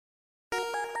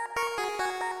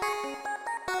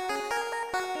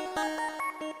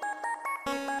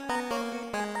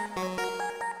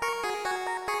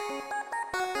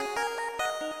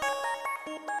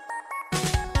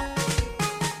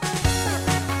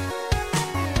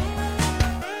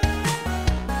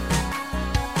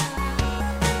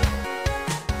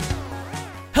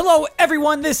Hello,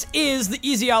 everyone. This is the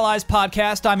Easy Allies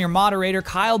podcast. I'm your moderator,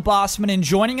 Kyle Bossman, and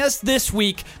joining us this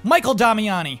week, Michael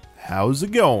Damiani. How's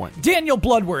it going? Daniel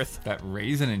Bloodworth. That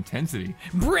raisin intensity.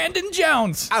 Brandon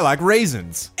Jones. I like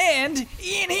raisins. And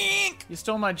Ian Hink. You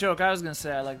stole my joke. I was going to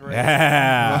say I like raisins.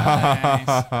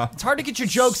 Yeah. Nice. It's hard to get your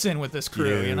jokes in with this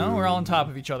crew, you know? We're all on top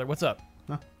of each other. What's up?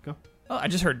 Go. Oh, I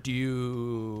just heard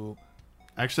do.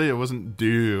 Actually, it wasn't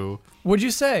do. What'd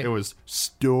you say? It was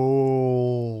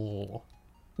stole.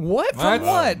 What? From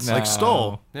what? No. Like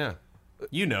stole. Yeah.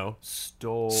 You know.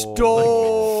 Stole.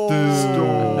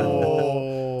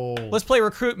 Let's play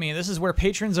Recruit Me. This is where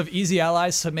patrons of Easy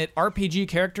Allies submit RPG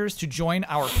characters to join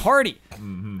our party.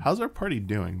 How's our party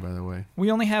doing, by the way?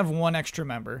 We only have one extra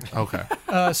member. Okay.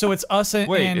 So it's us and,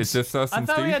 Wait, and it's just us I and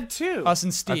thought Steve? we had two. us and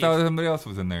I Steve. thought somebody else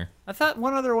was in there. I thought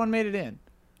one other one made it in.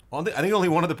 Well, I think only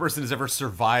one other person has ever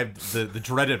survived the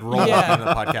dreaded roll Yeah. on the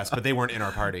podcast, but they weren't in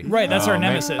our party. Right, that's our Oh, maybe-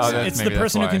 nemesis. oh, that's- It's the maybe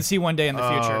person who that's can why. see one day in the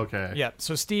future. okay. Yeah,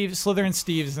 so Slytherin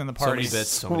Steve is in the So party. many bits,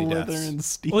 so many deaths. Slytherin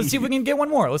Steve. Well, let's see if we can get one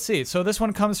more. Let's see. So this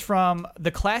one comes from the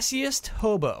classiest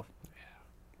hobo.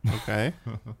 Okay.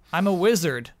 I'm a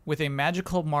wizard with a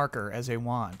magical marker as a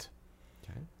wand.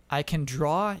 I can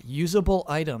draw usable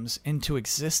items into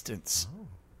existence.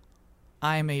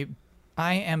 I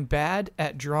am bad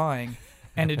at drawing,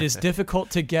 and it is difficult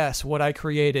to guess what I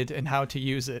created and how to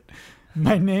use it.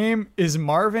 My name is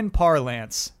Marvin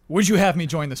Parlance. Would you have me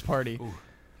join this party?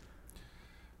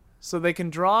 So they can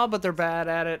draw, but they're bad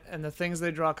at it, and the things they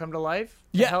draw come to life?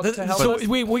 Yeah, To help so us?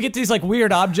 we get these like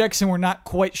weird objects, and we're not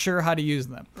quite sure how to use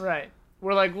them. Right.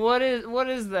 We're like, what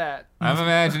is that? I'm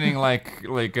imagining like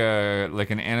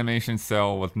an animation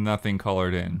cell with nothing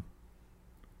colored in.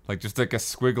 Like just like a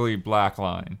squiggly black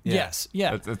line. Yeah. Yes,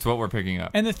 yeah. That's what we're picking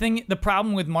up. And the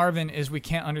problem with Marvin is we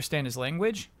can't understand his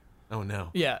language. Oh, no.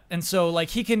 Yeah, and so like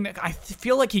I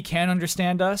feel like he can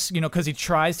understand us, you know, because he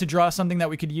tries to draw something that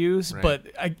we could use, Right.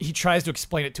 but he tries to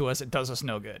explain it to us. It does us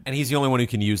no good. And he's the only one who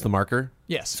can use the marker,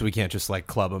 Yes. so we can't just, like,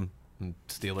 club him and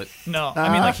steal it. No,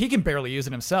 I mean like he can barely use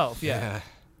it himself. Yeah.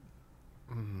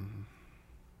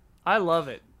 I love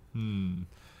it.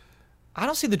 I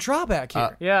don't see the drawback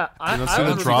here. Yeah. I don't I see the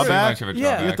would Pretty drawback? much of a Yeah.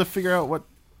 drawback. You have to figure out what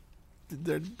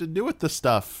to do with the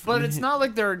stuff. But it's not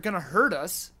like they're going to hurt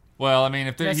us. Well, I mean,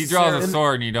 if he draws a Necessarily.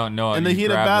 sword and you don't know it, in the you heat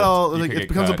of grab battle, you like could it get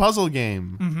becomes a cut. puzzle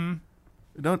game. Mm-hmm.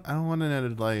 I don't want an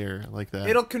added layer like that.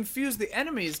 It'll confuse the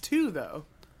enemies, too, though.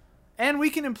 And we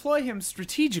can employ him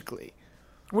strategically.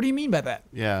 What do you mean by that?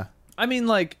 Yeah. I mean,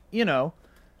 like, you know,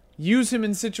 use him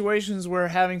in situations where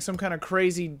having some kind of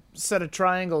crazy set of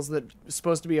triangles that is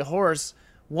supposed to be a horse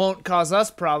won't cause us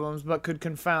problems, but could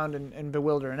confound and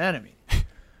bewilder an enemy.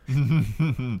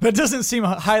 That doesn't seem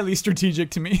highly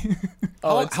strategic to me.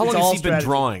 How long all has he been strategy.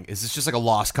 drawing? Is this just like a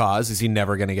lost cause? Is he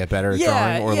never going to get better at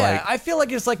yeah, drawing? Or yeah. like, I feel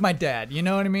like it's like my dad. You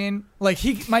know what I mean? Like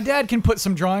my dad can put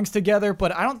some drawings together,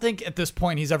 but I don't think at this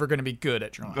point he's ever going to be good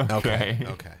at drawing. okay.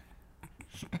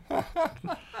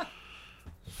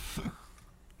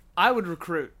 I would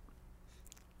recruit.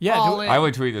 Yeah, All do, in. I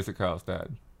would tweet this at Kyle's dad.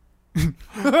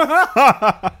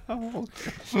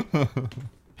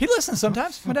 he listens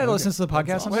sometimes. My dad listens to the podcast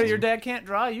Wait, sometimes. your dad can't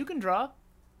draw? You can draw.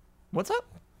 What's up?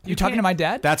 You talking to my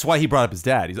dad? That's why he brought up his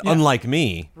dad. He's unlike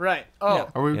me. Right. Oh. Yeah.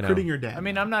 Are we You know. recruiting your dad? I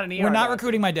mean, I'm not an ER We're not doctor,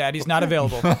 recruiting my dad. He's not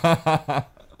available.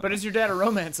 But is your dad a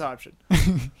romance option?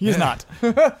 He is not.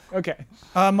 Okay.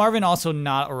 Marvin also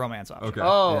not a romance option. Okay.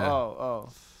 Oh.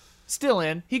 Still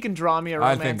in. He can draw me a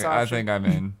I romance think option. I'm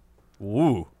in.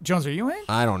 Ooh. Jones, are you in?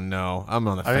 I don't know. I'm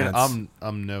on the I fence. mean,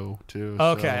 I'm no too.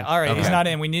 Okay, so. all right. He's Okay. not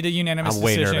in. We need a unanimous I'm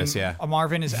way decision. nervous, yeah.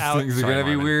 Marvin is out. Things are Sorry, gonna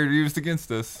be Marvin. weird used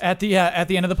against us. At the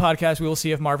end of the podcast, we will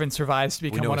see if Marvin survives to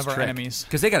become one of our enemies.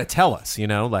 Because they got to tell us, you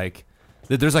know, like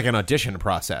there's like an audition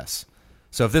process.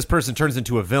 So if this person turns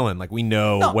into a villain, like we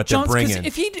know No, what Jones, they're 'cause bringing.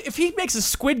 if he makes a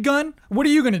squid gun, what are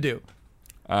you gonna do?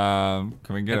 Can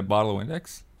we get a bottle of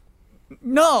Windex?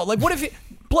 No, like what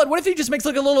if he just makes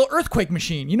like a little earthquake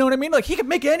machine? You know what I mean? Like he could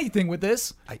make anything with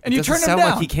this, and it you doesn't turn him sound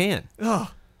down. like he can. Ugh.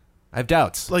 I have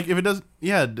doubts. Like if it does,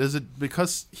 does it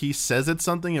because he says it's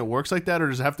something it works like that, or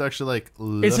does it have to actually like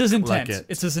look It's his intent. like it?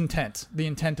 It's his intent. The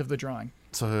intent of the drawing.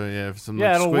 So yeah, if some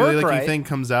Yeah, like, it'll squiggly work looking right. thing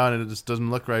comes out and it just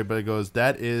doesn't look right, but it goes,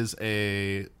 that is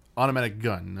a automatic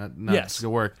gun. Not Yes.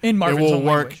 gonna work. In Marvin's it will own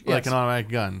work language, like yes. an automatic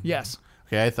gun. Yes.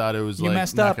 Okay, I thought it was You like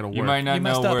messed not up. gonna work. You might not You know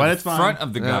messed up. where But the it's fine. front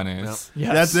of the gun Yeah, is.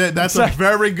 Yes. That's it. That's a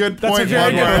very good That's point. a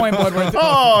very good Bloodworth. point, Bloodworth.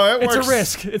 Oh, it It's works. a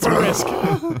risk. It's a risk.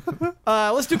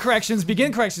 Let's do corrections.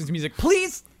 Begin corrections music,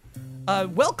 please.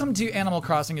 Welcome to Animal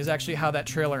Crossing is actually how that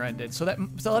trailer ended. So a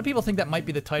lot of people think that might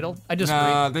be the title. I disagree.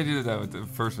 Nah, they did that with the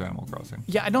first Animal Crossing.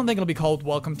 Yeah, I don't think it'll be called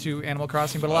Welcome to Animal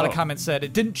Crossing, but a lot of comments said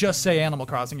it didn't just say Animal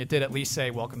Crossing. It did at least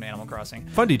say Welcome to Animal Crossing.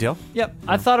 Fun detail. Yep.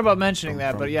 I thought about mentioning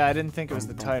that, but yeah, I didn't think it was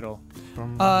the title.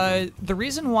 The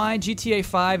reason why GTA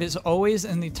 5 is always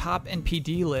in the top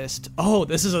NPD list. Oh,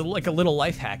 this is like a little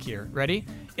life hack here. Ready?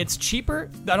 It's cheaper.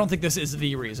 I don't think this is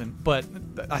the reason, but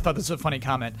I thought this was a funny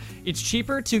comment. It's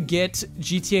cheaper to get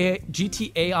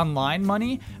GTA Online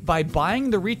money by buying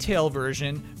the retail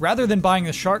version rather than buying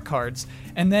the shark cards,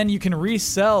 and then you can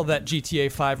resell that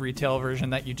GTA 5 retail version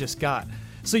that you just got.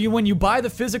 So when you buy the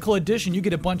physical edition, you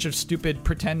get a bunch of stupid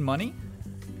pretend money.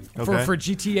 For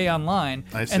GTA Online,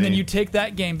 I see. and then you take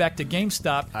that game back to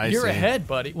GameStop, you're see. ahead,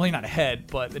 buddy. Well, you're not ahead,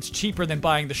 but it's cheaper than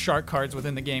buying the shark cards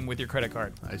within the game with your credit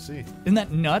card. I see. Isn't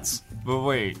that nuts? But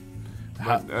wait,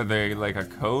 are they like a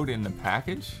code in the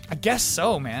package? I guess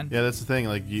so, man. Yeah, that's the thing.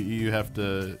 Like you have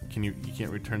to. You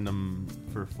can't return them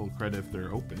for full credit if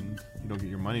they're opened. You don't get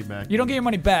your money back. You don't get your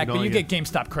money back, You but don't you get- get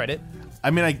GameStop credit.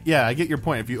 I mean, I get your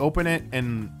point. If you open it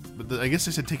I guess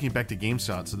they said taking it back to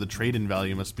GameStop, so the trade-in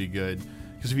value must be good.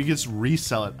 Because if you just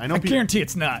resell it, I know I people. guarantee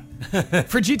it's not.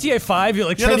 For GTA 5, you're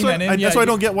like Yeah, trading that's that why, in. that's why I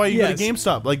don't get why you yes. go to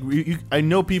GameStop. Like, I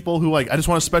know people who I just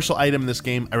want a special item in this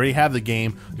game. I already have the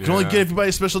game. You can only get it if you buy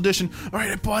a special edition. All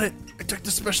right, I bought it. I took the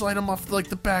special item off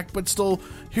the back, but still,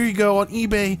 here you go on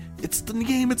eBay. It's the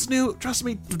game. It's new. Trust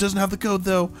me, it doesn't have the code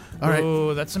though. All right.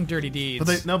 Oh, that's some dirty deeds.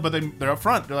 But they're up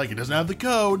front. They're like, it doesn't have the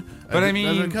code. But I It doesn't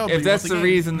have mean, the code, but if you that's want the game.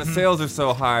 reason the sales are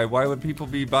so high, why would people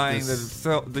be buying This-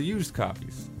 the used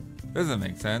copies? Doesn't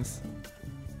make sense.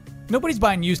 Nobody's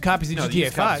buying used copies of No, GTA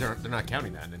these copies 5. they're not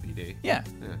counting that in NPD. Yeah.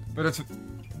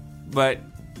 But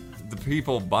the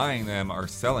people buying them are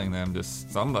selling them to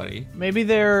somebody. Maybe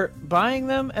they're buying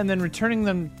them and then returning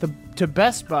them to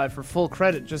Best Buy for full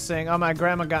credit, just saying, "Oh, my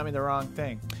grandma got me the wrong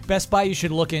thing." Best Buy, you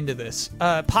should look into this.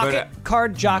 Pocket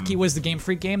Card Jockey was the Game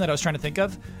Freak game that I was trying to think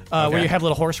of, where you have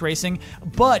little horse racing.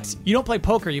 But you don't play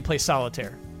poker, you play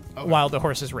solitaire while the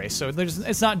horses race. So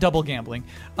it's not double gambling.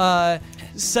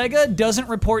 Sega doesn't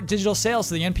report digital sales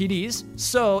to the NPDs,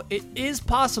 so it is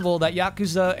possible that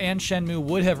Yakuza and Shenmue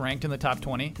would have ranked in the top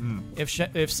 20 if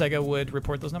Sega would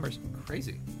report those numbers.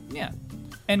 Crazy. Yeah.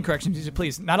 And corrections,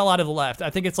 please. Not a lot of the left. I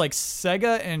think it's like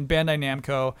Sega and Bandai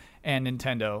Namco and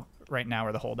Nintendo right now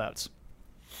are the holdouts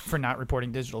for not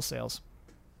reporting digital sales.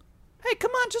 Hey,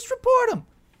 come on, just report them.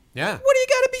 Yeah. What do you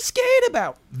got to be scared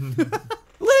about?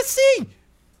 Let's see.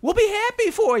 We'll be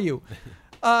happy for you.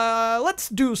 Let's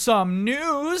do some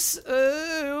news.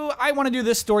 I want to do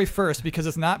this story first because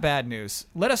it's not bad news.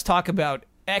 Let us talk about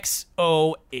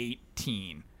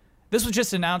XO18. This was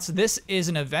just announced. This is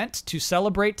an event to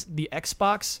celebrate the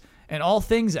Xbox and all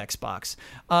things Xbox.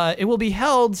 It will be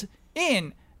held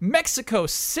in Mexico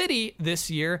City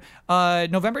this year.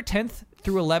 November 10th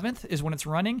through 11th is when it's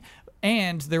running,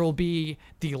 and there will be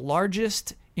the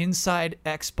largest inside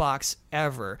Xbox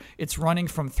ever. It's running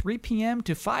from 3 p.m.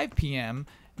 to 5 p.m.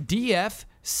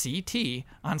 DFCT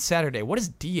on Saturday. What is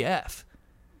DF?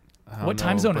 I What don't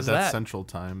time know, zone but is that's that? Central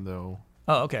Time though.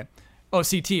 Oh, okay. Oh,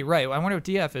 CT, right. I wonder what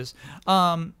DF is.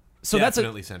 So that's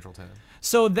Definitely Central Time.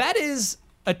 So that is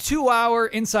a 2-hour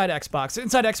Inside Xbox.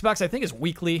 Inside Xbox, I think, is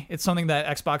weekly. It's something that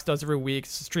Xbox does every week.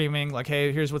 It's streaming. Like,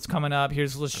 hey, here's what's coming up.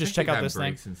 Let's just check out this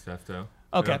thing. Breaks and stuff though.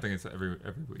 Okay. I don't think it's every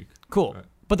week. Cool. But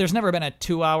But there's never been a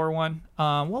 2-hour one.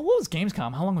 Well, what was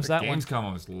Gamescom? How long was that one?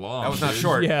 Gamescom was long. That was not dude.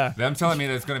 short. Yeah. Them telling me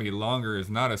that it's going to be longer is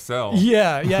not a sell.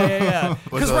 Yeah.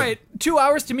 Because, that? right, 2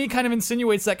 hours to me kind of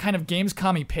insinuates that kind of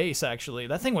Gamescom-y pace, actually.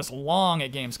 That thing was long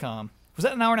at Gamescom. Was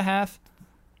that an hour and a half?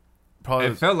 Probably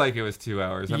It felt like it was 2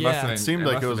 hours. It Yeah. must have been, It seemed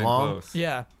like must it have was been long. Close.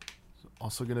 Yeah.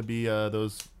 also going to be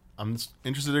those. I'm just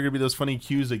interested. They're going to be those funny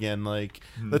cues again. Like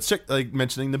let's check, like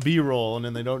mentioning the B-roll, and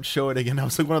then they don't show it again. That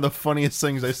was like one of the funniest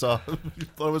things I saw. I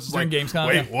thought it was just During like, Gamescom,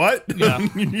 wait, yeah. what? Yeah.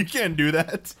 You can't do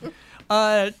that.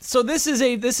 So this is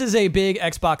a big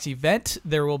Xbox event.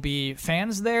 There will be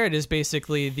fans there. It is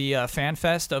basically the fan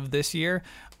fest of this year.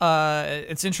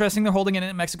 It's interesting they're holding it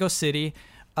in Mexico City.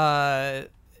 It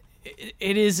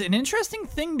is an interesting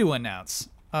thing to announce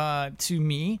to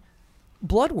me.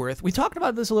 Bloodworth, we talked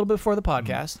about this a little bit before the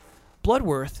podcast.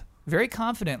 Bloodworth very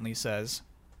confidently says,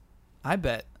 I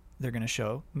bet they're going to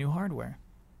show new hardware.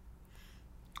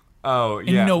 Oh, In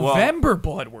yeah. November,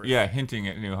 Bloodworth. Yeah, hinting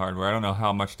at new hardware. I don't know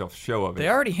how much they'll show of it. They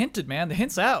already hinted, man. The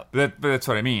hint's out. But that's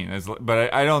what I mean.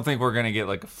 But I don't think we're going to get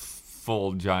like a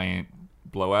full giant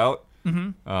blowout.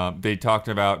 Mm-hmm. They talked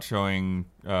about showing,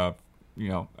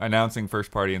 announcing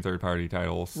first-party and third-party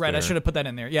titles. Right, I there. should have put that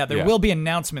in there. Yeah, there Yeah. will be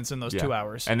announcements in those Yeah. 2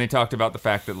 hours. And they talked about the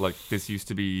fact that like this used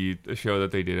to be a show that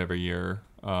they did every year.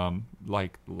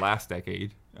 like last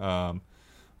decade.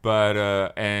 But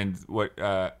and what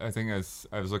I think I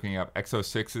was looking up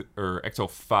XO6 or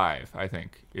XO5, I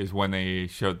think, is when they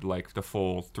showed like the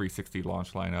full 360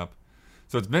 launch lineup.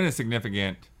 So it's been a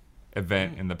significant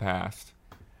event in the past.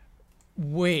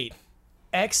 Wait,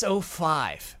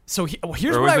 XO5. So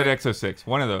here's or what was it XO6?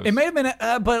 One of those. It may have been,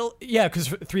 but yeah, because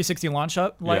 360 launch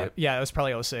up. Like, Yeah. yeah, it was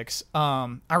probably 06.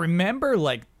 I remember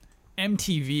like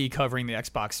MTV covering the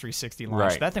Xbox 360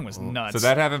 launch. Right. That thing was nuts. So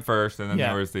that happened first, and then Yeah.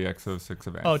 there was the XO6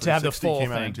 event. Oh, to have the 360 full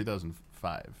came out in thing.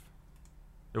 2005.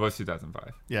 It was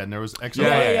 2005. Yeah, and there was XO5.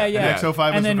 Yeah. And XO5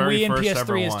 was And then the very Wii and first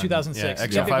ever PS3 is one. 2006. Yeah,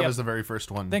 Yeah. XO5 Yeah. was the very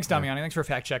first one. Thanks, Yeah. Damiani. Thanks for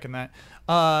fact checking that.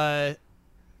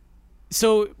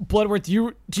 So Bloodworth,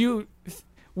 do you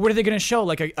what are they going to show?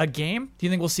 Like a game? Do you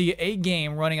think we'll see a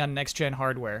game running on next gen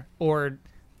hardware or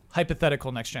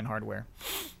hypothetical next gen hardware?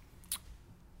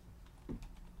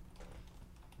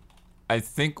 I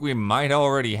think we might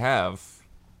already have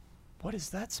What is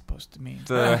that supposed to mean?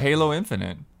 the Halo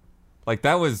Infinite. Like,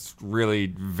 that was really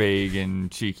vague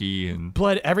and cheeky and...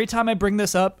 Blood, every time I bring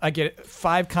this up, I get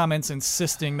 5 comments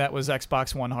insisting that was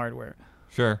Xbox One hardware.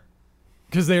 Sure.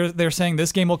 Because they're saying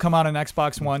this game will come out on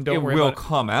Xbox One. Don't It worry will about it.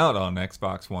 come out on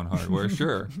Xbox One hardware,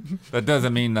 sure. That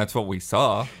doesn't mean that's what we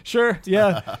saw. Sure,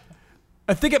 yeah.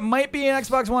 I think it might be an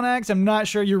Xbox One X. I'm not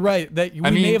sure. You're right. That we I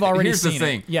mean, may have already here's seen the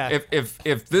thing. it. Yeah.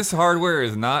 If this hardware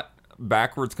is not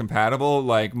backwards compatible,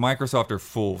 like, Microsoft are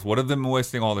fools. What are them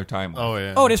wasting all their time with? Oh,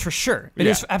 yeah. Oh, it is for sure. It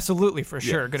Yeah. is absolutely for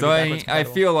sure. Gonna So be backwards I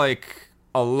compatible. feel like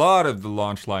a lot of the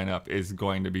launch lineup is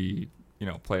going to be,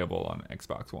 playable on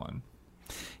Xbox One.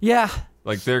 Yeah.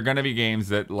 Like, there are going to be games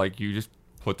that, like, you just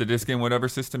put the disc in whatever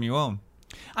system you own.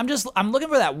 I'm looking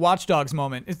for that Watch Dogs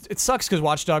moment. It sucks because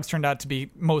Watch Dogs turned out to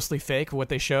be mostly fake, what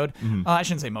they showed. I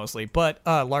shouldn't say mostly, but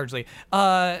largely.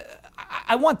 I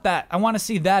want that. I want to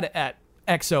see that at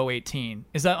XO18.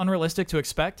 Is that unrealistic to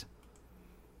expect?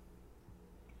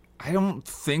 I don't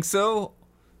think so,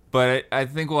 but I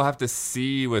think we'll have to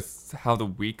see with how the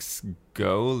weeks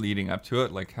go leading up to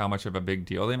it, like how much of a big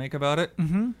deal they make about it.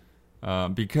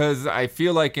 Mm-hmm. Because I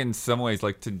feel like in some ways,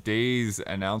 like today's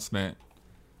announcement,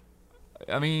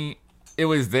 I mean, it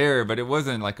was there, but it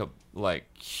wasn't like a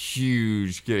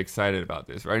huge get excited about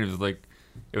this, right?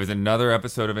 It was another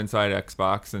episode of Inside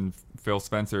Xbox, and Phil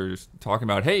Spencer's talking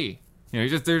about, hey, they're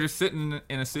just sitting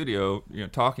in a studio,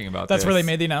 talking about That's this. where they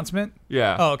made the announcement?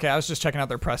 Yeah. Oh, okay. I was just checking out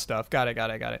their press stuff. Got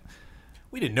it.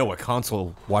 We didn't know what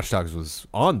console Watch Dogs was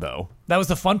on, though. That was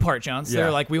the fun part, John. So Yeah.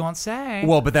 they're like, we won't say.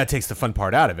 Well, but that takes the fun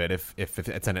part out of it. If it's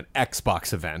at an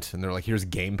Xbox event and they're like, here's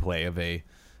gameplay of a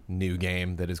new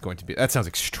game that is going to be... That sounds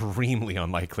extremely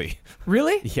unlikely.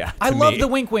 Really? Yeah, I to love me. the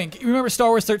wink wink. You remember Star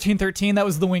Wars 1313? That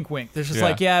was the wink wink. There's just Yeah.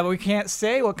 like, yeah, but we can't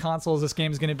say what consoles this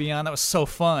game is going to be on. That was so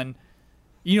fun.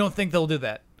 You don't think they'll do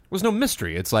that? There's no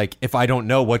mystery. It's like, if I don't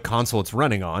know what console it's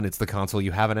running on, it's the console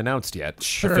you haven't announced yet,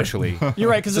 officially. You're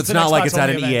right, because So it's it's not like it's at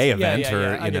an Xbox-only EA event Yeah,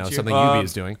 or I get you. something Ubi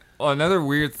is doing. Well, another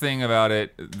weird thing about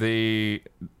it, they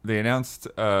announced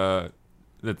that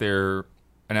they're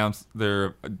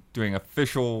doing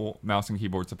official mouse and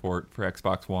keyboard support for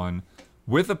Xbox One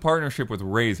with a partnership with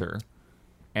Razer,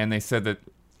 and they said that,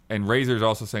 and Razer's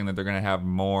also saying that they're going to have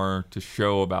more to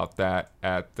show about that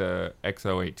at the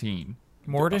XO18.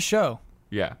 More to show.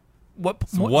 Yeah.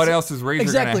 What else is Razer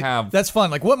exactly going to have? That's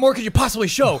fun. Like, what more could you possibly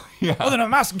show Yeah. other than a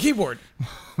mouse and keyboard?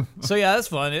 So yeah, that's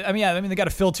fun. I mean, they got to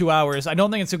fill 2 hours. I don't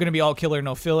think it's going to be all killer,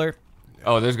 no filler.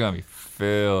 Oh, there's going to be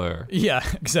filler. Yeah,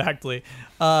 exactly.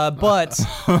 But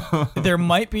there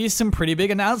might be some pretty big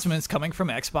announcements coming from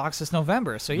Xbox this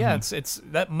November. So yeah, it's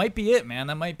that might be it, man.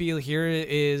 That might be here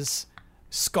is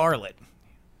Scarlet.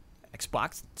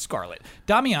 Xbox Scarlet.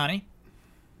 Damiani,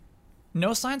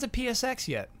 no signs of PSX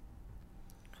yet.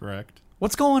 Correct.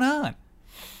 What's going on?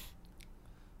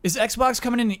 Is Xbox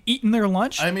coming in and eating their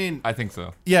lunch? I mean, I think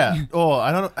so. yeah. Oh,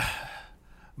 I don't know.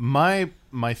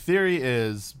 My theory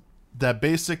is that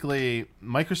basically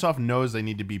Microsoft knows they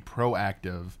need to be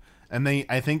proactive, and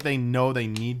I think they know they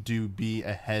need to be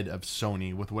ahead of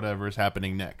Sony with whatever is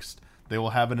happening next. They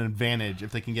will have an advantage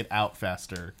if they can get out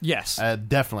faster. Yes.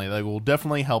 Definitely. They will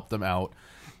definitely help them out.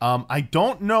 I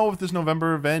don't know if this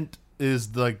November event is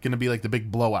going to be like the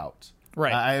big blowout.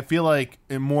 Right. I feel like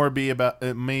it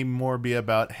may more be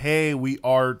about, hey, we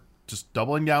are just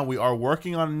doubling down. We are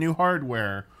working on new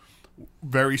hardware.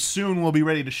 Very soon we'll be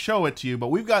ready to show it to you, but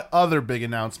we've got other big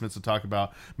announcements to talk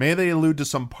about. Maybe they allude to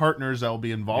some partners that will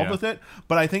be involved Yeah. with it,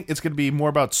 but I think it's going to be more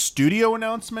about studio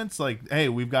announcements, like, hey,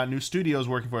 we've got new studios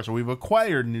working for us, or we've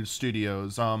acquired new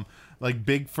studios, like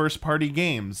big first-party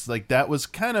games. Like, that was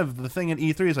kind of the thing at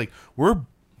E3, is like, we're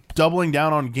doubling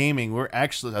down on gaming.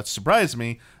 That surprised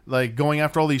me. Like going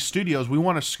after all these studios, we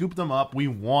want to scoop them up. We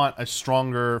want a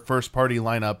stronger first party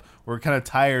lineup. We're kind of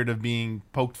tired of being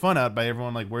poked fun at by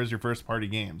everyone. Like, where's your first party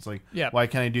games? Like, why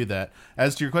can't I do that?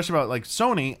 As to your question about like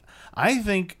Sony, I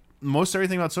think most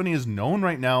everything about Sony is known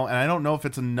right now, and I don't know if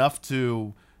it's enough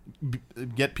to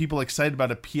get people excited about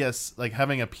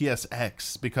having a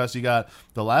PSX, because you got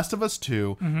The Last of Us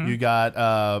 2, you got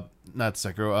not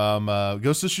Sekiro,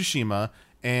 Ghost of Tsushima,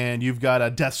 and you've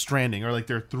got Death Stranding, or like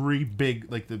their three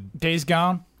big, like the Days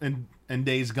Gone and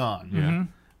Days Gone. Yeah,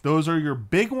 those are your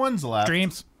big ones left.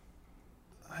 Dreams.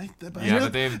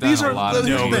 But they've done a lot of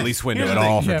no release window at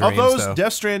all for of Dreams, those. though.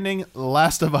 Death Stranding,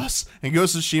 Last of Us, and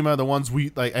Ghost of Tsushima, the ones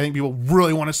we like. I think people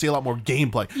really want to see a lot more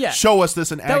gameplay. Yeah. Show us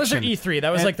this in action. That was their E3.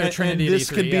 That was like their Trinity. And this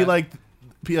of E3, could be like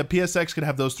PSX could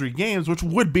have those 3 games, which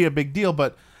would be a big deal.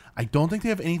 But I don't think they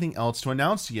have anything else to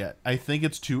announce yet. I think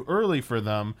it's too early for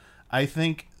them. I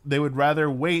think they would rather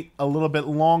wait a little bit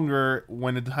longer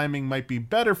when the timing might be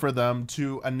better for them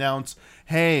to announce,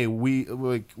 hey, we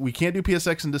can't do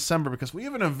PSX in December because we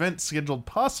have an event scheduled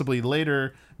possibly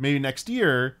later, maybe next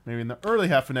year, maybe in the early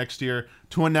half of next year,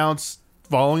 to announce,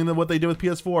 following what they did with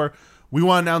PS4, we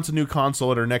want to announce a new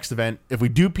console at our next event. If we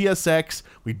do PSX,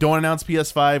 we don't announce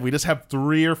PS5, we just have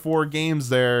 3 or 4 games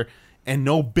there and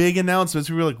no big announcements.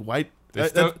 We were like, why?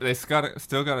 They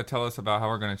still got to tell us about how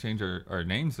we're going to change our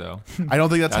names, though. I don't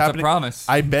think that's happening. A promise.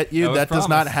 I bet you that does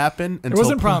not happen. It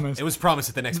wasn't promised. It was promised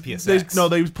at the next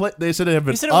PSX. They said they have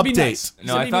an said it would be update. nice.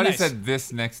 No, I thought he said this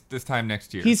time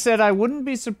next year. He said, I wouldn't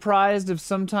be surprised if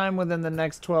sometime within the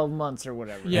next 12 months or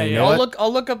whatever. Yeah, you yeah. know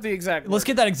I'll look up the exact Let's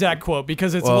get that exact quote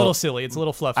because it's a little silly. It's a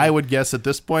little fluffy. I would guess at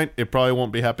this point it probably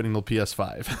won't be happening till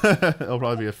PS5. It'll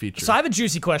probably be a feature. So I have a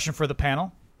juicy question for the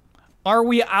panel. Are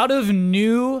we out of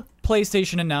new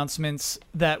PlayStation announcements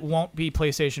that won't be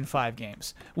PlayStation 5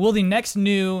 games? Will the next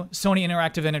new Sony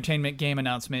Interactive Entertainment game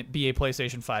announcement be a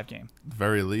PlayStation 5 game? At the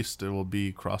very least, it will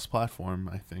be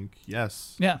cross-platform, I think.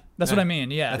 Yes. Yeah, that's what I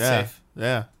mean. Yeah. That's safe.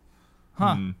 Yeah.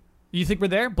 Huh. You think we're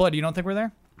there? Blood, you don't think we're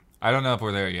there? I don't know if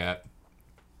we're there yet.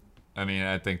 I mean,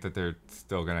 I think that they're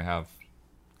still going to have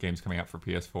games coming out for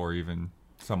PS4 even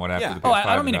somewhat after the PS5. Oh,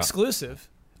 I don't mean is out. exclusive.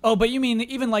 Oh, but you mean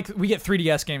even like we get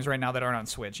 3DS games right now that aren't on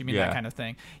Switch. You mean that kind of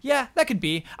thing. Yeah, that could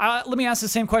be. Let me ask the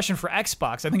same question for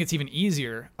Xbox. I think it's even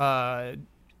easier. Are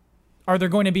there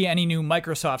going to be any new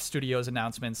Microsoft Studios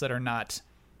announcements that are not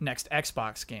next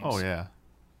Xbox games? Oh, yeah.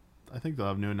 I think they'll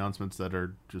have new announcements that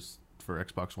are just for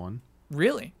Xbox One.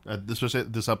 Really?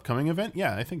 This upcoming event?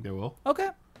 Yeah, I think they will. Okay.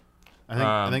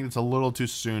 I think it's a little too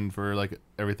soon for like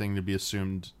everything to be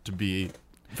assumed to be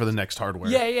for the next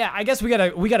hardware. Yeah. I guess we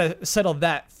gotta settle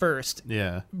that first.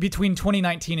 Yeah. Between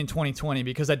 2019 and 2020,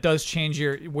 because that does change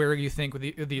where you think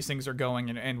these things are going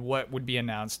and what would be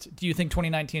announced. Do you think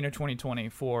 2019 or 2020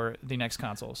 for the next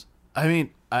consoles? I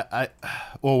mean,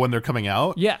 well, when they're coming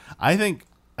out, Yeah. I think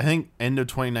end of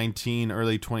 2019,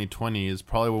 early 2020 is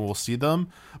probably when we'll see them.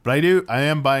 But I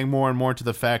am buying more and more to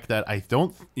the fact that I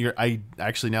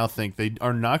actually now think they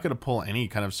are not going to pull any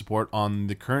kind of support on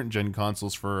the current gen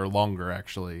consoles for longer.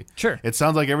 Actually, Sure. It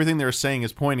sounds like everything they're saying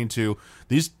is pointing to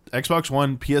these Xbox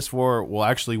One, PS4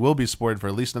 will be supported for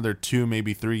at least another 2,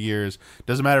 maybe 3 years.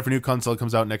 Doesn't matter if a new console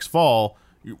comes out next fall.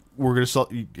 We're going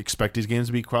to expect these games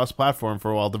to be cross-platform for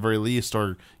a while at the very least,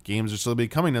 or games are still be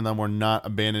coming to them. We're not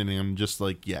abandoning them just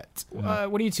like yet.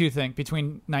 What do you two think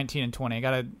between 19 and 20?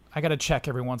 I gotta check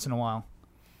every once in a while.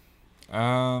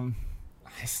 I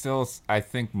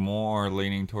think more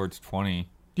leaning towards 20.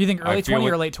 Do you think early I feel 20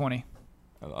 or like- late 20?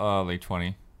 Late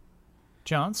 20.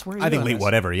 Johns, where are you? I think on late this?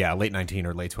 whatever. Yeah, late 19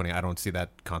 or late 20. I don't see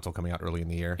that console coming out early in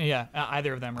the year. Yeah,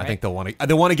 either of them, right? I think they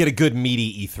want to get a good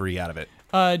meaty E3 out of it.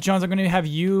 Johns, I'm going to have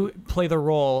you play the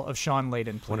role of Sean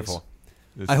Layden, please. Wonderful.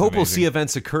 This I is hope we'll see amazing.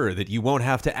 events occur that you won't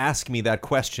have to ask me that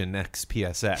question next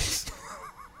PSX.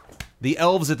 The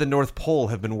elves at the North Pole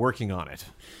have been working on it.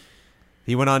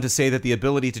 He went on to say that the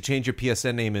ability to change your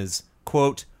PSN name is,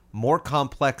 quote, more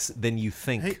complex than you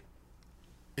think. Hey,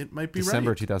 it might be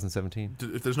December right. 2017.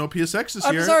 If there's no PSX this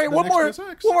I'm year, sorry, the one next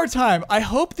more PSX. time. I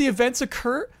hope the events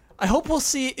occur. I hope we'll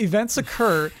see events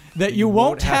occur that you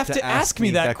won't have to ask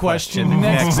me that question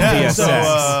next PSX.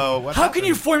 So, how can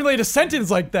you formulate a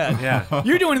sentence like that? Yeah.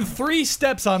 You're doing 3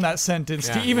 steps on that sentence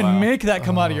to Yeah, even wow. make that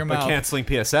come out of your But mouth. canceling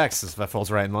PSX, that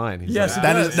falls right in line. He's Yes,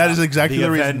 like, it That is exactly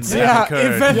the reason. events Yeah, have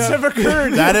occurred. events have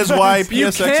occurred. That is why You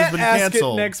PSX can't has been ask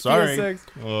canceled. it next Sorry. PSX.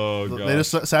 Oh, God. They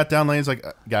just sat down. Lane's like,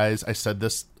 guys, I said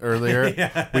this earlier.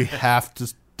 We have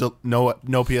to no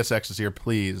PSX is here,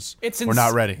 please. We're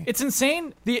not ready. It's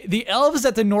insane. The elves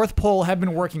at the North Pole have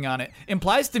been working on it.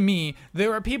 Implies to me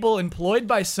there are people employed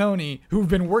by Sony who've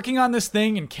been working on this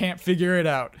thing and can't figure it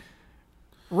out.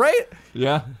 right?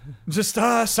 Yeah. Just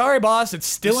sorry, boss, it's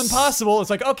still impossible. It's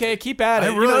like, okay, keep at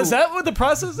it. really- Is that what the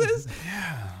process is?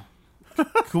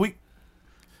 Could we?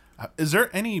 Is there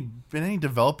been any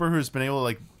developer who's been able to,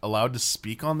 like, allowed to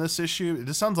speak on this issue? It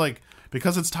just sounds like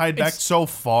because it's tied back so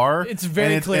far. It's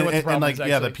very clear what the problem like is,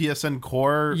 the actually. PSN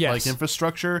core Yes. like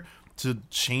infrastructure to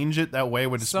change it that way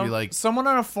would just be like someone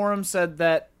on a forum said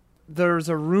that there's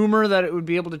a rumor that it would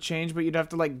be able to change, but you'd have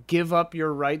to like give up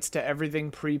your rights to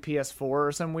everything pre PS4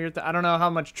 or some weird thing. I don't know how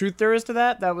much truth there is to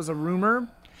that. That was a rumor.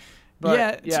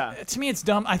 But, To me, it's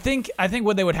dumb. I think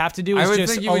what they would have to do is I would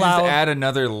just think you would allow. just add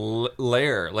another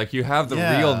layer. Like you have the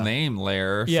Yeah. real name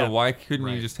layer, Yeah. so why couldn't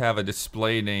you just have a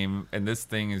display name? And this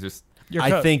thing is just your I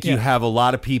code. think you Yeah. have a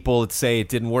lot of people that say it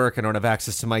didn't work. I don't have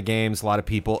access to my games. A lot of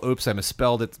people, oops, I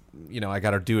misspelled it. I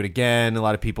got to do it again. A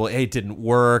lot of people, hey, it didn't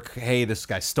work. Hey, this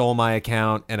guy stole my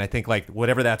account. And I think like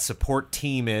whatever that support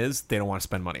team is, they don't want to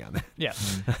spend money on that. Yeah,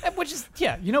 which is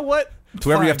you know what?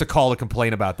 Whoever Fine. you have to call to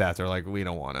complain about that, they're like, we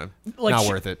don't want to. Not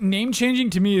worth it. Name changing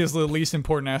to me is the least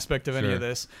important aspect of any Sure. of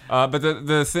this. But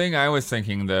the thing I was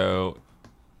thinking though,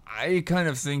 I kind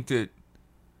of think that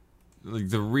like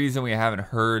the reason we haven't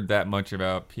heard that much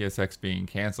about PSX being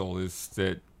canceled is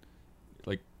that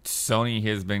like Sony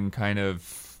has been kind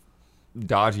of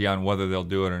dodgy on whether they'll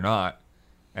do it or not.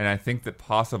 And I think that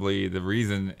possibly the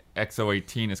reason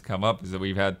XO18 has come up is that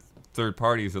we've had third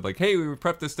parties that like, hey, we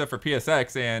prepped this stuff for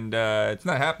PSX and it's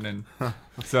not happening.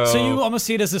 So you almost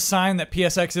see it as a sign that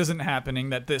PSX isn't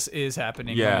happening, that this is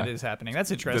happening Yeah. when it is happening.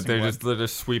 That's interesting. that Blake. they're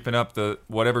just sweeping up the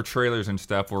whatever trailers and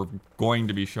stuff were going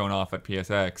to be shown off at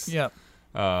PSX. Yeah.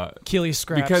 Keely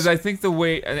scraps. Because I think the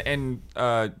way, and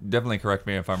definitely correct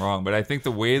me if I'm wrong, but I think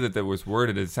the way that was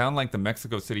worded, it sounded like the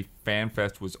Mexico City Fan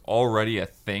Fest was already a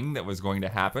thing that was going to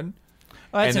happen.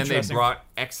 That's And then they interesting. brought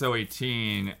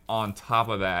XO18 on top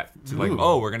of that to like,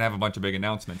 oh, we're going to have a bunch of big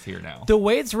announcements here now. The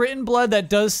way it's written, Blood, that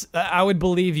does, I would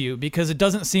believe you, because it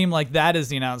doesn't seem like that is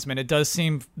the announcement. It does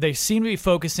seem, they seem to be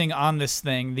focusing on this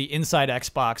thing, the Inside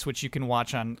Xbox, which you can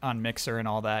watch on Mixer and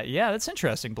all that. Yeah, that's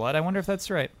interesting, Blood. I wonder if that's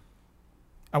right.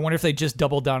 I wonder if they just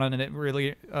doubled down on it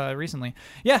really recently.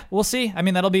 Yeah, we'll see. I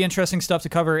mean, that'll be interesting stuff to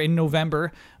cover in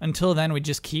November. Until then, we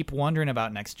just keep wondering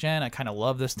about next gen. I kind of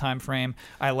love this time frame.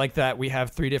 I like that we have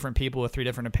 3 different people with 3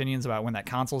 different opinions about when that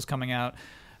console's coming out.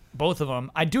 Both of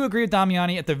them. I do agree with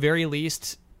Damiani. At the very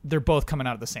least, they're both coming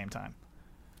out at the same time.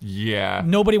 Yeah.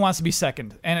 Nobody wants to be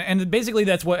second, and basically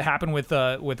that's what happened with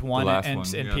one last and one,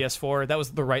 yeah. PS4. That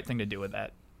was the right thing to do with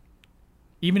that.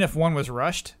 Even if one was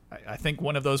rushed, I think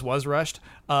one of those was rushed.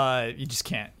 You just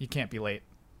can't be late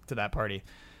to that party.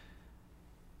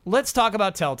 Let's talk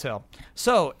about Telltale.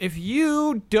 So, if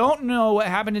you don't know what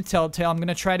happened to Telltale, I'm going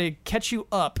to try to catch you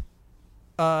up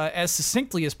as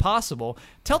succinctly as possible.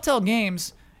 Telltale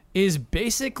Games is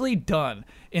basically done.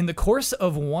 In the course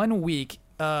of 1 week,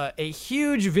 a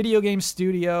huge video game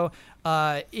studio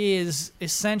is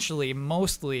essentially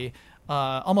mostly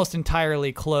almost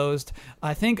entirely closed.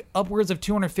 I think upwards of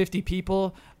 250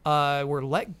 people were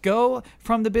let go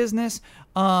from the business.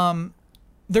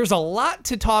 There's a lot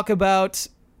to talk about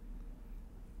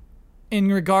in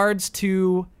regards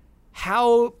to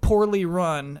how poorly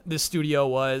run the studio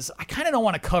was. I kind of don't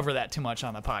want to cover that too much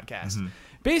on the podcast.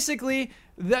 Basically,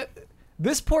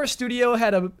 this poor studio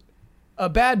had a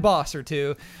bad boss or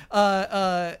two.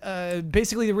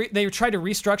 Basically, they tried to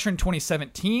restructure in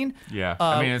 2017. Yeah.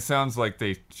 I mean, it sounds like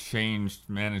they changed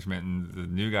management and the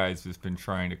new guys just been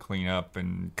trying to clean up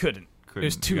and Couldn't. It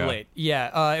was too yeah. late.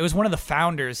 Yeah, it was one of the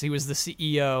founders. He was the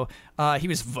CEO. He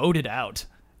was voted out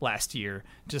last year.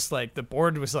 Just like the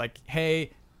board was like,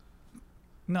 hey,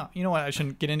 no, you know what? I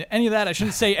shouldn't get into any of that. I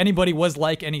shouldn't say anybody was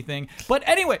like anything. But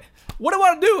anyway, what I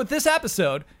want to do with this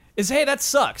episode is, hey, that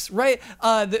sucks, right?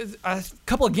 A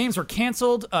couple of games were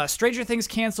canceled. Stranger Things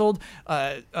canceled.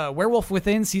 Werewolf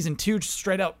Within Season 2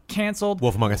 straight out canceled.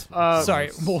 Wolf Among Us. Sorry,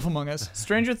 Wolf Among Us.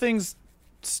 Stranger Things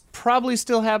probably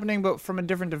still happening, but from a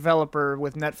different developer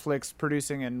with Netflix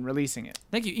producing and releasing it.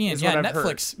 Thank you, Ian. is Yeah, what I've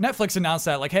heard. Netflix announced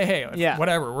that, like, hey, Yeah.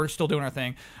 whatever, we're still doing our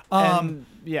thing. And,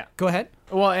 yeah. Go ahead.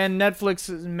 Well, and Netflix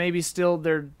is maybe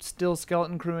they're still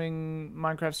skeleton crewing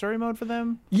Minecraft Story Mode for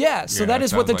them. Yeah, so Yeah, that it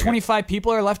is what the sounds like 25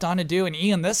 people are left on to do. And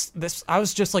Ian, this I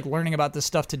was just like learning about this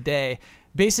stuff today.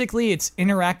 Basically, it's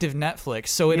interactive Netflix,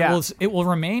 so it will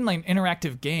remain like an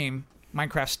interactive game,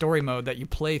 Minecraft Story Mode, that you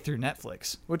play through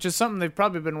Netflix. Which is something they've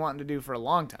probably been wanting to do for a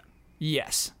long time.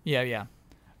 Yes. Yeah.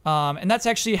 And that's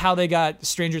actually how they got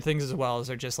Stranger Things as well, is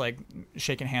they're just like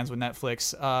shaking hands with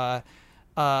Netflix.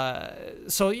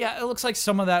 So yeah, it looks like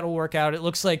some of that will work out. It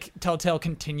looks like Telltale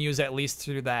continues at least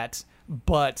through that,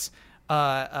 but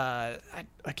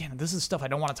Again, this is stuff I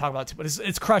don't want to talk about, but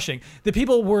it's crushing. The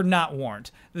people were not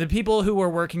warned. The people who were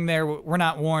working there were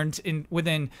not warned.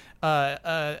 Within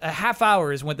a half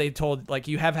hour is what they told. Like,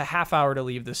 you have a half hour to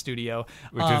leave the studio,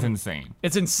 which is insane.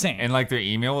 It's insane. And like their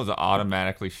email was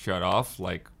automatically shut off.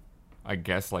 Like, I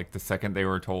guess like the second they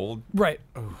were told. Right.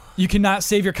 You cannot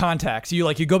save your contacts.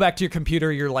 You go back to your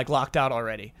computer. You're like locked out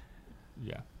already.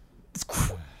 Yeah. It's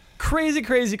crazy.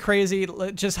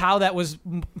 Just how that was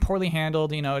poorly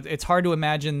handled. It's hard to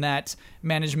imagine that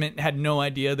management had no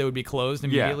idea they would be closed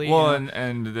immediately. Yeah. Well,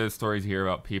 and the stories here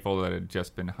about people that had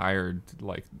just been hired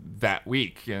like that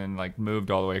week and like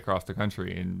moved all the way across the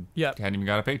country and hadn't even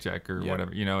got a paycheck or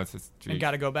whatever. It's just and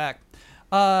got to go back.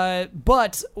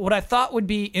 But what I thought would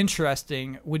be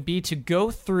interesting would be to go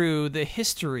through the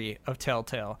history of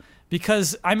Telltale,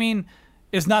 because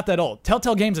it's not that old.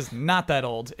 Telltale Games is not that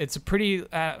old. It's a pretty,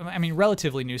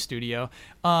 relatively new studio.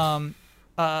 I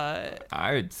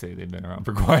would say they've been around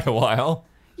for quite a while.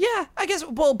 Yeah, I guess.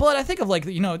 Well, but I think of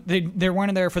they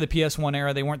weren't there for the PS1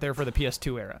 era. They weren't there for the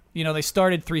PS2 era. They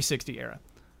started 360 era.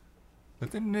 But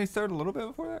didn't they start a little bit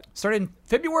before that? Started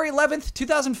February 11th,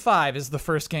 2005 is the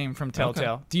first game from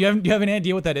Telltale. Okay. Do you have any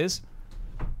idea what that is?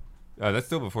 That's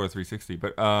still before 360,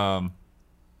 but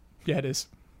yeah, it is.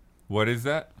 What is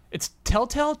that? It's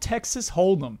Telltale Texas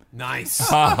Hold'em. Nice.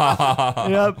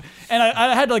 Yep. And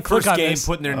I had to click First on game, this.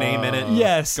 putting their name in it.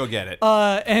 Yes. Go get it.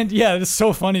 And yeah, it's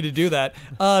so funny to do that.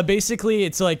 Basically,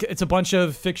 it's a bunch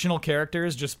of fictional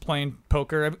characters just playing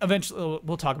poker. Eventually,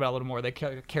 we'll talk about it a little more. They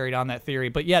carried on that theory.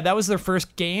 But yeah, that was their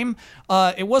first game.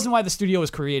 It wasn't why the studio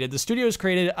was created. The studio was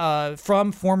created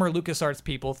from former LucasArts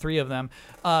people, 3 of them.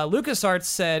 LucasArts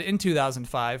said in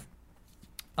 2005,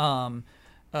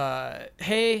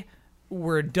 hey,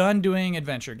 we're done doing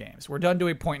adventure games. We're done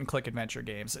doing point-and-click adventure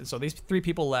games. And so these 3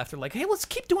 people left. They're like, hey, let's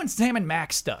keep doing Sam and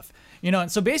Max stuff.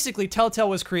 And so basically Telltale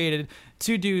was created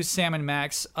to do Sam and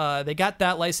Max. They got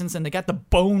that license, and they got the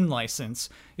Bone license.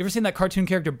 You ever seen that cartoon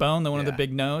character Bone, the one with the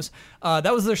big nose?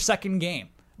 That was their second game.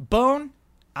 Bone,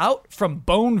 out from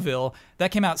Boneville.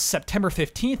 That came out September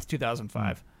 15th,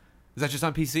 2005. Is that just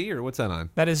on PC, or what's that on?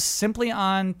 That is simply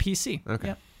on PC. Okay.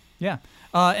 Yep. Yeah.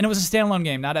 And it was a standalone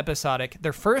game, not episodic.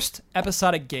 Their first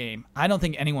episodic game, I don't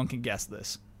think anyone can guess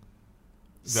this.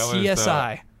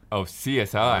 CSI.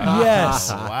 CSI.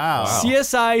 Yes. Wow.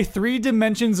 CSI 3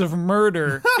 Dimensions of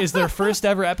Murder is their first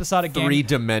ever episodic game. 3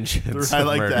 dimensions. I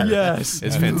like that. Yes.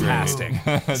 It's fantastic.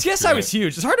 CSI was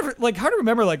huge. It's hard to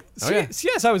remember.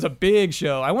 CSI was a big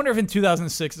show. I wonder if in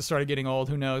 2006 it started getting old.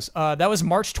 Who knows? That was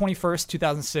March 21st,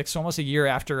 2006, so almost a year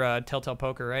after Telltale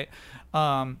Poker, right?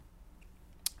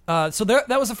 So that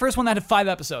was the first one that had 5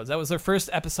 episodes. That was their first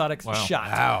episodic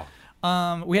shot.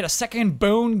 Wow. We had a second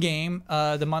Bone game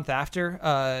the month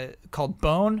after called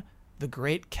Bone, the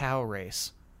Great Cow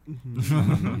Race.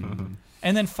 And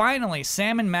then finally,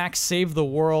 Sam and Max Save the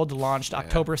World launched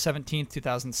October 17th,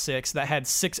 2006. That had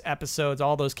 6 episodes.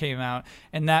 All those came out.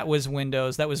 And that was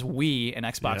Windows. That was Wii and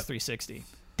Xbox 360.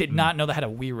 Did not know that had a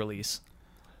Wii release.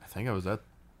 I think I was at...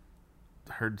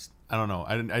 I don't know.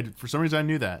 For some reason, I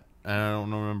knew that. I don't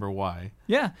remember why.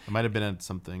 Yeah. I might have been at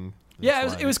something.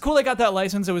 Yeah, it was cool they got that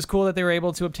license. It was cool that they were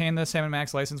able to obtain the Sam &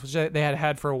 Max license, which they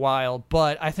had for a while.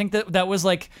 But I think that was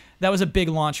a big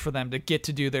launch for them to get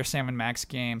to do their Sam & Max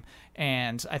game.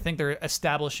 And I think they're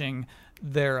establishing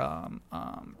their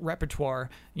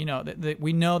repertoire. We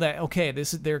know that, okay,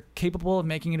 they're capable of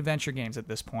making adventure games at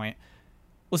this point.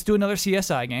 Let's do another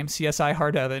CSI game, CSI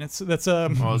Hard Heaven. That's I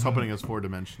was hoping it was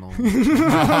 4-dimensional.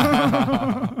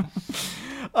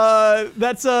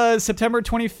 That's September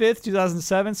 25th,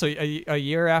 2007, so a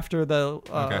year after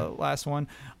the last one.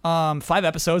 5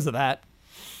 episodes of that.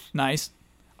 Nice.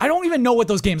 I don't even know what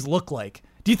those games look like.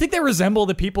 Do you think they resemble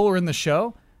the people who are in the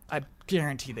show? I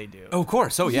guarantee they do. Oh, of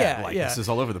course. Oh, yeah. Yeah. This is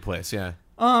all over the place, yeah.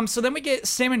 So then we get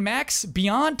Sam & Max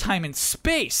Beyond Time and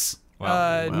Space.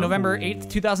 Wow. November 8th,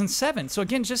 2007. So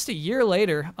again, just a year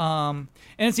later. And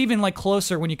it's even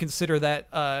closer when you consider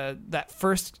that that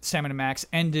first Sam & Max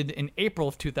ended in April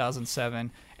of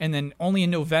 2007, and then only in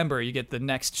November you get the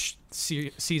next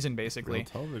season, basically. Real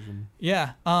television.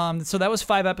 Yeah. So that was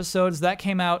 5 episodes. That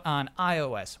came out on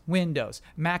iOS, Windows,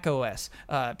 Mac OS,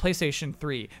 PlayStation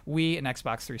 3, Wii, and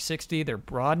Xbox 360. They're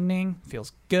broadening.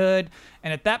 Feels good.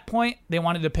 And at that point, they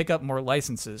wanted to pick up more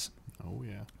licenses. Oh,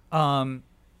 yeah.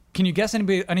 Can you guess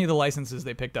any of the licenses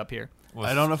they picked up here? Well,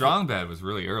 I don't know if Strong Bad was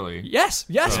really early. Yes,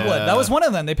 Wood. Yeah. That was one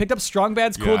of them. They picked up Strong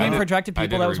Bad's cool Yeah, game I for did- attractive I people.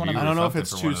 did a That was one of review them. I don't know if something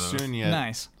it's for too one of those. soon yet.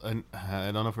 Nice.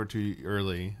 I don't know if we're too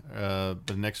early. But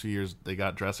the next few years, they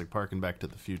got Jurassic Park and Back to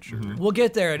the Future. We'll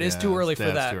get there. It is Yeah, too early for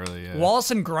that's that. too early, yeah.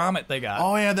 Wallace and Gromit they got.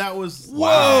 Oh yeah, that was. Whoa!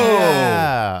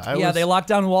 Yeah, They locked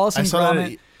down Wallace I and saw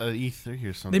Gromit. that at E3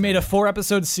 or something. They made a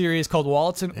 4-episode series called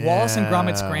Wallace and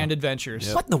Gromit's Grand Adventures.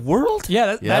 Yep. What in the world?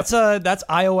 Yeah, Yep. that's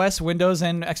iOS, Windows,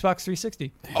 and Xbox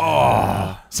 360.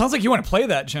 Oh, sounds like you want to play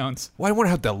that, Jones. Well, I wonder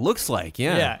how that looks like.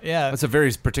 Yeah, Yeah. That's a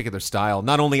very particular style.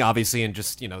 Not only obviously in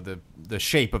just the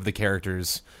shape of the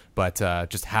characters, but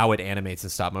just how it animates in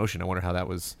stop motion. I wonder how that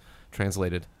was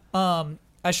translated.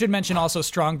 I should mention also,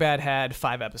 Strong Bad had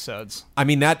 5 episodes. I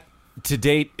mean, that to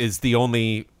date is the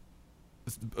only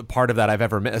part of that I've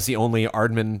ever met. It's the only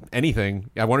Aardman anything.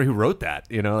 I wonder who wrote that.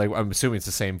 I'm assuming it's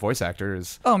the same voice actor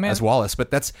as Wallace,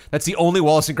 but that's the only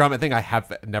Wallace and Gromit thing I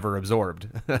have never absorbed.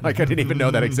 Like I didn't even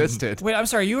know that existed. Wait, I'm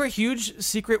sorry. You were a huge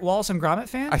secret Wallace and Gromit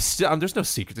fan? There's no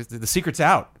secret. The secret's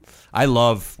out. I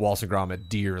love Wallace and Gromit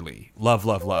dearly. Love.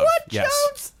 What, Yes.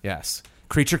 Jones? Yes.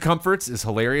 Creature Comforts is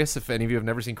hilarious. If any of you have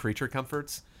never seen Creature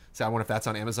Comforts, so I wonder if that's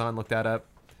on Amazon. Look that up.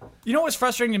 You know what's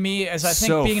frustrating to me is I think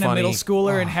So being a funny. middle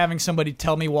schooler and having somebody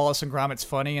tell me Wallace and Gromit's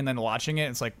funny and then watching it,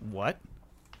 it's like, what?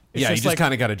 It's Yeah, you just just like-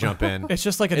 kind of got to jump in. It's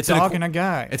just like a It's an dog acqu- and a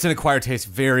guy. It's an acquired taste,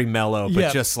 very mellow, but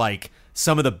Yeah. just like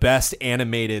some of the best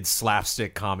animated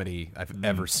slapstick comedy I've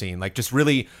ever seen. Like just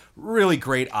really, really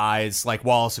great eyes. Like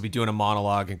Wallace would be doing a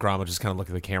monologue and Gromit would just kind of look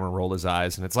at the camera and roll his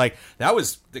eyes. And it's like, that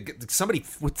was somebody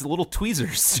with the little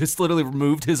tweezers just literally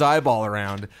removed his eyeball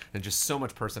around, and just so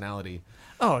much personality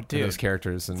oh, in dude. those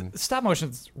characters. And Stop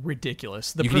motion's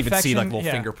ridiculous. The you can even see like perfection- little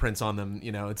yeah. fingerprints on them.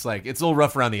 It's like, it's a little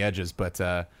rough around the edges, but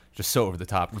just so over the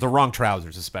top. With the wrong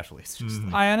trousers especially. It's just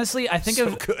like, I honestly, I think So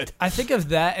of good. I think of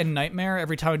that and Nightmare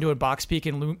every time I do a box peek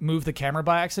and move the camera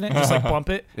by accident, just like bump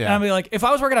it. Yeah. And I'll be like, if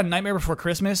I was working on Nightmare Before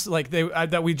Christmas, like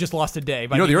that we just lost a day.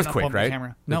 By You know the me not earthquake, bumping the right?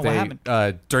 camera. That No, what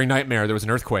happened? During Nightmare, there was an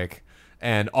earthquake,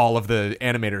 and all of the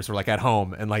animators were like at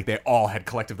home, and like they all had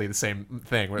collectively the same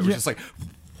thing. Where it was just like,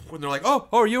 when they're like, "Oh,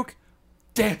 are you okay?"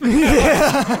 Damn.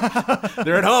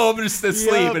 They're at home and just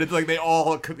asleep, Yep. and it's like they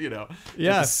all, at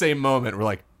Yeah. the same moment. We're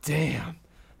like, "Damn,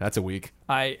 that's a week."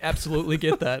 I absolutely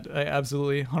get that. I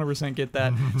absolutely 100% get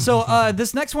that. So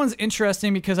this next one's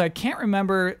interesting because I can't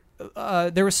remember.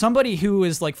 There was somebody who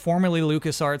was like formerly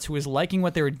LucasArts who was liking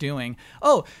what they were doing.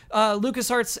 Oh,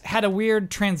 LucasArts had a weird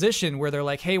transition where they're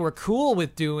like, hey, we're cool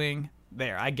with doing...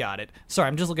 There, I got it. Sorry,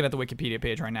 I'm just looking at the Wikipedia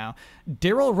page right now.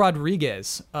 Daryl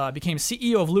Rodriguez became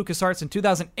CEO of LucasArts in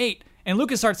 2008, and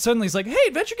LucasArts suddenly is like, hey,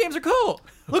 adventure games are cool.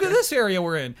 Look at this area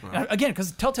we're in. Again,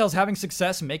 because Telltale's having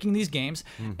success making these games,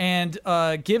 and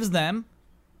gives them...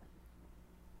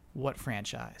 What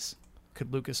franchise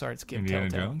could LucasArts give Indiana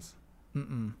Telltale?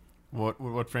 Jones.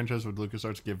 What franchise would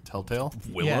LucasArts give Telltale?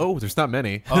 Willow? There's not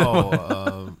many.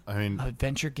 Oh, I mean,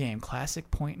 Adventure game,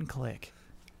 classic point and click.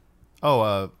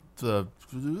 the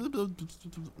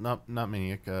not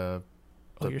Maniac. Oh,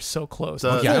 you're so close.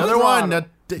 The Yeah. other Full one. Throttle.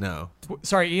 No.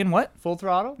 Sorry, Ian, what? Full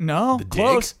Throttle? No, The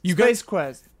close. Dig? You guys, Space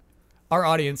Quest. our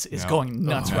audience is No. going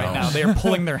nuts Oh, right no. now. They are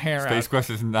pulling their hair Space out. Quest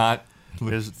is not.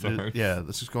 There's, yeah,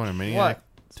 let's just go into Maniac. What?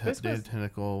 Data Space Quest?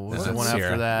 Tentacle. What's Is the that one Sierra?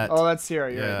 after that? Oh, that's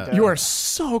Sierra. You're Yeah. right. You are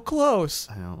so close.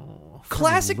 I know.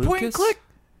 Classic point and Lucas? click.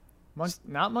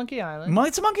 Not Monkey Island.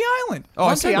 It's Monkey Island. Oh,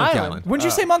 I said Monkey Monkey Island. Island. When did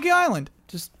you say Monkey Island?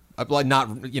 Just like not,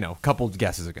 a couple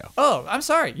guesses ago. Oh, I'm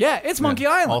sorry. Yeah, it's Monkey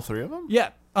Island. All three of them? Yeah.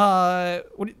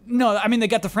 No, I mean they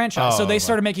got the franchise, so Oh, they wow.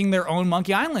 started making their own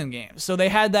Monkey Island games. So they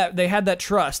had that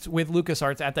trust with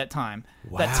LucasArts at that time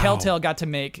that Wow. Telltale got to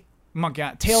make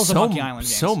Tales of Monkey Island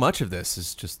games. So much of this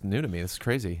is just new to me. This is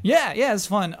crazy. Yeah, it's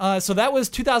fun. So that was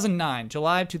 2009,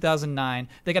 July of 2009.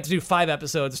 They got to do 5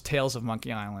 episodes of Tales of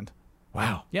Monkey Island.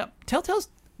 Wow. Yep, Telltale's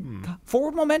got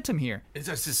forward momentum here. Is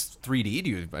this just 3D? Do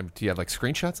you have like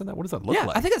screenshots of that? What does that look Yeah,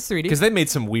 like? I think it's 3D. Because they made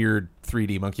some weird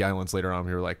 3D Monkey Islands later on.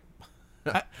 We were like,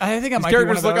 I think I might be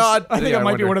one of characters those. look odd. I think Yeah, I I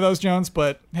might be wonder. one of those, Jones.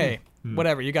 But hey,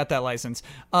 whatever. You got that license.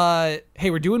 Hey,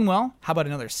 we're doing well. How about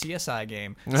another CSI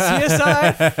game?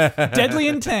 CSI Deadly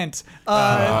Intent.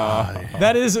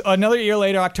 That is another year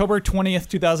later, October 20th,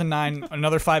 2009.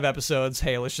 Another 5 episodes.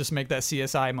 Hey, let's just make that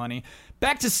CSI money.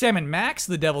 Back to Sam and Max,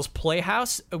 The Devil's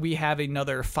Playhouse. We have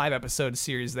another 5-episode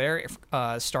series there,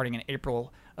 starting in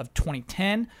April of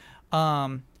 2010.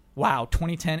 Wow,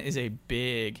 2010 is a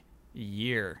big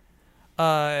year.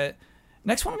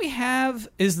 Next one we have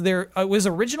is it was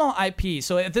original IP.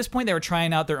 So at this point they were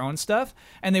trying out their own stuff,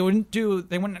 and they wouldn't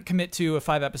commit to a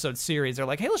 5-episode series. They're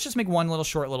like, hey, let's just make one little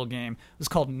short little game. It was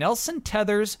called Nelson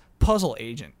Tether's Puzzle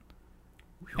Agent.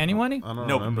 Anyone? I don't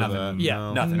Nope, remember nothing. that. Yeah,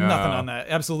 no. nothing No. on that.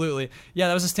 Absolutely. Yeah,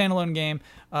 that was a standalone game.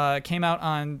 Came out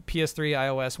on PS3,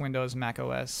 iOS, Windows, Mac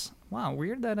OS. Wow,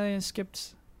 weird that I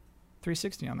skipped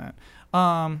 360 on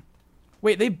that.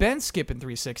 Wait, they've been skipping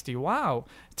 360. Wow.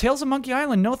 Tales of Monkey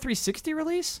Island, no 360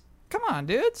 release? Come on,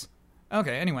 dudes.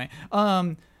 Okay, anyway.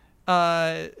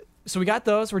 So we got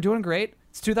those. We're doing great.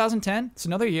 It's 2010. It's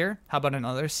another year. How about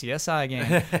another CSI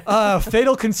game?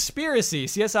 Fatal Conspiracy.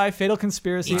 CSI Fatal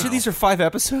Conspiracy. Each of these are 5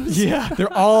 episodes? Yeah,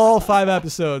 they're all 5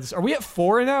 episodes. Are we at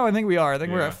 4 now? I think we are. I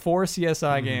think we're Yeah. at 4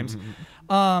 CSI games.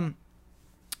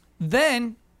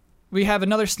 Then we have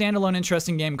another standalone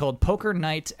interesting game called Poker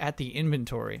Night at the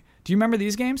Inventory. Do you remember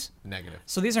these games? Negative.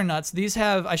 So these are nuts. These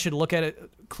have, I should look at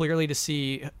it clearly to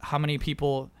see how many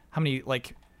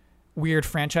like weird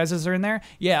franchises are in there.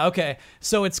 Yeah, okay.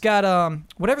 So it's got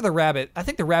whatever the rabbit. I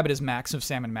think the rabbit is Max of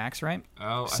Sam and Max, right?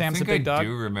 Oh, Sam's I think the big I dog.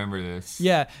 do remember this.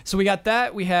 Yeah, so we got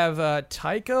that. We have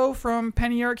Tycho from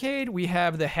Penny Arcade. We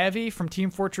have the Heavy from Team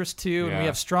Fortress 2, and we Yeah.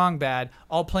 have Strong Bad,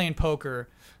 all playing poker,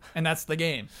 and that's the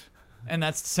game. And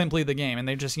that's simply the game. And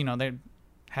they're just, they're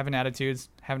having attitudes,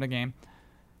 having a game.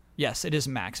 Yes, it is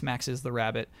Max. Max is the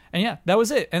rabbit. And yeah, that was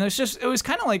it. And it was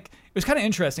kind of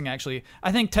interesting, actually.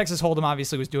 I think Texas Hold'em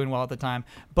obviously was doing well at the time,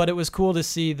 but it was cool to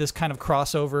see this kind of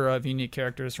crossover of unique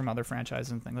characters from other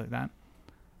franchises and things like that.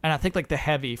 And I think like the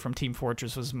Heavy from Team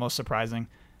Fortress was most surprising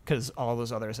because all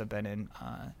those others have been in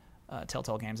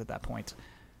Telltale games at that point.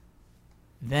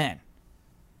 Then,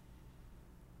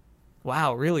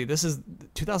 wow, really,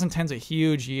 2010's a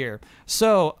huge year.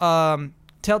 So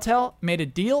Telltale made a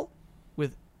deal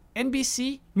with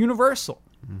NBC Universal.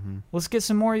 Mm-hmm. Let's get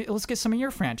some of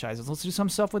your franchises. Let's do some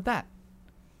stuff with that.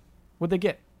 What'd they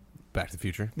get? Back to the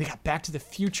Future. They got Back to the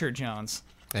Future, Jones.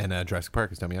 And Jurassic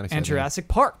Park, as Damiani said. And Jurassic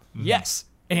Park. Mm-hmm. Yes.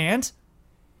 And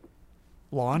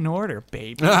Law and Order,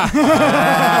 baby. gotta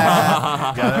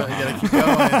keep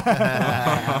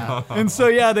going. And so,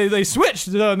 yeah, they switched.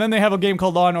 And then they have a game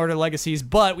called Law and Order Legacies.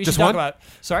 But we Just should talk one? about...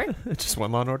 Sorry? Just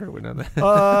one Law and Order? We know that.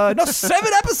 No,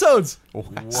 7 episodes.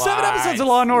 7 episodes of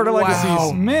Law and Order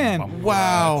Legacies. Man.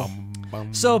 Wow.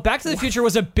 So Back to the Future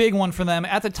was a big one for them.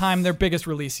 At the time, their biggest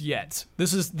release yet.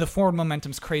 This is the forward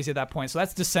momentum's crazy at that point. So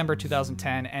that's December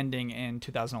 2010, ending in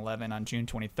 2011 on June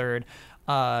 23rd.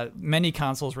 Many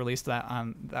consoles released that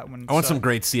on that one. I want some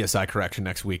great CSI correction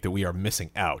next week that we are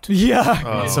missing out.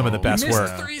 Yeah. Some of the best Missed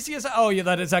work. 3 CSI. Oh, yeah,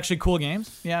 that is actually cool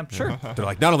games. Yeah, sure. They're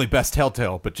like not only best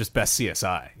Telltale, but just best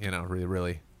CSI.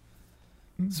 Really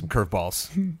some curveballs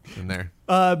in there.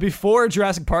 Before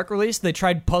Jurassic Park released, they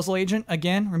tried Puzzle Agent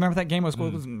again. Remember that game was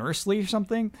called Nursely or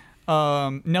something?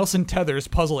 Nelson Tethers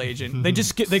Puzzle Agent.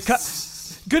 They cut.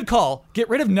 Good call. Get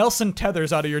rid of Nelson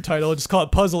Tethers out of your title. Just call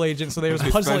it Puzzle Agent. So there was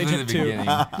Puzzle Especially Agent the 2. beginning.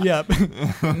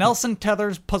 Yeah. Nelson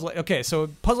Tethers Puzzle. Okay, so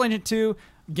Puzzle Agent 2.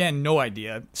 Again, no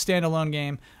idea. Standalone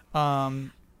game.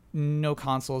 No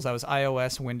consoles. That was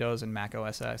iOS, Windows, and Mac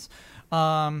OS X.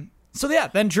 So yeah,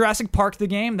 then Jurassic Park the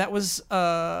game. That was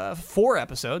 4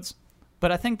 episodes,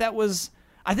 but I think that was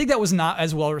not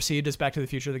as well received as Back to the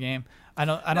Future the game. I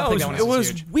don't think that one it was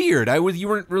huge. weird. You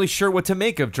weren't really sure what to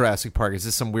make of Jurassic Park. Is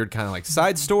this some weird kind of like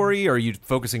side story, or are you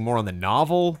focusing more on the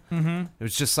novel? Mm-hmm. It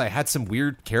was just like had some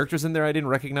weird characters in there I didn't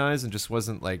recognize, and just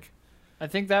wasn't like. I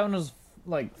think that one was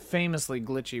like famously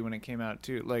glitchy when it came out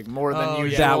too, like more than Oh,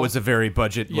 usual. yeah. That was a very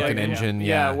budget looking engine.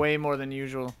 Yeah, way more than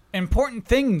usual. Important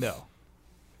thing though.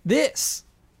 This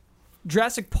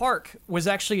Jurassic Park was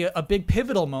actually a big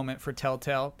pivotal moment for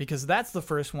Telltale because that's the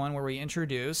first one where we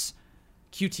introduce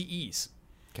QTEs.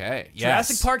 Okay.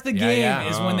 Jurassic Park the game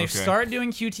is when they okay. start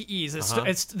doing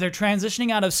QTEs. They're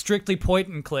transitioning out of strictly point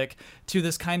and click to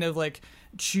this kind of like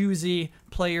choosy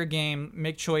player game,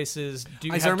 make choices.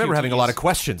 I remember having a lot of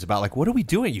questions about like, what are we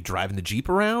doing? You driving the Jeep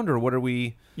around, or what are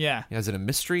we? Yeah. Is it a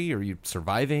mystery? Or are you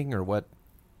surviving, or what?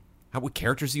 What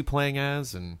characters are you playing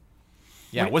as? And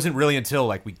yeah, it wasn't really until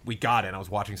like we got it and I was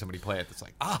watching somebody play it that's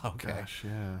like, okay. Gosh,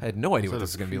 yeah. I had no idea what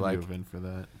this is going to be like. For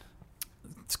that.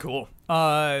 It's cool.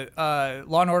 Law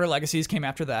and Order Legacies came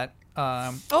after that.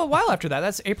 A while after that.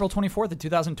 That's April 24th of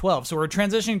 2012. So we're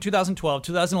transitioning to 2012.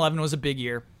 2011 was a big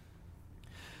year.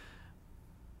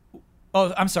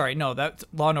 Oh, I'm sorry. No, that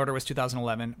Law and Order was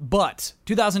 2011. But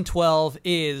 2012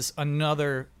 is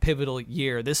another pivotal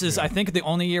year. This is, I think, the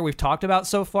only year we've talked about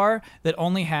so far that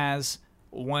only has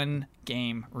one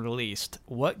game released.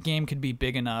 What game could be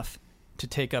big enough to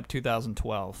take up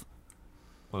 2012?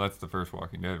 Well, that's the first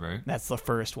Walking Dead, right? That's the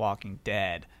first Walking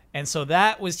Dead. And so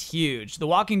that was huge. The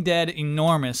Walking Dead,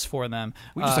 enormous for them.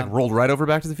 We just like rolled right over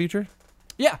Back to the Future.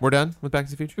 Yeah. We're done with Back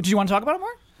to the Future. Do you want to talk about it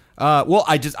more? Well,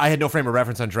 I had no frame of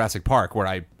reference on Jurassic Park where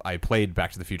I played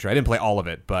Back to the Future. I didn't play all of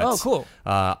it, but Oh, cool.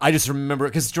 I just remember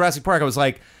because Jurassic Park, I was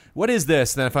like, what is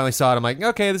this? And then I finally saw it. I'm like,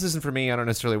 okay, this isn't for me. I don't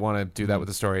necessarily want to do that with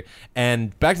the story.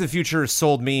 And Back to the Future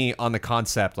sold me on the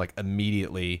concept like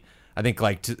immediately. I think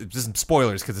like just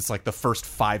spoilers because it's like the first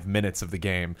 5 minutes of the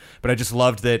game, but I just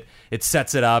loved that it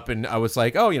sets it up, and I was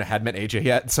like, oh, hadn't met AJ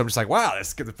yet, so I'm just like, wow,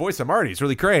 the voice of Marty is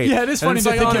really great. Yeah, it is funny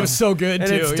to think it was so good and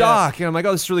too. It's Doc, and I'm like,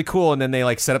 oh, this is really cool. And then they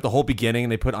like set up the whole beginning,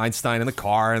 and they put Einstein in the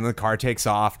car, and the car takes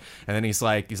off, and then he's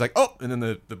like, oh, and then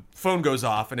the phone goes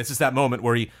off, and it's just that moment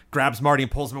where he grabs Marty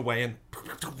and pulls him away, and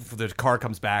the car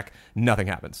comes back, nothing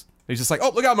happens. He's just like,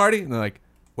 oh, look out, Marty, and they're like,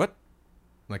 what?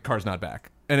 I'm like, car's not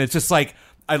back, and it's just like.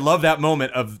 I love that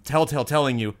moment of Telltale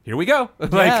telling you, here we go.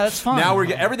 Like, that's fun. Now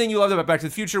we're everything you loved about Back to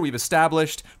the Future, we've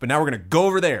established, but now we're going to go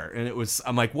over there. And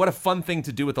I'm like, what a fun thing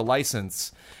to do with the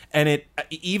license. And it,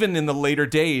 even in the later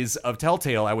days of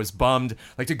Telltale, I was bummed,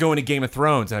 like to go into Game of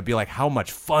Thrones, and I'd be like, how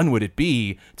much fun would it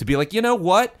be to be like, you know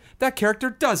what? That character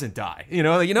doesn't die. What?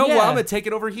 I'm going to take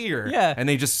it over here. Yeah. And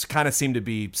they just kind of seem to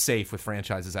be safe with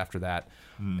franchises after that.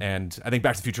 And I think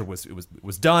Back to the Future was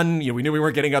done. We knew we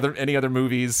weren't getting any other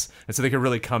movies, and so they could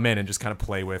really come in and just kind of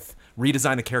play with,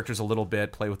 redesign the characters a little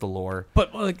bit, play with the lore.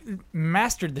 But like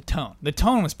mastered the tone. The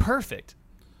tone was perfect.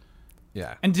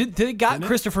 Yeah. And they got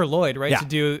Christopher Lloyd Yeah. to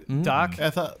do Doc.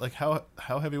 I thought like how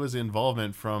heavy was the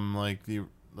involvement from like the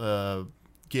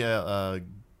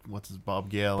what's his Bob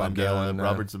Gale and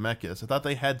Robert Zemeckis? I thought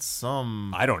they had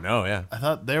some. I don't know. Yeah. I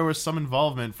thought there was some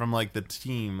involvement from like the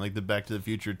team, like the Back to the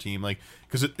Future team, like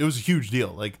because it was a huge deal.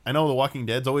 Like I know The Walking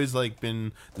Dead's always like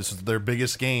been this is their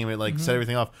biggest game. It like set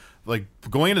everything off. Like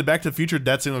going into Back to the Future,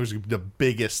 that seemed like was the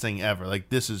biggest thing ever.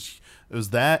 Like it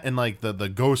was that and like the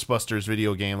Ghostbusters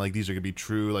video game. Like these are gonna be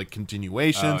true like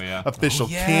continuations, official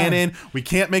canon. We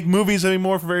can't make movies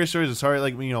anymore for various stories. Sorry,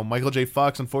 like Michael J.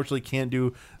 Fox unfortunately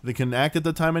couldn't act at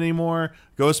the time anymore.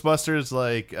 Ghostbusters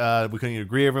like we couldn't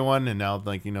agree everyone, and now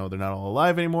like they're not all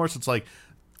alive anymore. So it's like.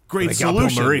 Great they solution.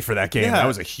 got Bill Murray for that game. Yeah. That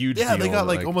was a huge deal. Yeah, they got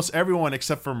like almost everyone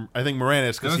except for I think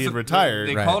Moranis because he had retired.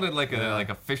 They called it like a like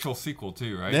official sequel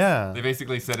too, right? Yeah. They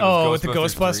basically said it was with the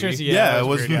Ghostbusters. 3. Yeah, it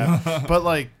was. weird, But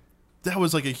like that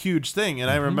was like a huge thing,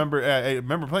 and I remember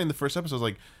playing the first episode. I was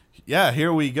like, yeah,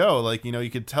 here we go. Like you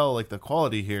could tell like the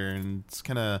quality here, and it's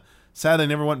kind of sad they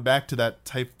never went back to that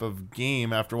type of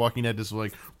game after Walking Dead. Just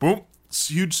like boom.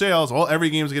 Huge sales. Every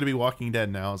game is going to be Walking Dead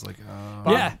now. I was like,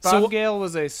 Bob Gale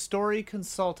was a story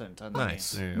consultant on the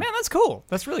Nice. game. yeah. Man, that's cool.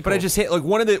 That's really cool. But I just hate like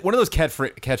one of those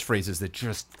catchphrases that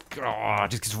just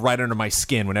gets right under my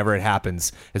skin whenever it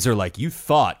happens. Is they're like, you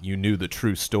thought you knew the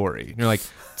true story, and you're like,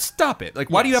 stop it. Like,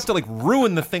 why do you have to like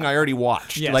ruin the thing I already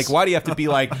watched? Yes. Like, why do you have to be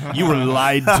like you were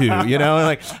lied to?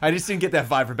 Like I just didn't get that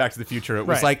vibe from Back to the Future. It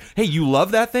was Right. like, hey, you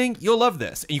love that thing, you'll love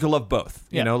this, and you can love both.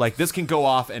 Yeah. Like this can go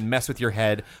off and mess with your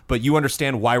head, but you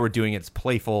understand why we're doing it. It's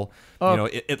playful.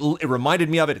 It reminded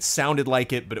me of it. It sounded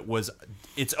like it, but it was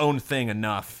its own thing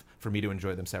enough for me to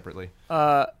enjoy them separately.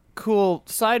 Cool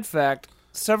side fact,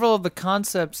 several of the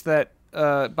concepts that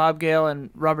Bob Gale and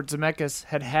Robert Zemeckis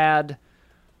had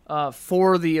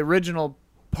for the original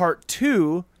Part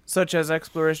 2, such as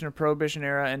exploration of Prohibition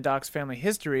era and Doc's family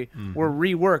history, were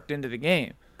reworked into the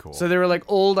game. Cool. So they were like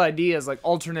old ideas, like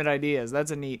alternate ideas.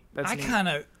 That's neat. I kind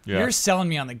of you're selling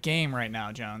me on the game right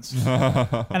now, Jones.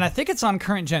 Yeah. And I think it's on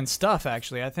current gen stuff.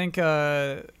 Actually, I think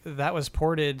that was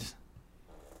ported.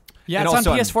 Yeah, And it's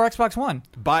on also PS4, Xbox One.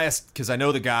 Biased because I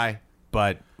know the guy,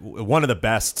 but one of the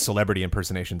best celebrity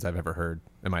impersonations I've ever heard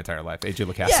in my entire life.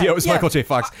 AJ Locascio was Michael J.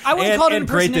 Fox. I wouldn't call it and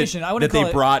great impersonation. I that wouldn't they call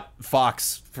it- brought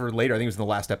Fox for later. I think it was in the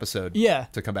last episode. Yeah.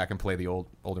 To come back and play the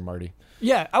older Marty.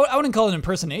 Yeah, I wouldn't call it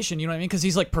impersonation. You know what I mean? Because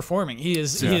he's like performing. He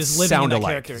is living Sound in that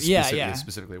alike. character. Yeah,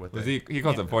 Specifically what He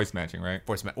calls it voice matching, right?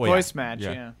 voice match. voice match.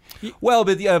 Yeah. Yeah. Well,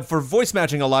 but for voice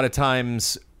matching, a lot of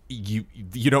times you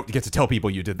don't get to tell people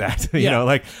you did that.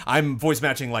 Like I'm voice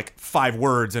matching like 5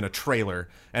 words in a trailer,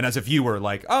 and as a viewer,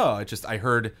 like, oh, I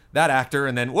heard that actor,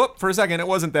 and then whoop, for a second it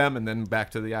wasn't them, and then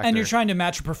back to the actor. And you're trying to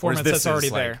match a Whereas performance this that's already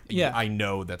is, like, there. Yeah. I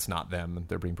know that's not them.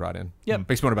 They're being brought in. Yep.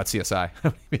 Makes me wonder about CSI.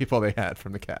 How many people they had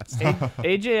from the cast.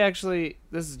 AJ actually,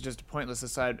 this is just a pointless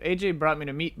aside. AJ brought me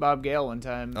to meet Bob Gale one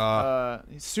time.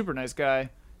 He's a super nice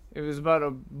guy. It was about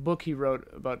a book he wrote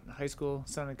about high school.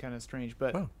 Sounded kind of strange,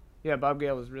 but yeah, Bob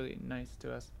Gale was really nice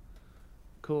to us.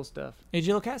 Cool stuff.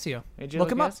 AJ Locascio. AJ Look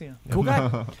Locascio. him up. Cool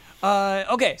guy.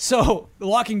 Okay, so The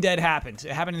Walking Dead happened.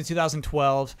 It happened in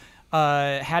 2012.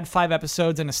 Had 5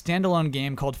 episodes and a standalone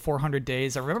game called 400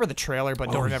 Days. I remember the trailer,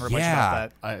 but don't remember much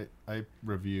about that. I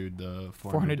reviewed the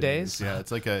 400 Days? Yeah,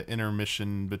 it's like an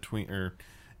intermission between,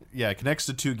 it connects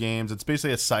to 2 games. It's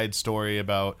basically a side story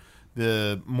about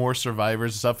the more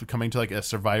survivors and stuff coming to like a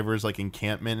survivors like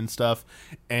encampment and stuff,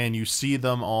 and you see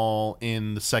them all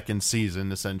in the second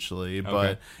season essentially.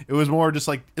 But it was more just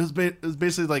like it was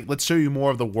basically like, let's show you more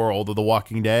of the world of The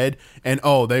Walking Dead, and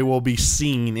they will be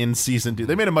seen in season 2.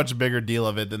 They made a much bigger deal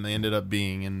of it than they ended up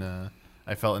being in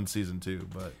I felt in season 2.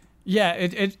 But yeah,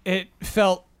 it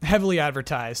felt heavily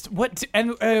advertised.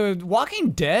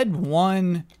 Walking Dead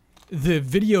won the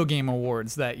video game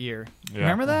awards that year. Yeah.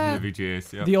 Remember that? The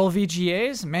VGAs, yeah. The old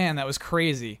VGAs? Man, that was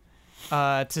crazy.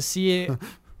 To see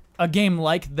a game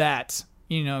like that,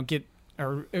 get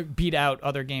or beat out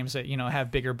other games that,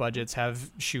 have bigger budgets, have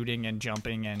shooting and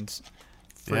jumping and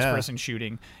first-person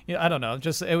shooting. I don't know.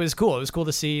 Just it was cool. It was cool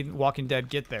to see Walking Dead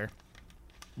get there.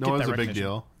 No, it was a big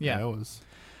deal. Yeah, it was.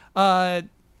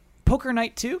 Poker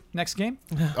Night 2, next game.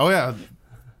 Oh, yeah.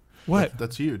 What?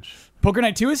 That's huge. Poker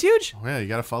Night 2 is huge? Oh, yeah, you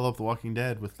got to follow up The Walking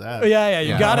Dead with that. Yeah,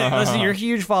 you got it. Listen, you're a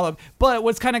huge follow-up. But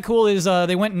what's kind of cool is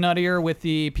they went nuttier with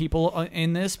the people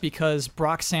in this because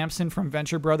Brock Sampson from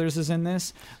Venture Brothers is in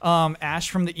this. Ash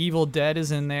from The Evil Dead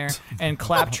is in there. And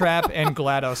Claptrap and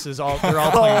GLaDOS they're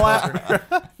all playing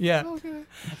poker. Yeah. Okay.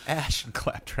 Ash and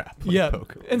Claptrap. Yeah.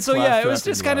 Poker. And so, it was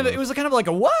just kind of like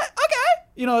a what? Okay.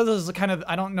 It was kind of,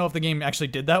 I don't know if the game actually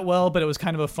did that well, but it was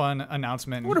kind of a fun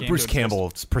announcement. What are Bruce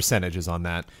Campbell's percentages on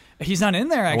that? He's not in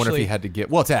there, actually. I wonder if he had to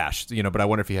get... Well, it's Ash, but I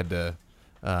wonder if he had to...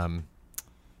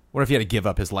 what if he had to give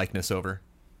up his likeness over?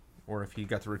 Or if he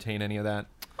got to retain any of that?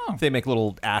 Oh. If they make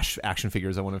little Ash action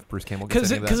figures, I wonder if Bruce Campbell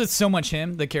gets any of that. Because it's so much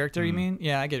him, the character, you mean?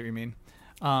 Yeah, I get what you mean.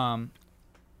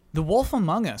 The Wolf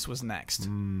Among Us was next. Yeah.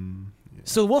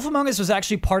 So The Wolf Among Us was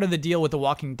actually part of the deal with The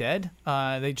Walking Dead.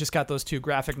 They just got those 2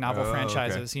 graphic novel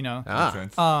franchises,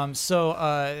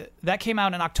 So that came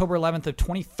out on October 11th of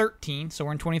 2013. So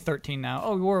we're in 2013 now.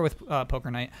 Oh, we were with Poker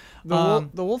Night. The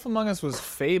Wolf Among Us was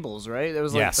Fables, right? It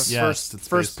was like the it's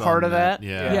first part of that.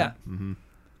 Yeah. Mm-hmm.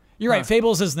 You're right.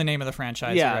 Fables is the name of the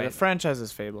franchise. Yeah, right? the franchise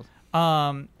is Fables.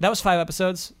 That was 5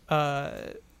 episodes.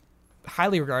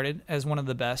 Highly regarded as one of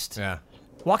the best. Yeah.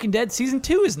 Walking Dead Season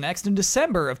 2 is next in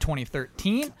December of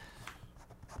 2013.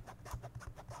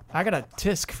 I got a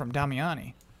tisk from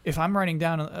Damiani. If I'm writing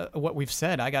down what we've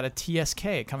said, I got a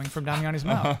TSK coming from Damiani's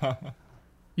mouth.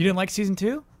 You didn't like Season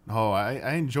 2? Oh,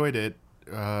 I enjoyed it.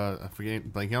 I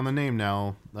forget, blanking on the name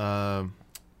now.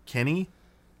 Kenny?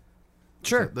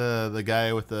 Sure. The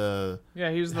guy with the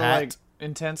he was the hat?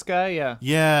 intense guy, yeah.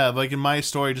 Yeah, like in my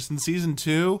story, just in Season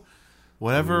 2...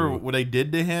 what I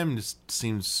did to him just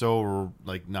seems so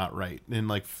like not right. It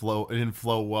didn't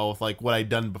flow well with like what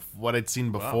I'd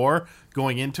seen before.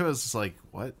 Going into it, it's just like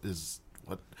what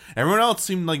everyone else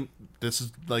seemed like this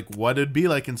is like what it'd be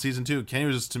like in Season 2. Kenny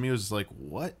was just, to me, was just like,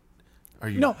 what are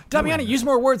you? No, Damiani, use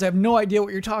more words. I have no idea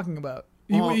what you're talking about.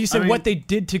 You said what they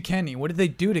did to Kenny. What did they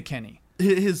do to Kenny?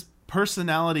 His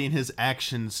personality and his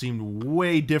actions seemed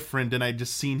way different than I'd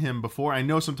just seen him before. I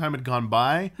know some time had gone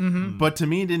by, but to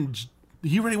me,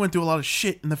 he already went through a lot of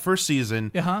shit in the first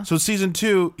season. Uh-huh. So Season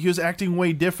 2, he was acting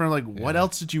way different. Like, what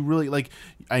else did you really like?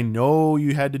 I know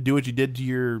you had to do what you did to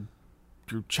your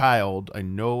child. I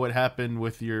know what happened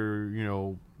with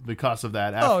your, because of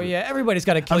that. After. Oh yeah, everybody's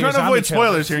got to kill. I'm trying to avoid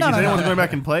spoilers here in case anyone's going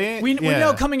back and play it. We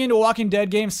know coming into a Walking Dead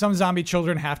game, some zombie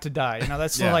children have to die.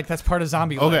 That's that's part of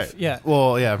zombie life. Yeah.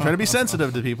 Well, yeah, I'm trying to be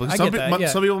sensitive to people. Some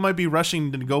people might be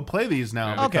rushing to go play these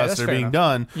now because they're being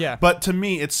done. Yeah. But to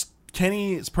me,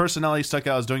 Kenny's personality stuck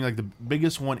out as doing like the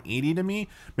biggest 180 to me.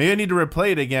 Maybe I need to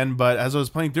replay it again, but as I was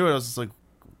playing through it, I was just like,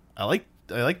 I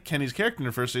like Kenny's character in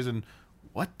the first season.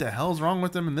 What the hell's wrong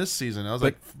with him in this season? I was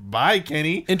like, bye,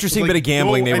 Kenny. Interesting bit of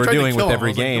gambling they were doing with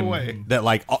every game. That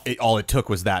all it took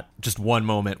was that just one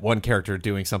moment, one character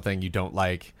doing something you don't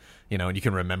like. And you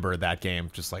can remember that game,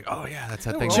 just like, oh yeah, that's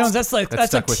that thing. Jones, that's like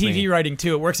TV writing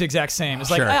too. It works the exact same. It's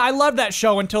like I love that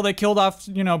show until they killed off,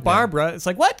 Barbara. Yeah. It's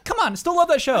like, what? Come on, still love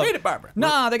that show. I hated Barbara.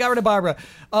 Nah, they got rid of Barbara.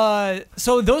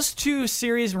 So those 2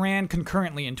 series ran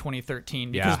concurrently in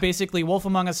 2013 because basically Wolf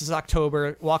Among Us is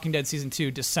October, Walking Dead Season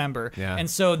 2 December, and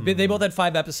so they both had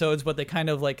 5 episodes, but they kind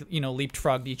of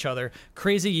leapfrogged each other.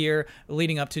 Crazy year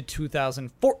leading up to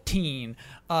 2014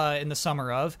 in the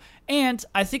summer of. And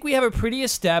I think we have a pretty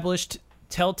established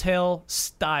Telltale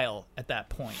style at that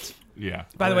point. Yeah.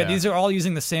 By the way, these are all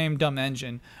using the same dumb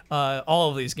engine. All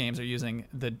of these games are using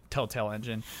the Telltale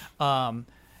engine.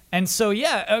 And so,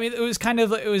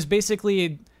 it was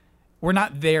basically, we're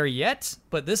not there yet,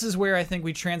 but this is where I think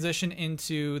we transition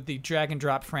into the drag and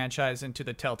drop franchise into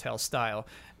the Telltale style.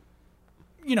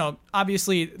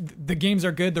 Obviously the games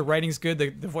are good, the writing's good, the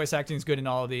voice acting is good in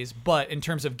all of these, but in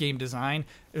terms of game design,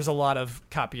 there's a lot of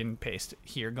copy and paste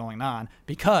here going on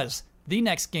because the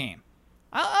next game,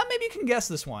 maybe you can guess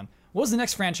this one. What was the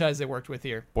next franchise they worked with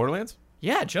here? Borderlands?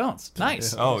 Yeah, Jones.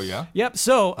 Nice. Oh yeah. Yep.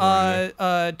 So,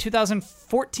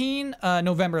 2014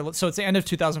 November. So it's the end of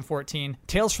 2014.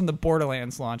 Tales from the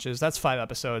Borderlands launches. That's 5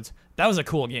 episodes. That was a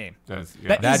cool game. That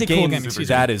is a cool game.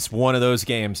 That is one of those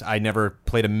games. I never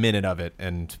played a minute of it,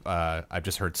 and I've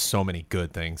just heard so many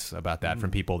good things about that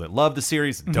from people that love the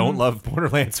series, don't love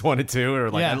Borderlands 1 and 2, or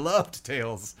like, I loved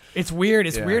Tales. It's weird.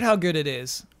 It's weird how good it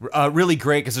is. Really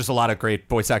great, because there's a lot of great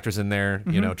voice actors in there.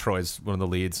 You know, Troy's one of the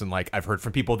leads, and like I've heard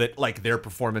from people that like their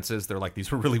performances, they're like,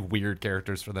 these were really weird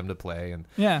characters for them to play, and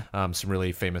some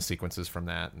really famous sequences from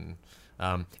that. And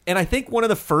I think one of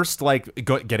the first, like,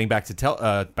 getting back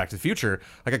to Back to the Future,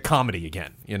 like a comedy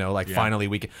again, you know, like finally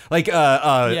we can, like,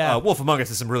 Wolf Among Us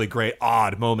has some really great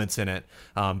odd moments in it,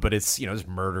 but it's, you know, there's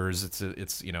murders,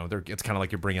 it's you know, it's kind of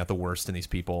like you're bringing out the worst in these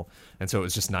people, and so it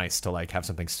was just nice to like have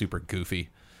something super goofy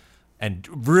and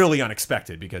really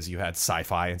unexpected, because you had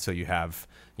sci-fi, and so you have,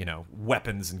 you know,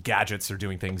 weapons and gadgets are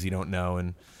doing things you don't know,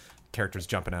 and characters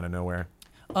jumping out of nowhere.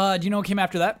 Do you know what came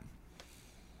after that?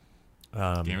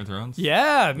 Game of Thrones?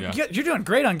 Yeah. You're doing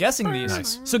great on guessing these.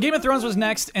 Nice. So Game of Thrones was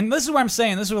next, and this is what I'm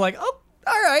saying. This is like, oh,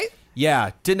 all right.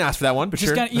 Yeah, didn't ask for that one, but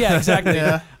Just sure. yeah, exactly.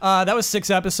 That was 6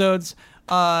 episodes.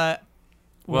 Well,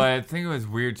 I think it was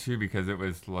weird too, because it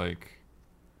was like,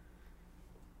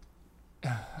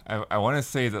 I want to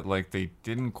say that like they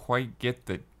didn't quite get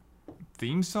the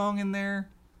theme song in there.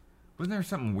 Wasn't there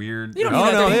something weird? You don't No,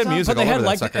 need that no, thing they had song, music but they all had over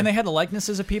that sucker. and they had the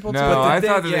likenesses of people too. No, I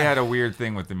thought that yeah. they had a weird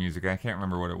thing with the music. I can't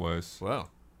remember what it was. Wow.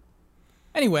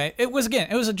 Anyway, it was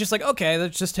just like, okay,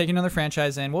 let's just take another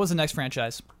franchise in. What was the next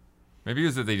franchise? Maybe it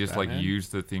was that they just Batman? like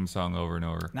used the theme song over and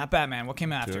over. Not Batman. What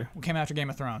came after? Sure. What came after Game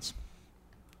of Thrones?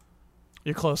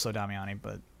 You're close though, Damiani,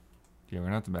 but Yeah, we're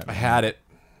not the Batman. I had it.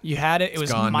 you had it. It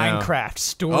was gone now. Minecraft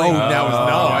story. Oh, that was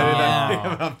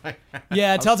Yeah.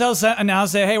 Yeah, Telltale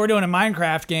announced that, hey, we're doing a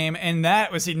Minecraft game, and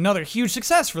that was another huge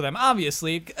success for them.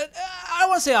 Obviously, I don't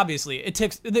want to say obviously. It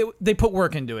takes they put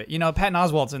work into it. You know, Patton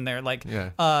Oswalt's in there. Like,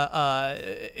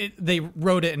 they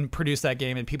wrote it and produced that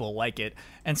game, and people like it.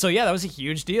 And so, yeah, that was a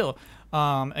huge deal.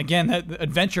 Again, that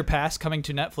Adventure Pass coming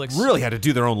to Netflix. Really had to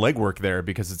do their own legwork there,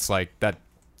 because it's like that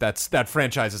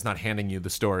franchise is not handing you the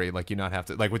story. Like, you not have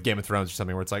to, like with Game of Thrones or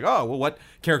something, where it's like, oh, well, what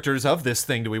characters of this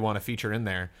thing do we want to feature in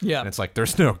there? Yeah. And it's like,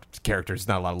 there's no characters,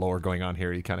 not a lot of lore going on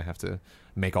here. You kind of have to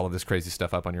make all of this crazy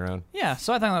stuff up on your own. Yeah,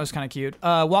 so I thought that was kind of cute.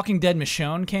 Walking Dead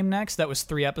Michonne came next. That was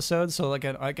 3 episodes, so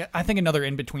I think another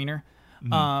in-betweener.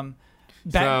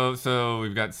 So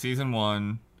we've got season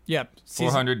 1, Yep.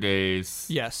 400 days.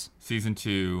 Yes. Season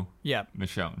 2, Yep.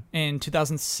 Michonne. In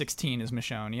 2016 is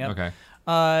Michonne. Yep. Okay.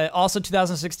 Also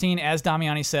 2016, as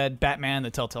Damiani said, Batman, the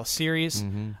Telltale series.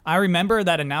 I remember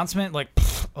that announcement, like,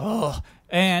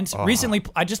 and recently,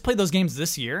 I just played those games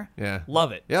this year. Yeah.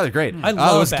 Love it. Yeah, they're great. I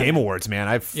love those Batman. Game Awards, man.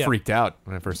 I freaked out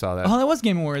when I first saw that. Oh, that was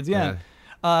Game Awards, yeah.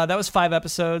 That was 5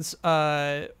 episodes.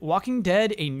 Walking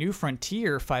Dead, A New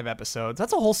Frontier, 5 episodes.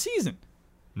 That's a whole season.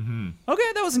 Okay,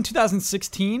 that was in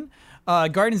 2016.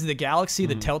 Guardians of the Galaxy,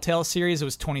 the Telltale series, it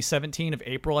was 2017 of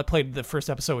April. I played the first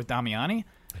episode with Damiani.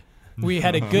 We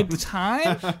had a good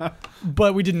time,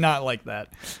 but we did not like that.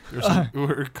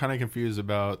 We're kind of confused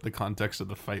about the context of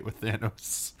the fight with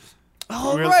Thanos.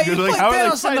 Oh, We're right. You like, played how are they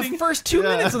Thanos in the fighting? first 2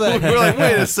 minutes of that. We're like,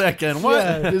 wait a second, what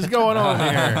is going on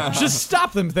here? Just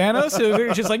stop them, Thanos. It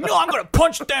was just like, no, I'm going to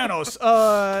punch Thanos.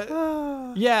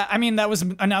 Yeah, I mean, that was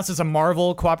announced as a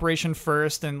Marvel cooperation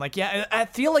first. And, like, yeah, I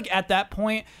feel like at that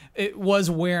point, it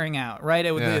was wearing out, right?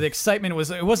 The excitement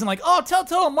it wasn't like, oh,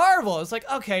 Telltale Marvel. It's like,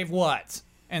 okay, what?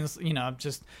 And, you know,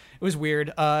 just, it was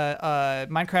weird.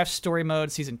 Minecraft Story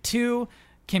Mode Season 2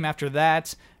 came after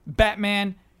that.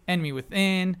 Batman, Enemy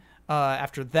Within.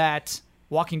 After that,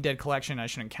 Walking Dead Collection, I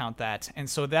shouldn't count that. And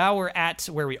so now we're at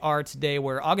where we are today,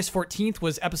 where August 14th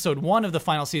was episode 1 of the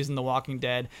final season of The Walking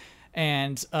Dead.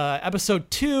 And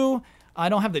episode 2, I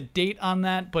don't have the date on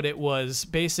that, but it was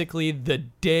basically the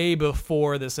day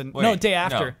before this. Day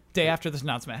after. No. Day after this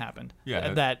announcement happened.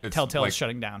 Yeah, that it's Telltale like is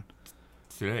shutting down.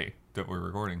 Today that we're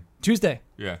recording. Tuesday.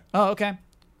 Yeah. Oh, okay.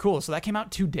 Cool. So that came out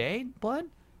today, Blood?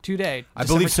 Today. I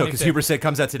believe so, December because 25th. Huber said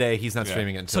comes out today. He's not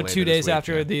streaming it until So later 2 this days week,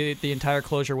 after yeah. the entire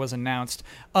closure was announced.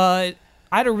 I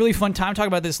had a really fun time talking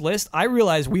about this list. I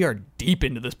realized we are deep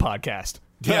into this podcast.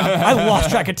 Yeah, I lost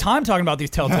track of time talking about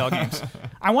these Telltale games.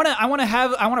 I want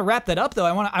to wrap that up though.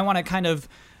 I want to kind of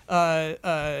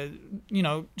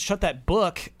shut that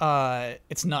book.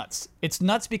 It's nuts. It's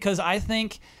nuts because I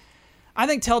think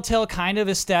Telltale kind of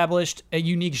established a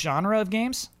unique genre of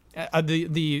games.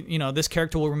 this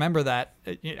character will remember that.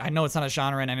 I know it's not a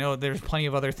genre, and I know there's plenty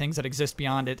of other things that exist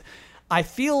beyond it. I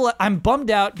feel I'm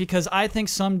bummed out because I think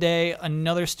someday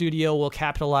another studio will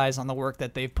capitalize on the work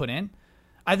that they've put in.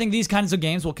 I think these kinds of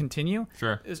games will continue.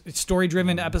 Sure. It's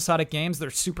story-driven episodic games.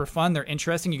 They're super fun. They're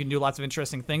interesting. You can do lots of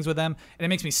interesting things with them. And it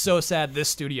makes me so sad this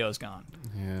studio's gone.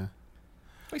 Yeah.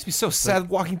 Makes me so sad.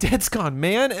 Walking Dead's gone,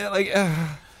 man.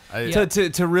 Yeah.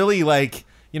 To really like.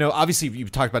 Obviously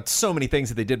you've talked about so many things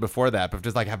that they did before that, but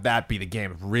just like have that be the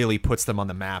game, it really puts them on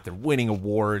the map. They're winning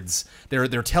awards. They're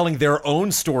telling their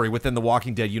own story within the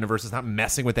Walking Dead universe. It's not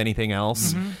messing with anything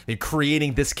else. Mm-hmm. They're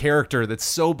creating this character that's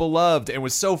so beloved, and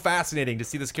was so fascinating to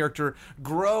see this character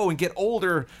grow and get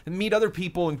older and meet other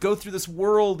people and go through this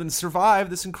world and survive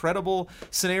this incredible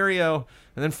scenario.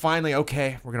 And then finally,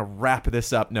 okay, we're going to wrap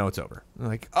this up. No, it's over. I'm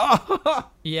like, oh.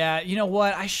 Yeah, you know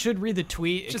what? I should read the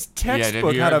tweet. Just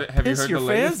textbook how to have you piss heard your the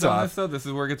fans latest on off. this, though? This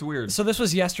is where it gets weird. So this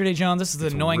was yesterday, John. This is the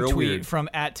annoying real tweet weird. from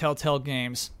 @Telltale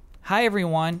Games. Hi,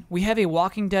 everyone. We have a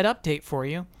Walking Dead update for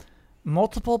you.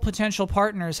 Multiple potential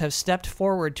partners have stepped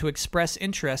forward to express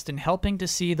interest in helping to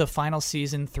see the final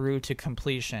season through to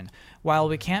completion. While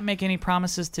we can't make any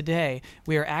promises today,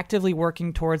 we are actively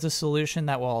working towards a solution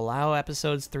that will allow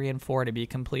episodes 3 and 4 to be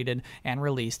completed and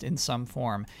released in some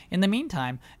form. In the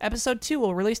meantime, episode 2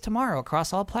 will release tomorrow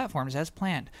across all platforms as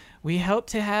planned. We hope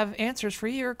to have answers for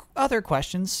your other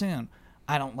questions soon.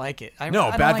 I don't like it. I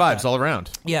No, don't bad like vibes that. all around.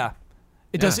 Yeah.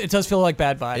 It does feel like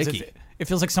bad vibes. Icky. It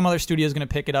feels like some other studio is going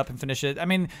to pick it up and finish it. I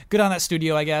mean, good on that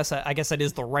studio, I guess. I guess that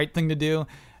is the right thing to do.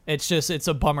 It's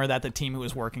a bummer that the team who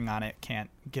was working on it can't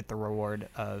get the reward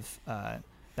of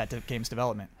that game's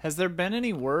development. Has there been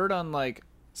any word on like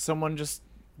someone just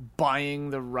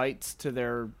buying the rights to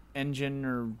their engine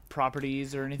or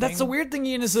properties or anything? That's the weird thing,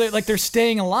 Ian, is that, like, they're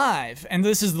staying alive, and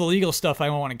this is the legal stuff I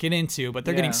don't want to get into, but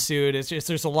they're getting sued. It's just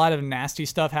there's a lot of nasty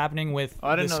stuff happening with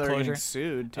I didn't this know they were closure. getting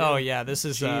sued. Too. Oh yeah, this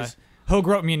is. Jeez. Hogue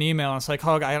wrote me an email, and it's like,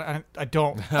 Hogue, I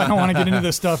don't want to get into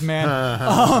this stuff,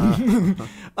 man.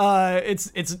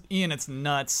 It's Ian, it's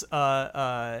nuts.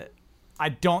 I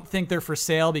don't think they're for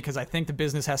sale because I think the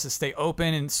business has to stay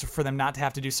open and for them not to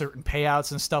have to do certain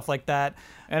payouts and stuff like that.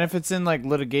 And if it's in like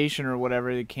litigation or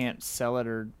whatever, they can't sell it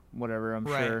or whatever. I'm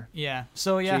sure. Yeah.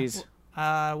 So yeah. Jeez.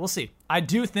 We'll see. I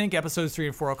do think episodes 3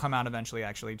 and 4 will come out eventually,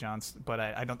 actually, John. But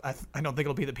I don't think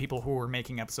it'll be the people who were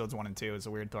making episodes 1 and 2. Is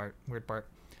a weird part.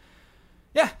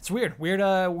 Yeah, it's weird.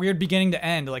 Weird beginning to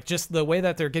end. Like, just the way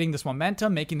that they're getting this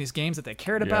momentum, making these games that they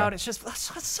cared about. It's just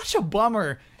it's such a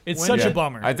bummer. It's such a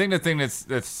bummer. I think the thing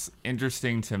that's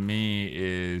interesting to me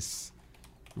is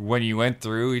when you went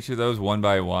through each of those one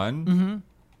by one,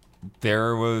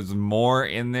 there was more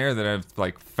in there that I've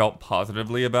like felt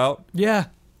positively about. Yeah.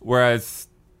 Whereas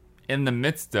in the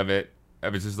midst of it, I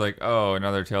was just like, oh,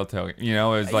 another Telltale. You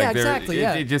know, it was like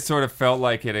it just sort of felt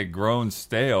like it had grown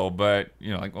stale. But,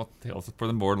 you know, like, well, Tales from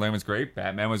the Borderland was great.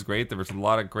 Batman was great. There was a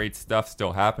lot of great stuff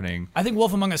still happening. I think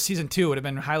Wolf Among Us Season 2 would have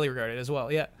been highly regarded as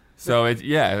well, yeah. So,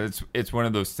 it's one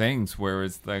of those things where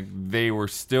it's like they were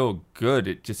still good.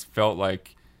 It just felt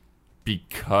like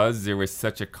because there was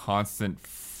such a constant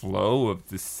flow of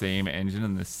the same engine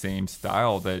and the same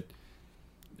style that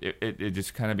it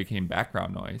just kind of became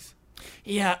background noise.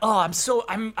 Yeah. Oh,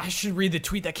 I should read the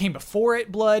tweet that came before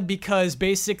it, Blood, because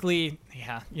basically,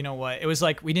 yeah, you know what? It was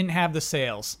like we didn't have the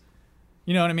sales.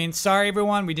 You know what I mean? Sorry,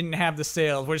 everyone, we didn't have the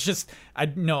sales. Which just,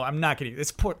 I'm not kidding.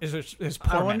 It's poor. It's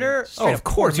poor. I wonder. Straight Oh, up of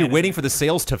course. poor You're management. waiting for the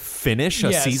sales to finish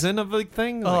a Yes. season of a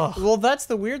thing? Like, Well, that's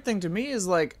the weird thing to me is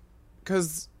like,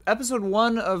 because episode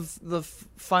 1 of the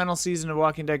final season of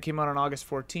Walking Dead came out on August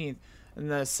 14th, and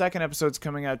the second episode's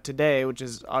coming out today, which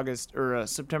is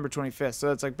September 25th. So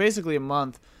that's like basically a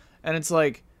month, and it's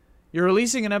like you're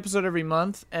releasing an episode every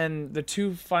month, and the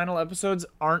 2 final episodes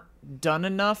aren't done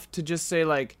enough to just say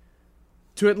like,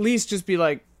 to at least just be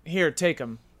like, here, take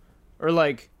them, or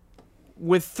like,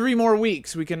 with 3 more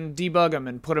weeks, we can debug them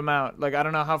and put them out. Like, I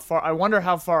don't know how far. I wonder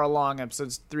how far along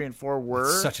episodes 3 and 4 were.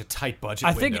 it's such a tight budget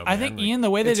I think window, I think man. Ian, the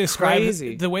way they It's describe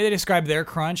crazy. their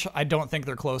crunch, I don't think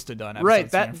they're close to done. Right.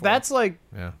 episodes 3 and 4. That's like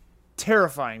Yeah.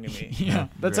 terrifying to me. Yeah.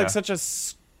 That's Yeah. like such a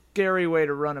scary way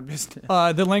to run a business.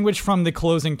 The language from the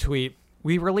closing tweet.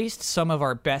 We released some of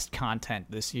our best content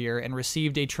this year and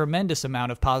received a tremendous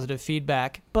amount of positive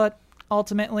feedback, but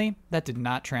Ultimately, that did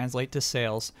not translate to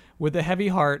sales. With a heavy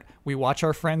heart, we watch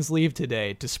our friends leave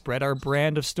today to spread our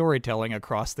brand of storytelling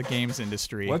across the games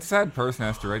industry. What sad person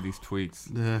has to write these tweets?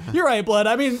 You're right, Blood.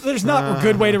 I mean, there's not a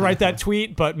good way to write that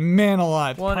tweet, but man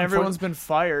alive. Well, and everyone's been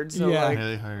fired, so Yeah. like,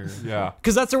 Yeah.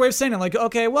 Because that's their way of saying it. Like,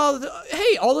 okay, well,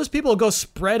 hey, all those people go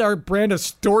spread our brand of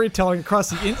storytelling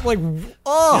across the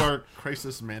Your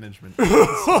crisis management.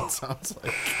 That's what it sounds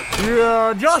like.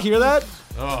 Yeah, did y'all hear that?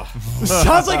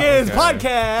 Sounds like it's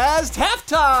podcast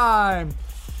halftime.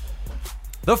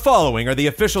 The following are the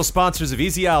official sponsors of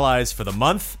Easy Allies for the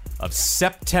month of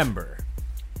September.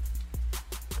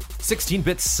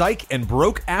 16-Bit Psych and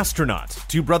Broke Astronaut,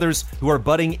 two brothers who are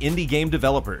budding indie game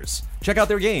developers. Check out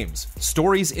their games,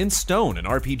 Stories in Stone, an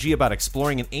RPG about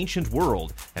exploring an ancient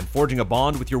world and forging a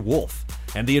bond with your wolf,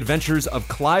 and The Adventures of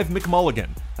Clive McMulligan,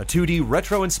 a 2D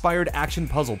retro-inspired action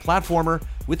puzzle platformer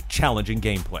with challenging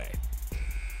gameplay.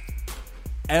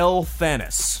 El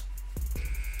Thanis.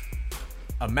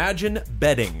 Imagine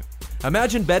Bedding.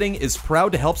 Imagine Bedding is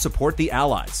proud to help support the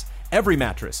Allies. Every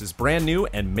mattress is brand new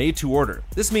and made to order.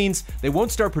 This means they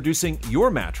won't start producing your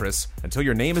mattress until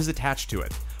your name is attached to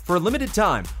it. For a limited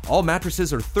time, all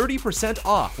mattresses are 30%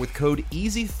 off with code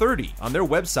EASY30 on their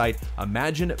website,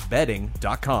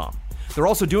 imaginebedding.com. They're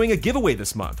also doing a giveaway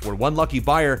this month where one lucky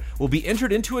buyer will be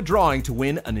entered into a drawing to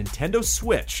win a Nintendo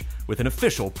Switch with an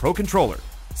official Pro Controller.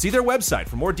 See their website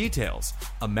for more details.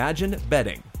 Imagine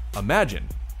Bedding. Imagine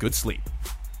good sleep.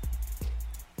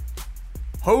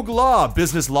 Hogue Law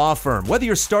Business Law Firm. Whether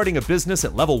you're starting a business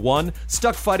at level 1,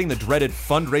 stuck fighting the dreaded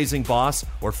fundraising boss,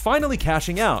 or finally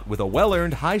cashing out with a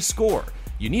well-earned high score,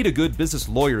 you need a good business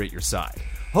lawyer at your side.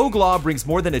 Hogue Law brings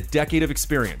more than a decade of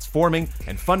experience forming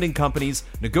and funding companies,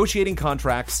 negotiating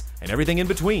contracts, and everything in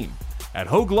between. At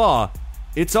Hogue Law,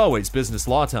 it's always business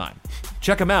law time.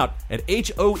 Check them out at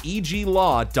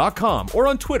hoeglaw.com or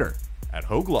on Twitter at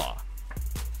Hogue Law.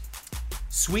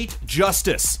 Sweet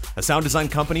Justice, a sound design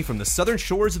company from the southern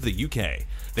shores of the UK.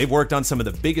 They've worked on some of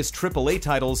the biggest AAA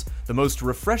titles, the most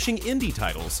refreshing indie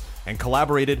titles, and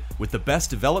collaborated with the best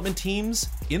development teams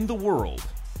in the world.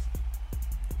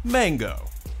 Mango.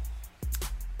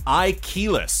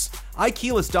 iKeyless.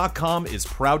 iKeyless.com is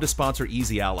proud to sponsor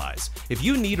Easy Allies. If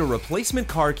you need a replacement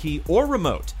car key or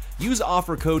remote, use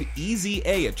offer code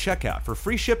EASYA at checkout for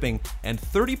free shipping and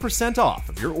 30% off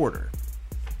of your order.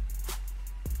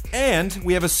 And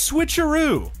we have a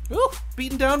switcheroo. Ooh.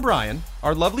 Beaten Down Brian,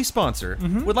 our lovely sponsor,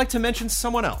 would like to mention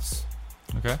someone else.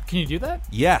 Okay. Can you do that?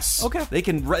 Yes. Okay. They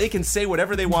can say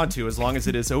whatever they want to as long as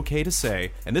it is okay to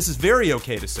say, and this is very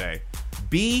okay to say,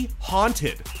 Be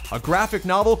Haunted, a graphic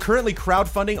novel currently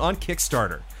crowdfunding on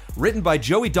Kickstarter. Written by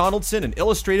Joey Donaldson and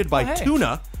illustrated by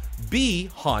Tuna, Be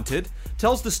Haunted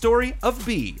tells the story of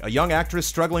Bee, a young actress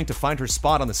struggling to find her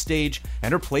spot on the stage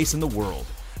and her place in the world.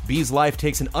 Bee's life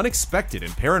takes an unexpected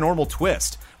and paranormal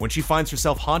twist when she finds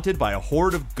herself haunted by a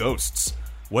horde of ghosts.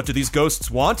 What do these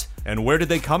ghosts want, and where did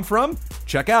they come from?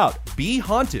 Check out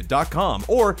BeHaunted.com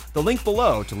or the link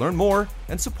below to learn more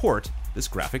and support this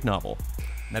graphic novel.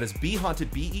 And that is Be Haunted,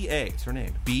 B-E-A, it's her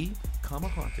name, Be,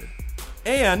 Haunted.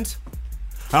 And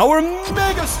our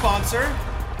mega sponsor,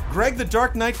 Greg the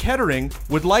Dark Knight Kettering,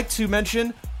 would like to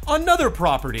mention another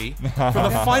property for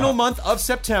the final month of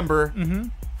September.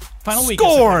 Final week.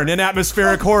 Scorn, an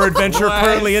atmospheric horror adventure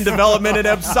currently in development at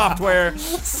Ebb Software,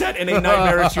 set in a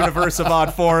nightmarish universe of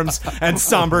odd forms and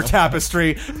somber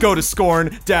tapestry. Go to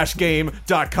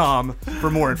scorn-game.com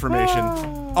for more information.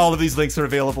 All of these links are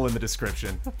available in the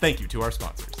description. Thank you to our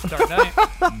sponsors. Dark Knight.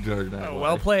 Dark Knight. Oh,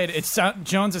 well played.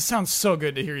 Jones, it sounds so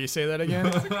good to hear you say that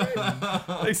again.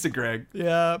 Thanks to Greg.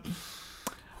 Yeah.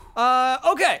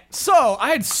 Okay, so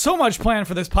I had so much planned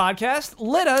for this podcast.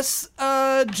 Let's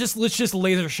just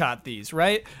laser shot these,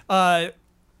 right? An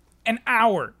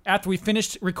hour after we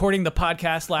finished recording the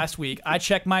podcast last week, I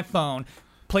checked my phone.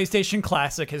 PlayStation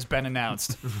Classic has been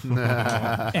announced.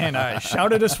 And I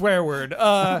shouted a swear word.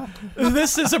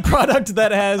 This is a product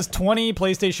that has 20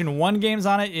 PlayStation 1 games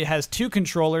on it. It has 2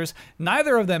 controllers.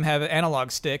 Neither of them have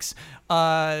analog sticks.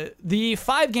 The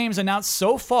 5 games announced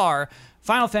so far: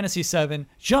 Final Fantasy VII,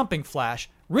 Jumping Flash,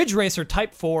 Ridge Racer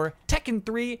Type 4, Tekken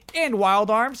 3, and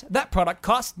Wild Arms. That product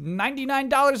costs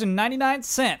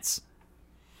 $99.99.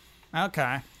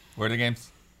 Okay. Where are the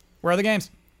games? Where are the games?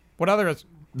 What other...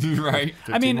 Right.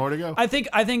 15 more to go. I think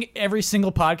every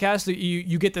single podcast that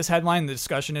you get this headline, the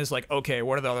discussion is like, okay,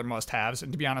 what are the other must-haves?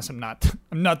 And to be honest, I'm not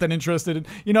that interested in,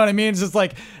 you know what I mean? It's just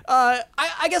like, I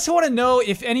guess I want to know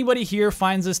if anybody here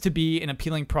finds this to be an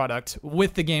appealing product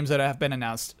with the games that have been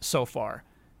announced so far.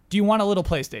 Do you want a little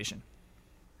PlayStation?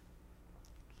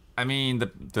 I mean,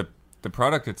 the the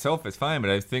product itself is fine, but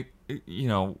I think,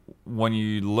 when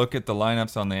you look at the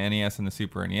lineups on the NES and the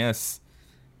Super NES,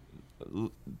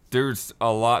 there's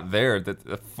a lot there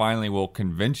that finally will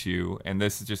convince you. And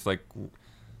this is just like,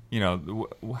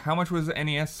 how much was the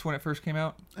NES when it first came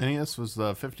out? NES was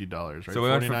 $50, right? So we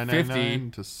went from 50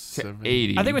 to to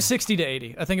 80. I think it was 60 to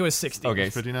 80. I think it was 60. Okay,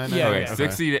 $59. Yeah, okay, yeah.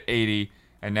 60 to 80,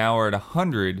 and now we're at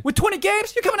 100. With 20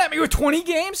 games? You're coming at me with 20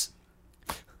 games?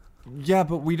 Yeah,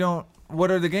 but we don't. What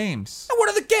are the games? What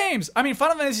are the games? I mean,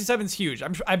 Final Fantasy VII is huge.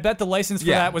 I bet the license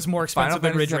for that was more expensive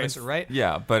than Ridge Racer, right?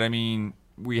 Yeah, but I mean,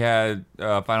 we had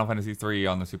Final Fantasy 3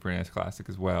 on the Super NES Classic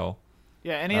as well.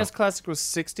 Yeah, NES Classic was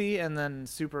 60, and then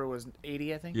Super was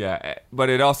 80, I think. Yeah, but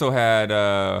it also had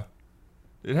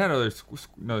another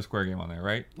Square game on there,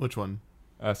 right? Which one?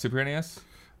 Super NES.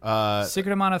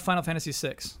 Secret Amount of Final Fantasy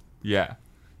VI. Yeah.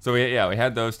 So we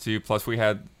had those two. Plus we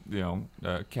had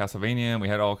Castlevania. And we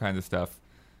had all kinds of stuff.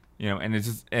 And it's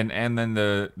just and then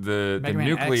the Mega Man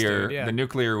X, nuclear dude, yeah. the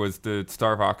nuclear was the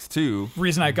Star Fox 2.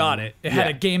 Reason I got it. It had Yeah.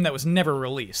 a game that was never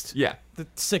released. Yeah. The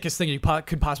sickest thing you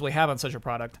could possibly have on such a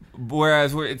product.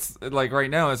 Whereas it's like right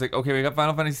now, it's like, okay, we got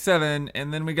Final Fantasy 7,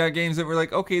 and then we got games that were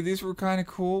like, okay, these were kind of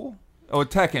cool. Oh,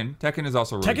 Tekken. Tekken is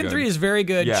also really good. Tekken 3 is very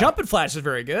good. Yeah. Jumping Flash is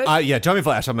very good. Yeah, Jumping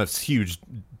Flash. I'm a huge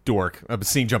dork. I've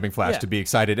seen Jumping Flash Yeah. to be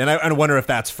excited, and I wonder if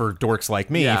that's for dorks like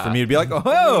me, Yeah. for me to be like,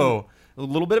 oh, a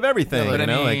little bit of everything. But you I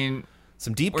know, mean, like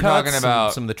some deep we're cuts, talking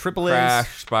about some of the triple A's.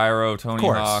 Crash, Spyro, Tony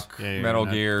course. Hawk, Yeah, you're Metal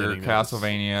not Gear, getting those.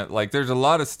 Castlevania. Like, there's a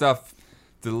lot of stuff.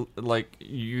 Like,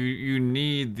 you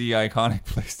need the iconic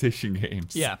PlayStation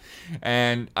games. Yeah.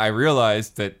 And I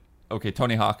realized that, okay,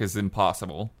 Tony Hawk is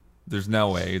impossible. There's no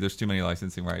way. There's too many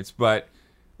licensing rights. But,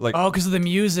 like, Oh, because of the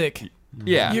music.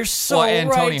 yeah. You're so well, and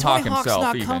right. Tony Hawk Hawk's himself,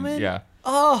 not even. coming? Yeah.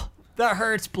 Oh, that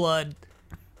hurts blood.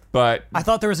 But I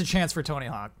thought there was a chance for Tony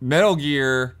Hawk. Metal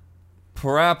Gear,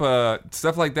 Parappa,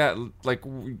 stuff like that, like,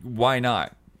 why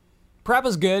not?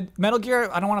 Parappa's good. Metal Gear,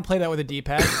 I don't want to play that with a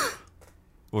D-pad.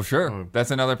 Well, sure.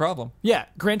 That's another problem. Yeah,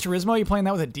 Gran Turismo, you playing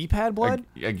that with a D-pad, blood?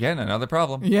 Again, another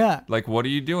problem. Yeah. Like, what are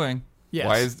you doing?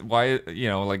 Yes. Why,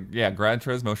 Gran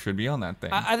Turismo should be on that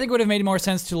thing. I think it would have made more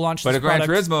sense to launch But this a Gran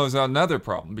product. Turismo is another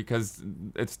problem because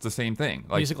it's the same thing.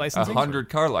 Like Music licensing? 100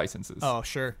 car licenses. Oh,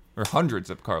 sure. Or hundreds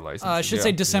of car licenses. I should yeah.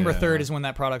 say December Yeah. 3rd is when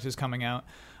that product is coming out.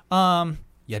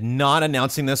 Yeah, not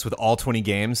announcing this with all 20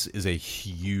 games is a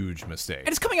huge mistake. And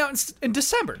it's coming out in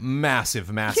December. Massive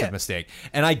Yeah. mistake.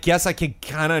 And I guess I can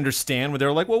kind of understand where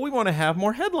they're like, well, we want to have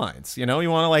more headlines. You know, you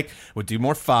want to we'll do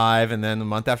more 5, and then the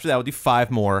month after that, we'll do 5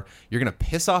 more. You're going to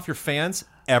piss off your fans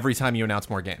every time you announce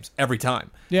more games. Every time.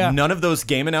 Yeah. None of those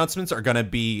game announcements are going to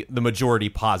be the majority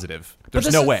positive. There's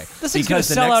this no is- way. this thing's gonna Because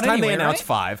the sell next out time anyway, they announce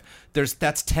right? 5,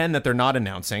 that's 10 that they're not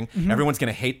announcing. Everyone's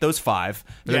going to hate those 5.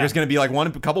 Yeah. There's going to be like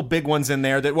a couple big ones in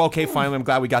there that, well, okay, finally, I'm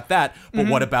glad we got that. But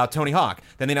what about Tony Hawk?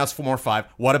 Then they announce 4 more 5.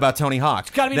 What about Tony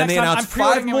Hawk? gotta be Then next they time. announce I'm 5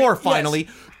 pre-ordering it more right- finally.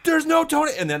 There's no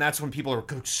Tony. And then that's when people are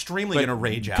extremely going to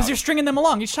rage out. Because you're stringing them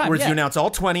along each time. Whereas yeah. you announce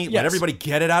all 20, Yes. let everybody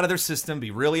get it out of their system,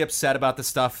 be really upset about the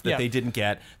stuff that Yeah. they didn't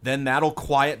get. Then that'll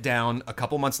quiet down a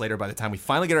couple months later. By the time we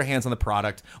finally get our hands on the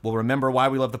product, we'll remember why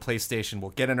we love the PlayStation.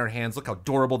 We'll get it in our hands. Look how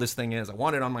adorable this thing is. I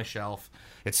want it on my shelf.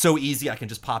 It's so easy. I can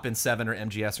just pop in 7 or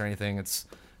MGS or anything.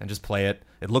 And just play it.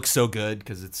 It looks so good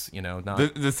because it's, not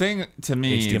The thing to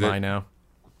me HDMI that now.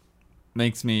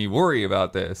 makes me worry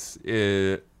about this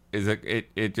is that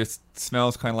it just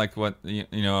smells kind of like what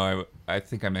I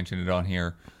think I mentioned it on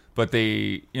here, but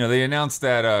they announced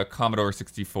that Commodore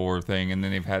 64 thing, and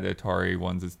then they've had the Atari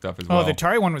ones and stuff as well. Oh, the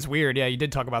Atari one was weird. Yeah, you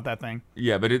did talk about that thing.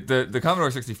 Yeah, but the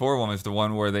Commodore 64 one was the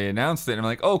one where they announced it, and I'm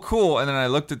like, oh, cool. And then I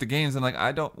looked at the games, and I'm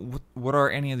like, what are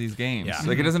any of these games? Yeah.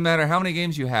 Like, it doesn't matter how many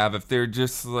games you have if they're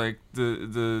just like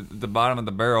the bottom of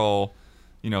the barrel,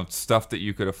 stuff that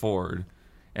you could afford.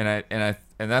 And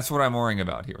that's what I'm worrying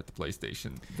about here with the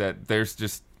PlayStation. That there's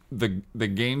just the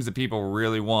games that people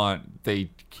really want, they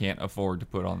can't afford to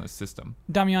put on this system.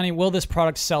 Damiani, will this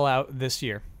product sell out this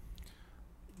year?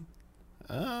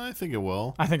 I think it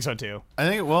will. I think so too. I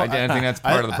think it will. I think that's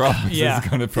part of the problem. Yeah. It's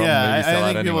going to probably Yeah, maybe sell I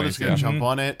out think people are anyways, just going to yeah. jump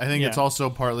on it. I think it's Yeah. also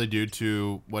partly due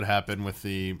to what happened with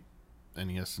the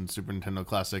NES and Super Nintendo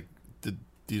Classic.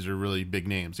 These are really big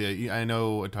names. Yeah, I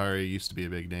know Atari used to be a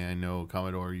big name. I know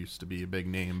Commodore used to be a big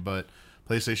name, but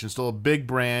PlayStation's still a big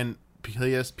brand.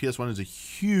 PS1 is a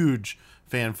huge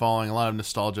fan following, a lot of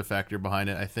nostalgia factor behind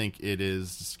it. I think it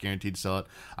is just guaranteed to sell it.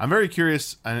 I'm very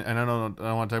curious, and I don't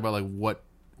want to talk about like what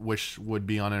Wish would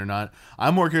be on it or not.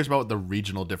 I'm more curious about what the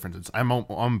regional differences.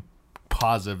 I'm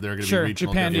positive there are going to Sure, be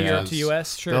regional Japan to differences. Europe to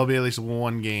US, sure. There'll be at least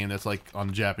one game that's like on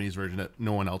the Japanese version that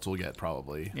no one else will get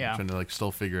probably. Yeah. I'm trying to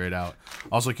still figure it out.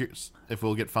 Also curious if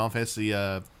we'll get Final Fantasy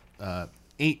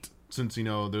 8 since there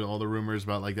all the rumors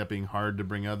about like that being hard to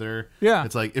bring other. Yeah.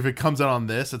 It's like if it comes out on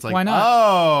this, it's like, Why not?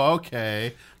 oh,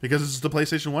 okay, because this is the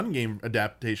PlayStation 1 game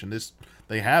adaptation.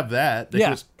 They have that. They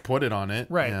Yeah. just put it on it.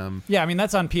 Right. Yeah, I mean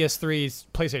that's on PS3's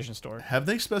PlayStation Store. Have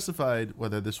they specified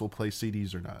whether this will play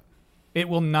CDs or not? It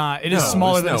will not. It is No,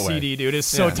 smaller there's than a no way. CD, dude. It's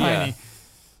so Yeah. tiny. Yeah.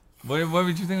 What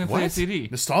would you think of play a CD?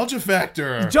 Nostalgia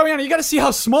factor. Joeyana, you got to see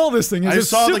how small this thing is. I It's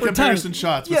saw the super comparison tiny.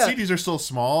 shots, but Yeah. CDs are still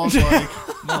small. It's like,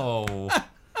 No.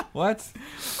 What?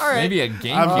 All right. Maybe a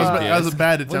game. that was a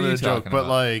bad What are attempt you at a joke, talking but about?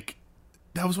 like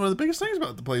that was one of the biggest things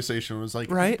about the PlayStation was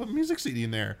like, Right. put a music CD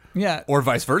in there. Yeah. Or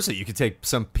vice versa. You could take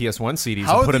some PS1 CDs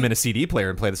How and are put them they- in a CD player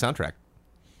and play the soundtrack.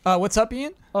 What's up,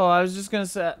 Ian? Oh, I was just gonna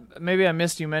say maybe I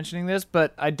missed you mentioning this,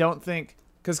 but I don't think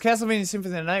because Castlevania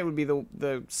Symphony of the Night would be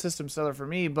the system seller for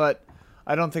me, but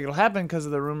I don't think it'll happen because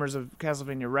of the rumors of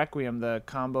Castlevania Requiem, the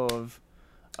combo of.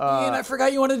 Ian, I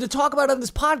forgot you wanted to talk about it on this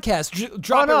podcast.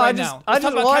 Drop no, it right I just, now. I Let's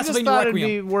just, talk well, I about just Castlevania thought Requiem.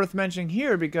 it'd be worth mentioning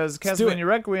here because Let's do Castlevania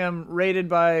Requiem, rated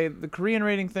by the Korean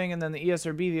rating thing and then the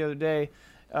ESRB the other day,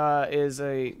 is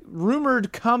a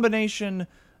rumored combination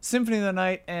Symphony of the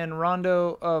Night and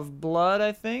Rondo of Blood,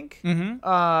 I think. Mm-hmm.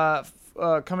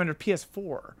 Coming to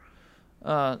PS4.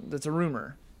 That's a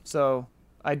rumor. So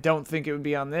I don't think it would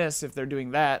be on this if they're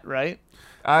doing that, right?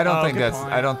 I don't Oh, think good that's.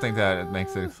 point. I don't think that it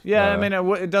makes it. Yeah, I mean,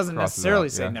 it doesn't crosses necessarily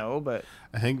out, say yeah. no, but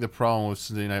I think the problem with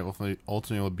Sunday Night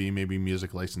ultimately will be maybe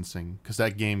music licensing because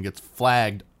that game gets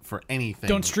flagged for anything.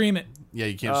 Don't stream it. Yeah,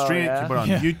 you can't Oh, stream it. yeah? You put it on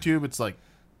Yeah. YouTube. It's like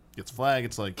gets flagged.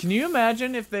 It's like, can you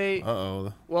imagine if they?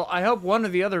 uh-oh. Well, I hope one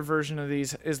of the other version of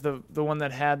these is the one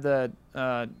that had the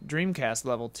Dreamcast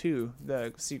level 2,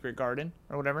 the Secret Garden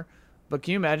or whatever. But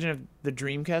can you imagine if the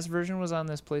Dreamcast version was on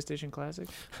this PlayStation Classic?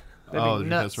 That'd Oh, be the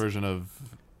nuts. Dreamcast version of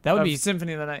That would Of be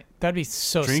Symphony of the Night. that'd be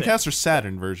so sick. Dreamcast or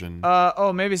Saturn version.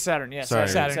 Oh, maybe Saturn. Yeah, Sorry.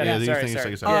 Saturn, Saturn. yeah, you Sorry, think it's sorry.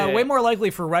 like Saturn. Yeah, Way yeah. more likely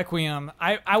for Requiem.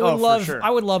 I would Oh, for love sure. I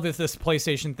would love if this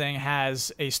PlayStation thing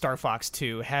has a Star Fox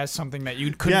 2, has something that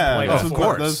you couldn't Yeah, play that's before.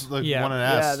 what that's like Yeah. one to Yeah,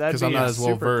 ask that'd because I'm be not as well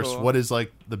super versed. cool. What is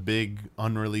like the big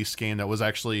unreleased game that was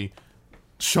actually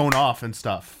shown off and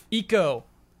stuff? Eco.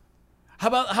 How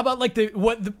about like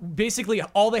basically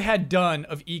all they had done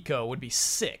of Eco would be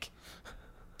sick.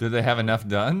 Did they have enough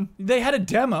done? They had a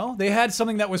demo. They had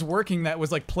something that was working that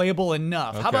was like playable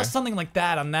enough. How about Okay. something like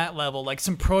that on that level? Like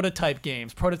some prototype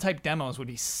games. Prototype demos would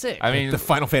be sick. I mean, The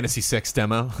Final Fantasy VI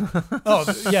demo. oh,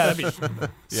 yeah, that'd be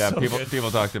yeah. so good. People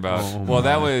talked about. Well,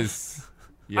 that was.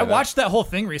 Yeah, I watched that whole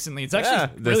thing recently. It's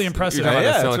actually the- really you're impressive. talking about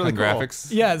Yeah, the it's Silicon really cool. graphics.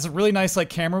 Yeah, it's really nice like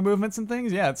camera movements and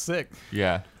things. Yeah, it's sick.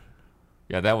 Yeah.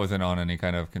 Yeah, that wasn't on any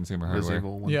kind of consumer Resident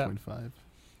hardware. Evil Yeah. 1.5.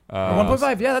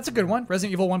 1.5, yeah, that's a good one.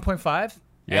 Resident Evil 1.5.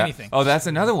 Yeah. Anything. Oh, that's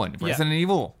another one. Yeah. Resident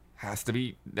Evil has to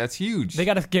be. That's huge. They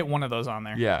got to get one of those on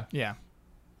there. Yeah. Yeah.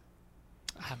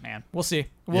 Ah, man, we'll see.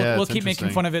 Yeah, We'll it's keep making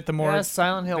interesting. fun of it the more. Yeah,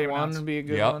 Silent Hill they 1 announce. would be a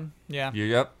good Yep. one. Yeah.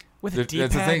 Yep. With a That's the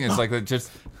D-pad. thing. It's like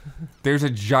just there's a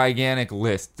gigantic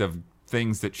list of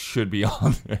things that should be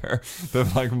on there.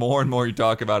 That like more and more you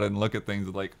talk about it and look at things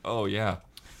like, oh yeah,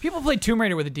 People play Tomb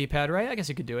Raider with a D-pad, right? I guess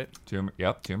you could do it. Tomb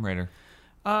Raider.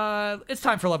 It's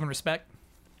time for Love and Respect.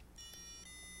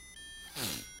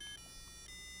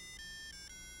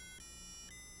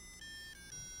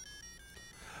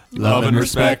 Love and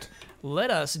respect.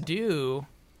 Let's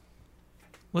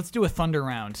do a thunder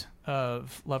round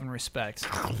of Love and Respect.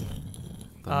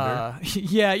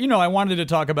 Yeah, I wanted to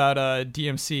talk about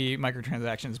DMC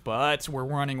microtransactions, but we're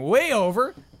running way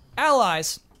over.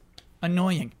 Allies,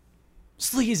 annoying,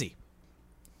 sleazy,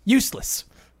 useless.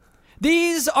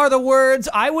 These are the words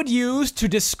I would use to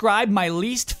describe my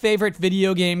least favorite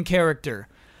video game character.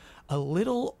 A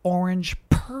little orange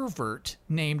pervert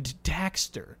named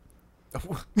Daxter.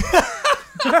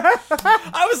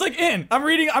 I was like, I'm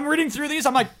reading through these.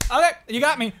 I'm like, okay, you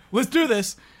got me. Let's do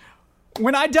this.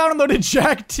 When I downloaded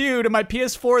Jak 2 to my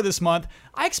PS4 this month,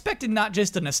 I expected not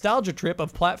just a nostalgia trip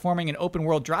of platforming and open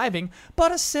world driving,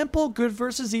 but a simple good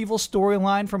versus evil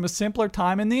storyline from a simpler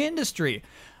time in the industry.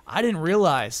 I didn't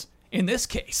realize, in this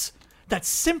case, that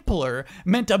simpler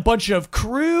meant a bunch of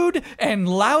crude and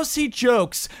lousy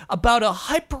jokes about a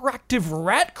hyperactive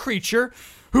rat creature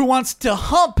who wants to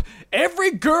hump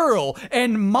every girl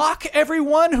and mock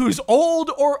everyone who's old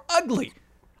or ugly.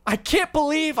 I can't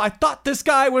believe I thought this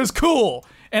guy was cool.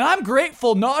 And I'm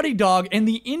grateful Naughty Dog and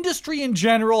the industry in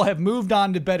general have moved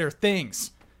on to better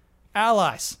things.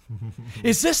 Allies.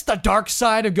 Is this the dark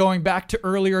side of going back to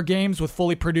earlier games with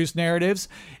fully produced narratives?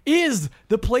 Is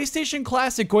the PlayStation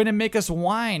Classic going to make us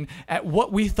whine at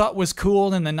what we thought was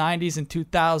cool in the 90s and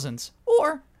 2000s?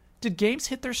 Or did games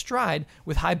hit their stride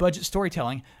with high-budget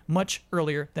storytelling much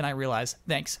earlier than I realized?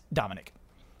 Thanks, Dominic.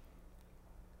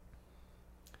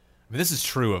 mean, this is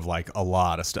true of like a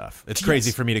lot of stuff. It's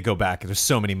crazy for me to go back. There's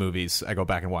so many movies I go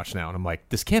back and watch now, and I'm like,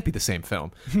 this can't be the same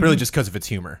film. Really, just because of its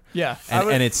humor. Yeah.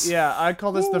 And it's I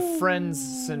call this the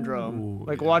Friends syndrome.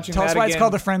 Like watching Tell that us why again. it's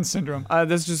called the Friends syndrome.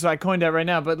 That's just I coined that right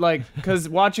now, but like because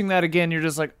watching that again, you're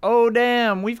just like, oh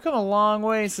damn, we've come a long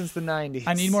way since the '90s.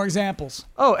 I need more examples.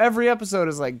 Oh, every episode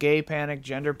is like gay panic,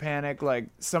 gender panic, like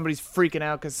somebody's freaking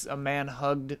out because a man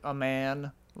hugged a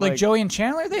man. Like Joey and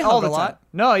Chandler, they all hug the a time. lot.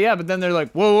 No, yeah, but then they're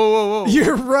like, whoa, whoa, whoa, whoa.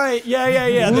 You're right. Yeah.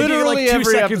 They give you, Literally like 2 every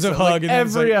seconds episode, of hug. like, and then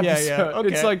it's every like, episode. Yeah. Okay.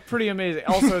 It's like pretty amazing.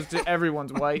 Also,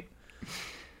 everyone's white.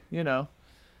 You know,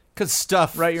 because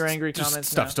stuff. write your angry just comments.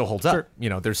 Stuff now. still holds up. You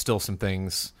know, there's still some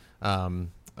things.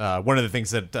 One of the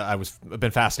things that I've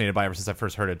been fascinated by ever since I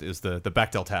first heard it is the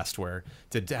Bechdel test, where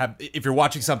to have, if you're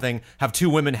watching something, have two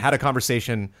women had a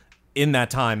conversation in that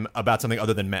time about something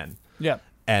other than men. Yeah.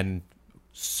 And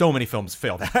so many films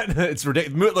fail that. It's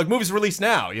ridiculous. Like movies released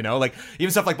now, you know, like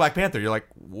even stuff like Black Panther. You're like,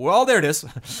 well, there it is.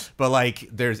 But like,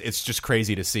 it's just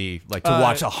crazy to see, like, to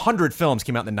watch 100 films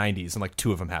came out in the '90s and like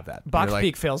 2 of them have that. Box like,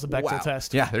 Peak fails the Bechdel wow.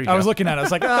 test. Yeah, there you I go. was looking at it. I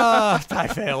was like, I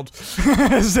failed.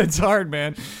 It's hard,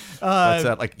 man.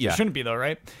 That's like, yeah. Shouldn't be though,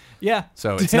 right? Yeah.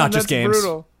 So it's Damn, not just that's games.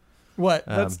 Brutal. What?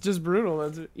 That's just brutal.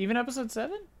 That's even episode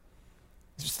 7.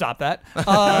 Stop that.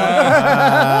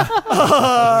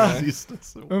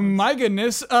 My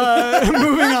goodness.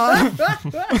 Moving on.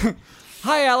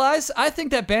 Hi, allies. I think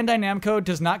that Bandai Namco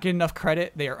does not get enough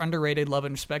credit. They are underrated. Love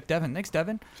and respect. Devin. Thanks,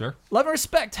 Devin. Sure. Love and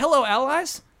respect. Hello,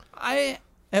 allies. I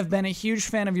have been a huge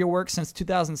fan of your work since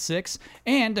 2006,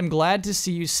 and I'm glad to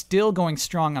see you still going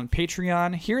strong on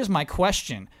Patreon. Here's my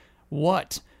question.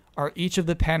 What are each of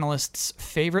the panelists'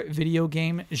 favorite video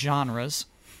game genres?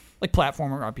 Like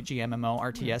platformer, RPG, MMO,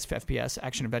 RTS, FPS,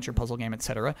 action, adventure, puzzle game,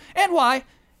 etc. And why?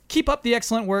 Keep up the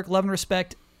excellent work. Love and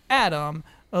respect, Adam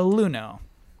Luno.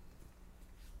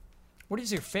 What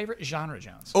is your favorite genre,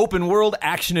 Jones? Open world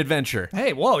action adventure.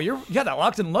 Hey, whoa, you got that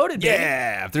locked and loaded, baby.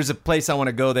 Yeah. If there's a place I want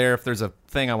to go there, if there's a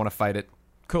thing I want to fight it,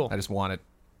 Cool. I just want it.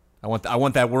 I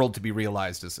want that world to be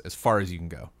realized as far as you can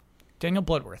go. Daniel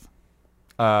Bloodworth.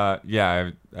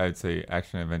 Yeah, I'd say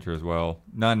action adventure as well.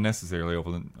 Not necessarily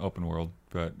open world,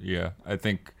 but yeah, I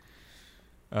think,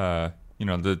 the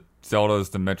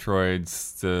Zeldas, the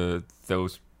Metroids,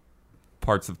 those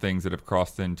parts of things that have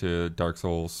crossed into Dark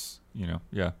Souls,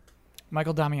 yeah.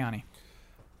 Michael Damiani.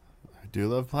 I do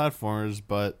love platformers,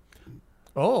 but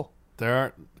Oh. there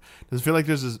aren't. Does it feel like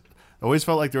there's this? I always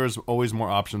felt like there was always more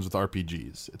options with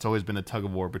RPGs. It's always been a tug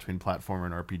of war between platformer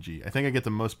and RPG. I think I get the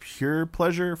most pure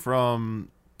pleasure from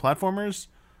platformers,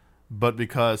 but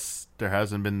because there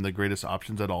hasn't been the greatest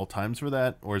options at all times for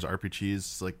that, whereas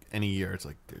RPGs, like any year, it's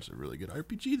like there's a really good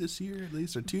RPG this year, at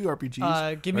least, or 2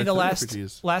 RPGs. Give me or the 3 last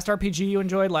RPGs. RPG you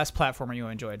enjoyed, last platformer you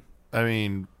enjoyed. I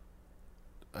mean,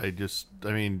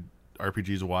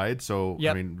 RPGs wide, so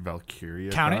Yep.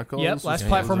 Valkyria Count it. Chronicles. Yep. was Last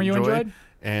one I platformer you enjoyed?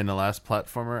 And the last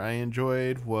platformer I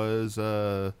enjoyed was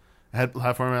had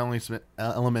platform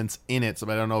elements in it, so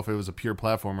I don't know if it was a pure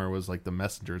platformer. It was like the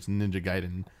Messengers, Ninja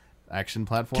Gaiden action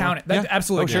platform. Count it. That's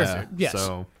absolutely Yeah, sure. Yes.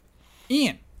 So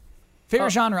Ian,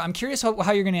 favorite genre. I'm curious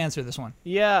how you're going to answer this one.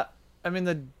 Yeah, I mean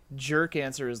the jerk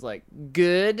answer is like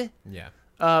good. Yeah.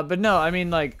 But no,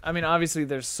 obviously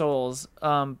there's Souls.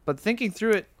 But thinking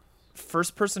through it,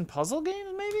 first-person puzzle games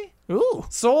maybe. Ooh.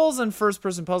 Souls and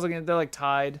first-person puzzle games, they're like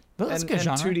tied. That's a good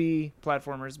and genre. 2D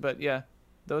platformers, but yeah,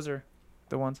 those are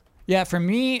the ones. Yeah, for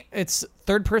me, it's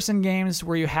third-person games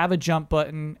where you have a jump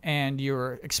button and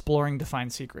you're exploring to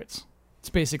find secrets. It's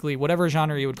basically whatever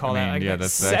genre you would call that. Yeah,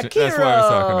 guess. that's what I was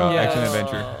talking about. Yeah. Action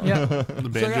adventure. Yeah.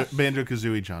 the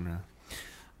Banjo-Kazooie genre.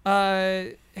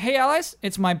 Hey, allies,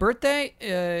 it's my birthday.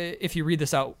 If you read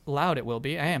this out loud, it will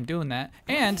be. I am doing that.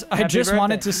 And I Happy just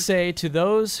wanted birthday. to say to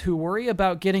those who worry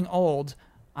about getting old,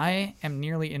 I am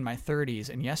nearly in my 30s.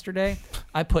 And yesterday,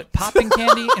 I put popping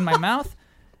candy in my mouth,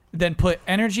 then put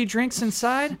energy drinks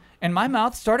inside, and my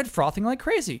mouth started frothing like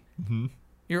crazy. Mm-hmm.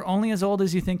 You're only as old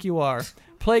as you think you are.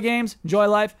 Play games, enjoy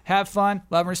life, have fun,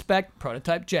 love and respect,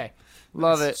 Prototype J.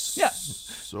 Love it. Yeah.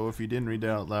 So if you didn't read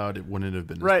that out loud, it wouldn't have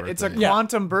been his Right, it's a birthday.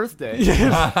 quantum birthday.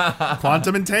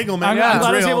 Quantum entanglement. I'm yeah, glad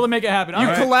I was it's real. able to make it happen. You All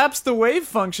right. collapsed the wave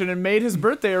function and made his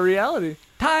birthday a reality.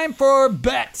 Time for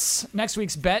bets. Next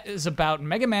week's bet is about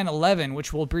Mega Man 11,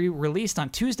 which will be released on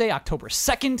Tuesday, October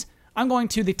 2nd. I'm going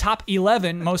to the top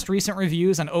 11 most recent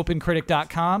reviews on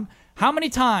OpenCritic.com. How many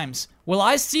times will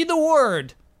I see the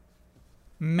word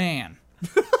man?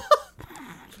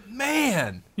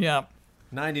 Man. Yeah.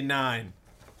 99.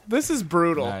 This is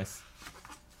brutal. Nice.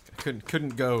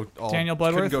 Couldn't go all. Daniel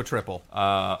Bloodworth? Couldn't go triple.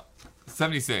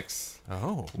 76.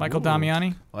 Oh. Michael Ooh.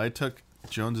 Damiani. Well, I took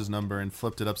Jones's number and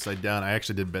flipped it upside down. I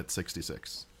actually did bet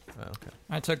 66. Okay.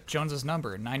 I took Jones's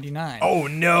number, 99. Oh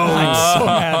no! I'm so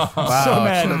mad. I'm so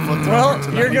mad. should've flipped it over Well,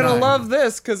 to you're gonna 99. love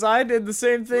this because I did the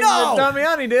same thing No! that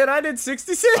Damiani did. I did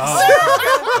 66.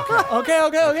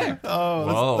 Okay. Oh,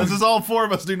 Whoa. this is all 4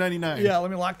 of us do 99. Yeah,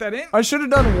 let me lock that in. I should have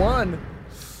done 1.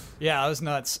 Yeah, that was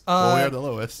nuts. Well, we are the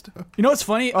lowest. You know what's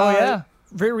funny? Oh, yeah.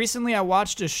 Very recently, I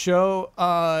watched a show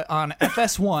on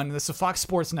FS1, this is a Fox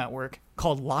Sports Network,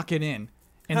 called Lock It In.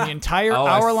 And the entire Oh,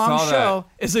 I hour-long saw show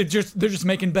is they're just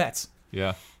making bets.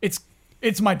 Yeah.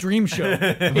 It's my dream show.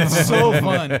 It's so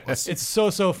fun. It's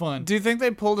so fun. Do you think they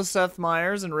pulled a Seth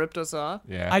Meyers and ripped us off?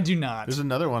 Yeah. I do not. There's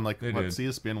another one like They what did.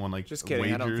 CSPN one like Just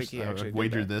kidding, I don't think he actually like did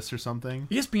wager that. this or something.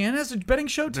 ESPN has a betting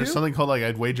show too. There's something called like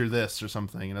I'd wager this or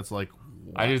something, and it's like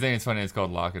I do think it's funny. It's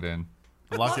called Lock It In.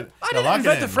 lock it. I yeah, didn't lock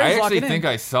invent it the in. phrase. I Lock actually it in. think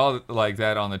I saw like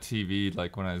that on the TV,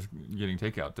 like when I was getting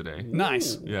takeout today.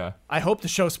 Nice. Yeah. I hope the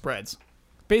show spreads.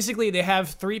 Basically, they have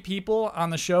 3 people on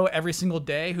the show every single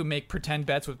day who make pretend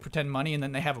bets with pretend money, and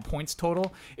then they have a points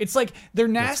total. It's like they're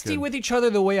nasty good. with each other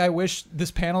the way I wish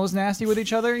this panel is nasty with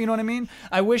each other. You know what I mean?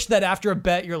 I wish that after a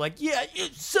bet, you're like, yeah, you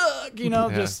suck. You know,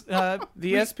 Yeah. just The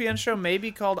ESPN show may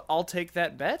be called I'll Take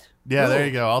That Bet. Yeah, there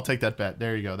you go. I'll take that bet.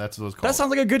 There you go. That's what it's called. that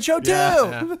sounds like a good show too.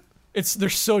 Yeah. They're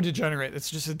so degenerate.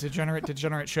 It's just a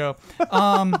degenerate show.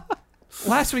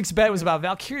 Last week's bet was about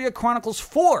Valkyria Chronicles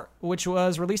 4, which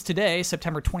was released today,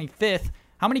 September 25th.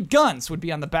 How many guns would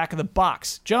be on the back of the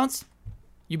box? Jones,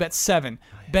 you bet 7.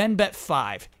 Ben bet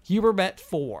 5. Huber bet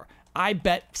 4. I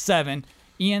bet 7.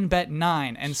 Ian bet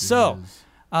 9. And so,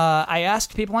 I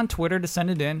asked people on Twitter to send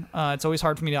it in. It's always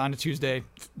hard for me to, on a Tuesday,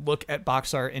 look at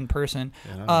box art in person.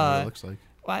 Yeah, I don't know what it looks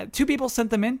like. 2 people sent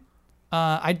them in.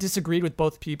 I disagreed with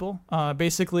both people.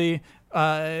 Basically,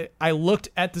 I looked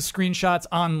at the screenshots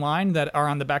online that are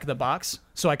on the back of the box,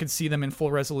 so I could see them in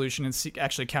full resolution and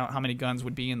actually count how many guns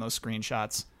would be in those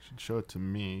screenshots. You should show it to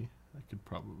me. I could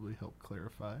probably help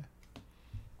clarify.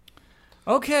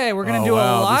 Okay, we're gonna Oh, do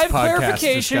wow, a this live podcast just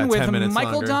clarification got with 10 minutes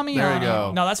Michael longer. Damiani. There we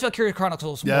go. No, that's Valkyria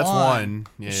Chronicles 1. Yeah, that's 1.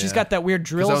 Yeah, She's yeah. got that weird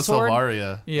drill That was sword.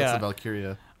 Salaria. Yeah. That's the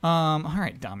Valkyria. All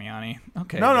right, Damiani.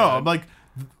 Okay. No, good. I'm like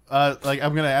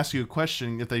I'm gonna ask you a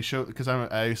question if they show because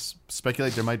I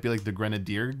speculate there might be like the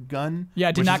grenadier gun. Yeah,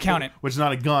 I did which not is- count it. Which is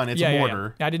not a gun; it's Yeah, a yeah,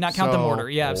 mortar. yeah. I did not count the So- mortar.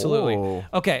 Yeah, absolutely. Oh.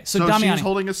 Okay, so So Damiani. she's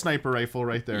holding a sniper rifle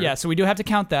right there. Yeah, so we do have to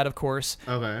count that, of course.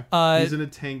 Okay. He's in a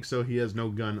tank, so he has no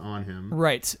gun on him.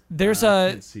 Right. There's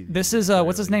can't see this the is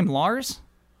what's his name? Lars?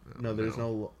 No, there's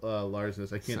no Lars in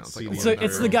this. I can't Sounds see. like a the So entire-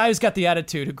 it's the guy who's got the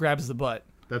attitude who grabs the butt.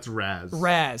 That's Raz.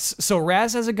 Raz. So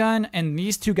Raz has a gun, and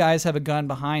these 2 guys have a gun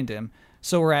behind him.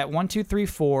 So we're at 1, 2, 3,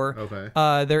 4.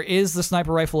 Okay. There is the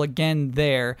sniper rifle again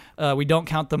there. We don't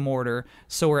count the mortar,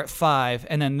 so we're at 5.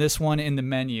 And then this one in the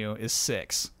menu is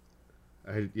 6.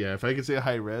 Yeah, if I could say a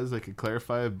high res, I could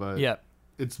clarify, but Yep.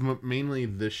 it's mainly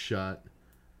this shot.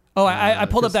 Oh, I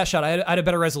pulled up 'cause- that shot. I had a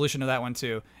better resolution of that one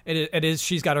too. It is.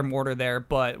 She's got her mortar there,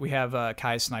 but we have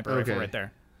Kai's sniper rifle Okay. right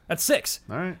there. That's 6.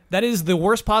 All right. That is the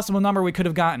worst possible number we could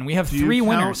have gotten. We have Do you 3 count-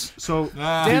 winners. So,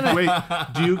 wait,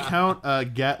 do you count a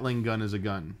Gatling gun as a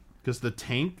gun? Because the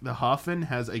tank, the Hoffen,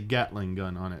 has a Gatling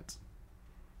gun on it.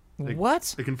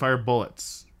 What? It can fire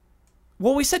bullets.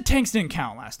 Well, we said tanks didn't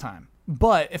count last time,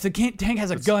 but if the tank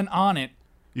has a gun on it,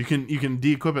 You can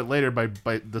de-equip it later by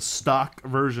the stock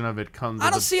version of it comes. I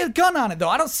with don't see a gun on it though.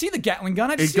 I don't see the Gatling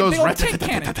gun. I just It see a goes big old right. tank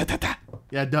cannon.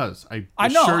 Yeah, it does. I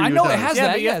assure know. I you know it it does. has Yeah,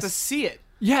 that. but you have Yes. to see it.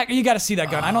 Yeah, you got to see that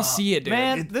gun. I don't see it, dude.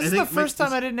 Man, this I is the think first time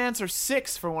this- I didn't answer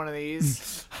 6 for one of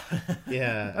these.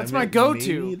 Yeah, That's I my mean,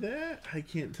 go-to. maybe that? I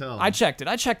can't tell. I checked it.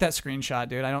 I checked that screenshot,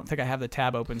 dude. I don't think I have the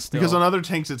tab open still. because on other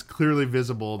tanks it's clearly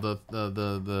visible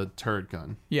the turret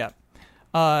gun. Yeah.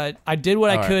 I did what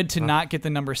I All right. could to not get the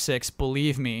number 6,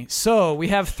 believe me. So we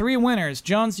have 3 winners.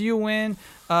 Jones, you win.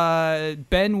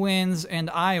 Ben wins, and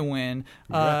I win.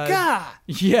 God.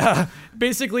 Yeah.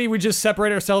 Basically, we just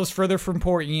separate ourselves further from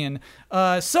poor Ian.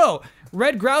 So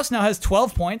Red Grouse now has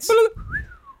 12 points.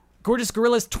 Gorgeous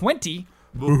Gorillas 20.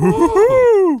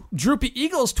 Droopy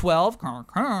Eagles 12.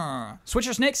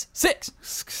 Switcher Snakes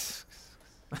 6.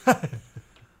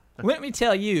 Let me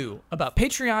tell you about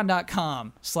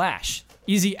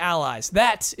patreon.com/Easy Allies.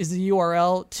 That is the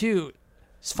URL to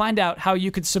find out how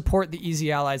you could support the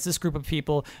Easy Allies, this group of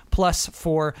people, plus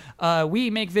we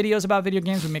make videos about video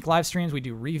games, we make live streams, we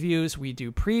do reviews, we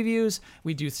do previews,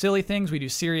 we do silly things, we do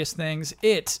serious things.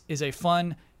 It is a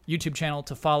fun YouTube channel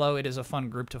to follow. It is a fun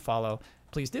group to follow.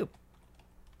 Please do.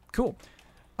 Cool.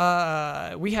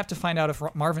 We have to find out if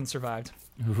Marvin survived.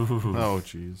 Oh,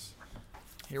 jeez.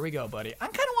 Here we go, buddy. I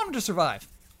kind of want him to survive.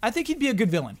 I think he'd be a good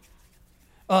villain.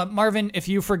 Marvin, if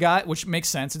you forgot, which makes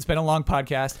sense, it's been a long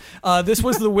podcast. This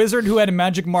was the wizard who had a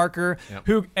magic marker,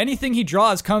 who anything he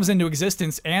draws comes into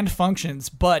existence and functions,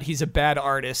 but he's a bad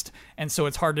artist, and so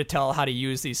it's hard to tell how to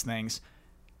use these things.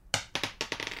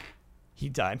 He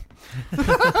died.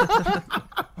 I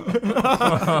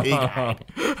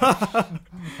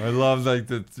love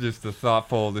just the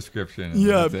thoughtful description.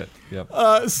 Yeah. That's it. Yep.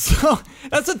 So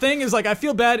that's the thing is, like, I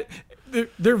feel bad.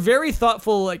 They're very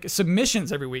thoughtful, like,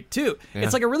 submissions every week too. Yeah.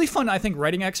 It's like a really fun, I think,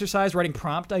 writing exercise, writing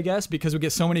prompt, I guess, because we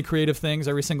get so many creative things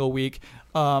every single week.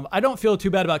 I don't feel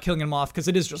too bad about killing them off because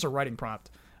it is just a writing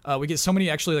prompt. We get so many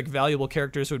actually like valuable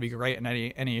characters who would be great in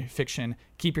any fiction.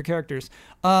 Keep your characters.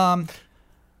 We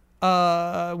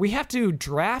have to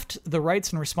draft the rights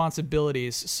and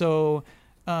responsibilities. So,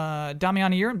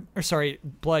 Damiani,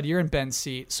 Blood, you're in Ben's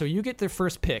seat. So you get the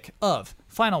first pick of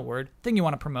final word, thing you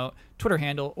want to promote, Twitter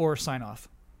handle, or sign off.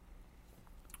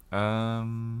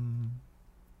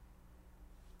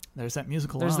 There's that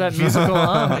musical. There's that musical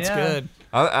on. That's good.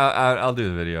 I'll do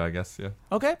the video, I guess. Yeah.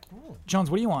 Okay. Jones,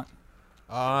 what do you want?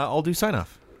 I'll do sign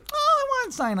off. Oh, I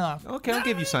want sign off. Okay, I'll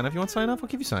give you sign off. You want sign off? I'll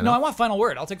give you sign No, I off. want final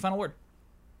word. I'll take final word.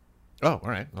 Oh, all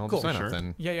right. I'll Cool. do sign Sure. off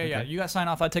then. Yeah. Okay. You got sign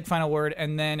off. I take final word,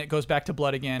 and then it goes back to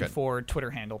Blood again Good. for Twitter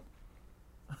handle.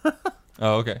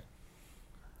 Oh, okay.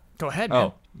 Go ahead,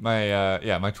 man. Oh,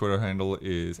 my Twitter handle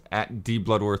is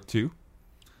 @dbloodworth2.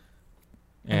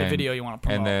 And the video you want to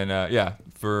promote. And then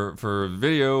for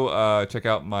video, check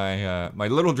out my my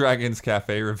Little Dragons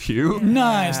Cafe review.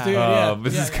 Nice, dude. Yeah.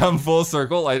 This has come full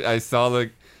circle. I saw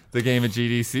the game at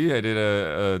GDC. I did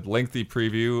a lengthy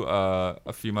preview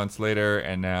a few months later,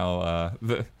 and now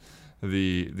the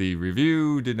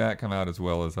review did not come out as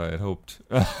well as I had hoped.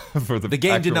 For the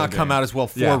game did actual not come out as well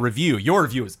for Yeah. review. Your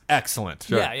review is excellent.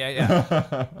 Sure.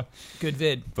 Yeah. Good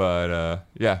vid. But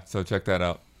so check that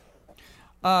out.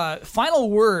 Final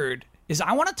word is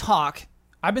I want to talk.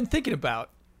 I've been thinking about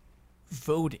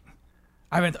voting.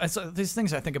 These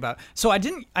things I think about. So I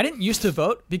didn't used to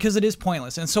vote because it is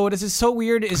pointless. And so what is so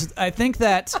weird is I think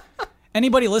that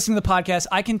anybody listening to the podcast,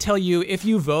 I can tell you if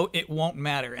you vote, it won't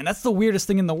matter. And that's the weirdest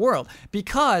thing in the world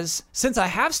because since I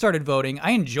have started voting,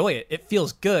 I enjoy it. It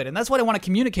feels good. And that's what I want to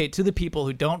communicate to the people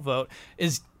who don't vote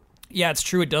is, yeah, it's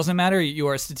true. It doesn't matter. You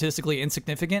are statistically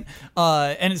insignificant.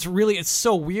 And it's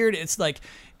so weird. It's like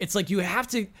you have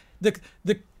to,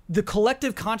 the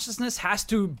collective consciousness has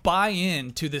to buy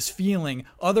into this feeling.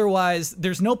 Otherwise,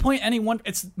 there's no point anyone,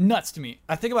 it's nuts to me.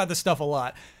 I think about this stuff a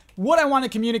lot. What I want to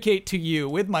communicate to you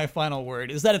with my final word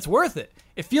is that it's worth it.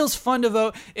 It feels fun to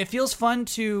vote. It feels fun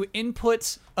to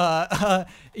input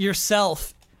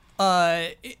yourself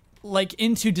like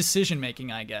into decision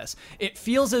making, I guess. It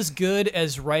feels as good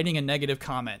as writing a negative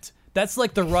comment. That's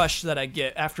like the rush that I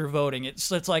get after voting.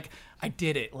 It's like I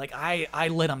did it. Like I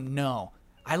let them know.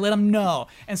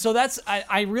 And so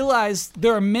I realize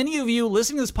there are many of you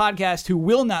listening to this podcast who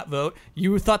will not vote.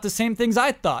 You thought the same things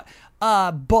I thought.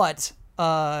 But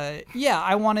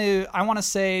I want to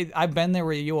say I've been there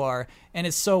where you are, and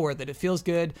it's so worth it. It feels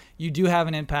good. You do have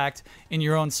an impact in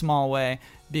your own small way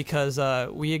because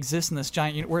we exist in this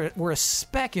giant. We're a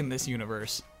speck in this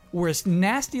universe. We're a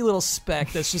nasty little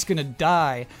speck that's just gonna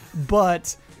die,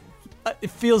 but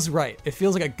it feels right. It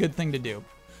feels like a good thing to do.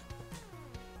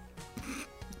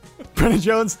 Brennan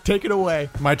Jones, take it away.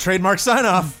 My trademark sign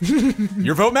off.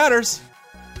 Your vote matters.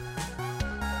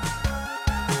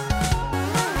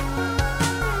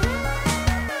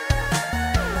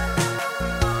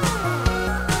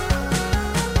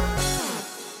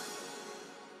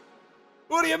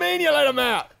 What do you mean you let him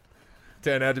out?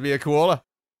 Turned out to be a koala.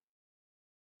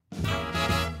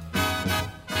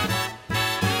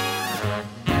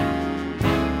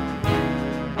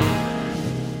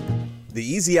 The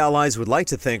Easy Allies would like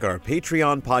to thank our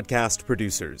Patreon podcast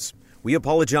producers. We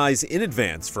apologize in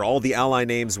advance for all the ally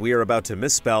names we are about to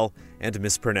misspell and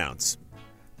mispronounce.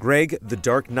 Greg the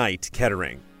Dark Knight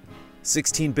Kettering,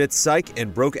 16-Bit Psych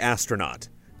and Broke Astronaut,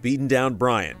 Beaten Down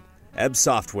Brian, Ebb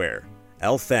Software,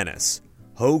 Elphanis,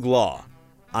 Hogue Law,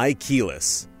 I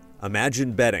Keyless,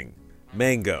 Imagine Betting,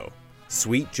 Mango,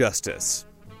 Sweet Justice,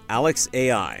 Alex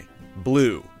AI,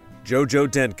 Blue, Jojo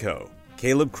Denko,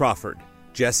 Caleb Crawford,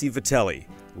 Jesse Vitelli,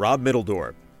 Rob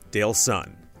Middledorp, Dale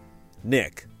Sun,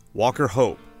 Nick, Walker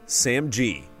Hope, Sam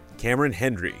G, Cameron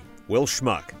Hendry, Will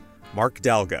Schmuck, Mark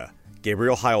Dalga,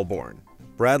 Gabriel Heilborn,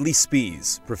 Bradley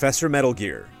Spees, Professor Metal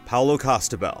Gear, Paolo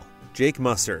Costabel, Jake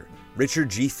Musser, Richard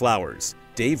G. Flowers,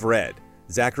 Dave Red,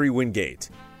 Zachary Wingate,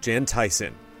 Jan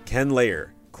Tyson, Ken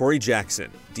Layer, Corey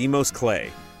Jackson, Demos Clay,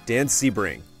 Dan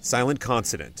Sebring, Silent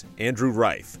Consonant, Andrew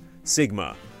Reif,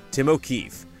 Sigma, Tim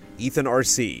O'Keefe, Ethan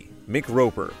R.C., Mick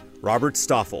Roper, Robert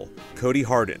Stoffel, Cody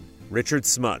Harden, Richard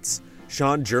Smuts,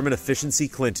 Sean German Efficiency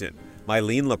Clinton,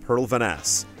 Mylene LaPerle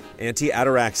Vanasse,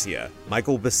 Anti-Ataraxia,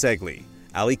 Michael Bisegli,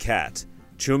 Ali Cat,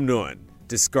 Chum Nguyen,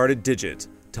 Discarded Digit,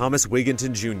 Thomas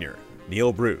Wigginton Jr.,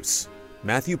 Neil Bruce,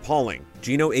 Matthew Pauling,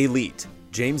 Gino A. Leet,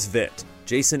 James Vitt,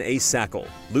 Jason A. Sackle,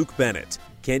 Luke Bennett,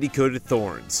 Candy Coated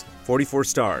Thorns, 44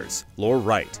 Stars, Lore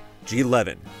Wright, G.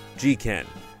 Levin, G. Ken,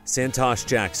 Santosh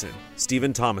Jackson,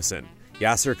 Stephen Thomason,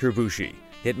 Yasser Kerbushi,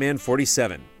 Hitman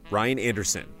 47, Ryan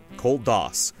Anderson, Colt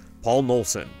Doss, Paul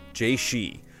Nolson, Jay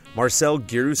Shee, Marcel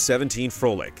Giru 17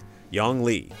 Froelich, Yong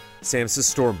Lee, Samsa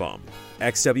Stormbaum,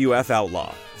 XWF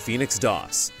Outlaw, Phoenix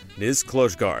Doss, Niz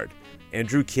Klojgard,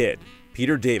 Andrew Kidd,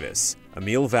 Peter Davis,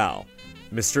 Emil Val,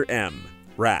 Mr. M,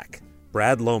 Rack,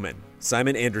 Brad Lohman,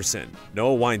 Simon Anderson,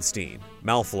 Noah Weinstein,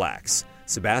 Malfalax,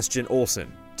 Sebastian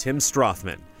Olson, Tim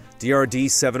Strothman,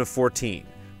 DRD 7 of 14,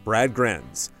 Brad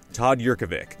Grenz, Todd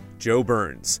Yurkovic, Joe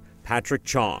Burns, Patrick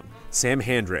Chong, Sam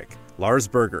Handrick, Lars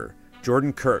Berger,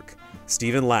 Jordan Kirk,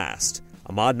 Stephen Last,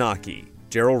 Ahmad Naki,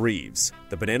 Gerald Reeves,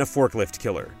 The Banana Forklift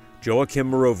Killer,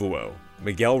 Joachim Morovuo,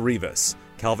 Miguel Rivas,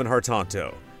 Calvin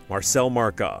Hartanto, Marcel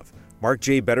Markov, Mark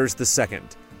J. Betters II,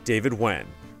 David Wen,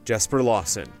 Jesper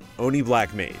Lawson, Oni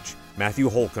Blackmage, Matthew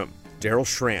Holcomb, Daryl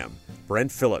Schramm,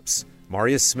 Brent Phillips,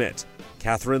 Marius Smith,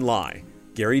 Catherine Lai,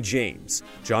 Gary James,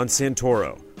 John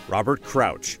Santoro, Robert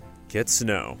Crouch, Kit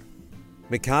Snow,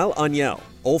 Mikhail Aniel,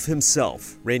 Ulf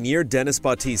himself, Rainier Dennis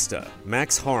Bautista,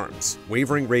 Max Harms,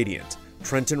 Wavering Radiant,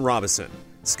 Trenton Robinson,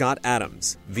 Scott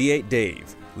Adams, V8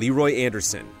 Dave, Leroy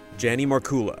Anderson, Janny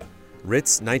Markula,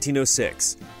 Ritz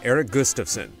 1906, Eric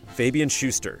Gustafson, Fabian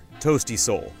Schuster, Toasty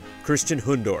Soul, Christian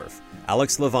Hundorf,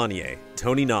 Alex Lavanier,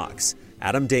 Tony Knox,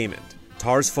 Adam Damon,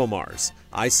 Tars Fomars,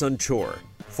 Isun Chor,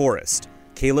 Forrest,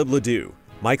 Caleb Ledoux,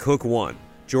 Mike Hook 1,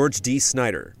 George D.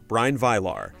 Snyder, Brian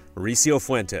Vilar, Mauricio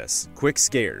Fuentes, Quick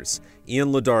Scares,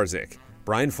 Ian Ladarzik,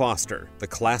 Brian Foster, The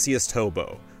Classiest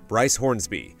Hobo, Bryce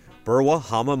Hornsby, Burwa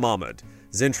Hama Mahmud,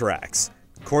 Zintrax,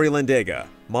 Corey Lendega,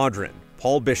 Modrin,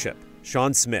 Paul Bishop,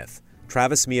 Sean Smith,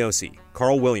 Travis Miosi,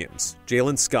 Carl Williams,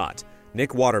 Jalen Scott,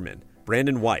 Nick Waterman,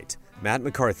 Brandon White, Matt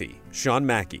McCarthy, Sean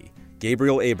Mackey,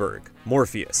 Gabriel Aberg,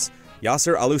 Morpheus,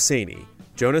 Yasser Aluseni,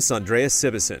 Jonas Andreas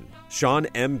Sibison, Sean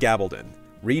M. Gabaldon,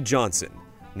 Reed Johnson,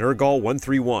 Nergal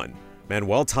 131,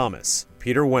 Manuel Thomas,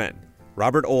 Peter Wen,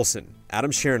 Robert Olson,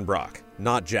 Adam Scherenbrock,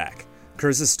 Not Jack,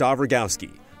 Kurzistav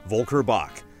Rogowski, Volker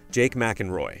Bach, Jake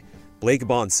McEnroy, Blake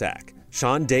Bonsack,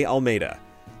 Sean De Almeida,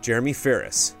 Jeremy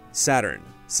Ferris, Saturn,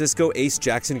 Cisco Ace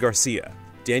Jackson Garcia,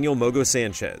 Daniel Mogo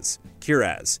Sanchez,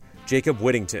 Kiraz, Jacob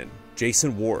Whittington,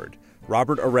 Jason Ward,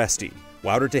 Robert Aresti,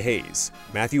 Wouter DeHaze,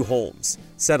 Matthew Holmes,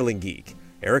 Settling Geek,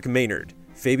 Eric Maynard,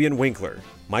 Fabian Winkler,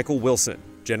 Michael Wilson,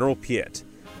 General Piet,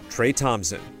 Trey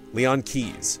Thompson, Leon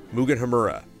Keys, Mugen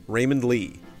Hamura, Raymond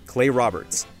Lee, Clay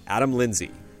Roberts, Adam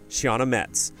Lindsay, Shiana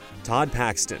Metz, Todd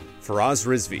Paxton, Faraz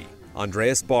Rizvi,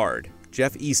 Andreas Bard,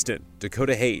 Jeff Easton,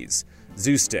 Dakota Hayes,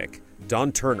 Zoostick,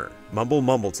 Don Turner, Mumble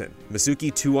Mumbleton,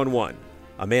 Masuki 211,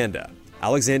 Amanda,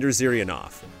 Alexander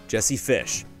Zirianov, Jesse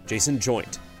Fish, Jason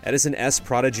Joint, Edison S.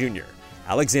 Prada Jr.,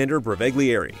 Alexander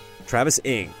Breveglieri, Travis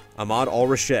Ing, Ahmad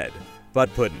Al-Rashed,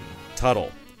 Butt Puddin,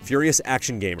 Tuttle, Furious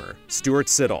Action Gamer, Stuart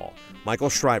Siddall, Michael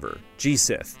Schreiber,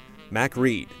 G-Sith, Mac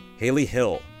Reed, Haley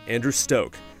Hill, Andrew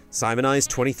Stoke, Simon Eyes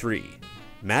 23,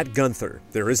 Matt Gunther,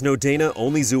 There Is No Dana,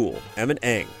 Only Zool, Emmett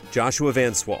Eng, Joshua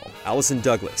Vanswall, Allison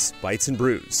Douglas, Bites and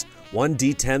Brews,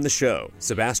 1D10 The Show,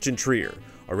 Sebastian Trier,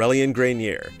 Aurelian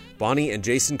Grenier, Bonnie and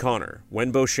Jason Connor,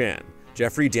 Wenbo Shan,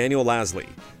 Jeffrey Daniel Lasley,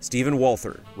 Stephen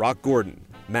Walther, Rock Gordon,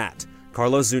 Matt,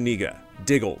 Carlos Zuniga,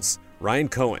 Diggles, Ryan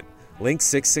Cohen, Link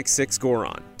 666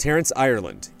 Goron, Terrence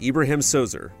Ireland, Ibrahim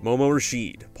Sozer, Momo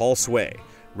Rashid, Paul Sway,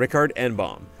 Rickard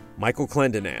Enbaum, Michael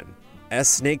Clendenan, S.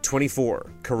 Snake 24,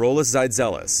 Carolus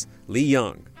Zaidzelis, Lee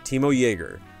Young, Timo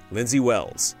Yeager, Lindsay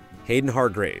Wells, Hayden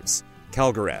Hargraves,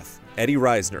 Calgareth, Eddie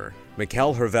Reisner,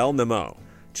 Mikkel Hervel Nemo,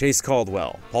 Chase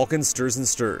Caldwell, Palkin Stirs and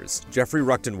Stirs, Jeffrey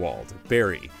Ruchtenwald,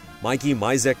 Barry, Mikey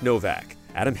Mizek Novak,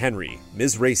 Adam Henry,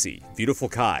 Ms. Racy, Beautiful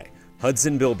Kai,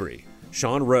 Hudson Bilbrey,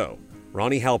 Sean Rowe,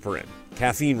 Ronnie Halperin,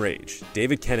 Caffeine Rage,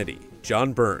 David Kennedy,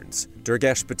 John Burns,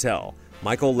 Durgesh Patel,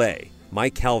 Michael Lay,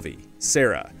 Mike Calvey,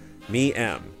 Sarah, Me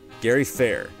M, Gary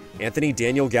Fair, Anthony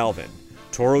Daniel Galvin,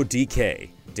 Toro DK,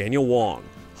 Daniel Wong,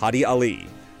 Hadi Ali,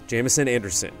 Jamison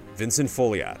Anderson, Vincent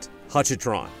Foliat,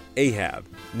 Hutchitron, Ahab,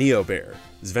 Neobear,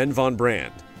 Sven von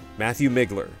Brand, Matthew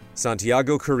Migler,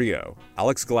 Santiago Carrillo,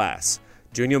 Alex Glass,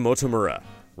 Junya Motomura,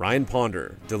 Ryan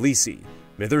Ponder, Delisi,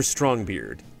 Mither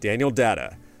Strongbeard, Daniel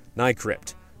Data,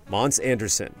 Nycrypt, Mons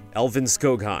Anderson, Elvin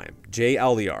Skogheim, Jay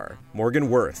Aliar, Morgan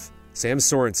Worth, Sam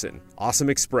Sorensen, Awesome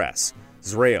Express,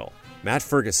 Zrael, Matt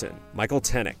Ferguson, Michael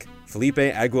Tenick, Felipe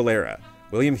Aguilera,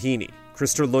 William Heaney,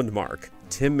 Krister Lundmark,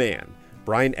 Tim Mann,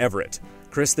 Brian Everett,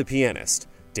 Chris the Pianist,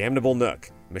 Damnable Nook,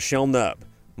 Michelle Nubb,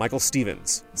 Michael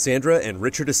Stevens, Sandra and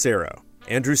Richard Acero,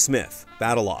 Andrew Smith,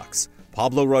 Battleox,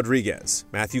 Pablo Rodriguez,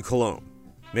 Matthew Colomb,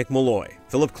 Mick Malloy,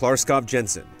 Philip Klarskov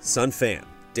Jensen, Sun Fan,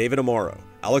 David Amaro,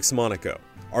 Alex Monaco,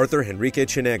 Arthur Henrique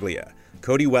Chinaglia,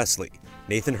 Cody Wesley,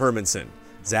 Nathan Hermanson,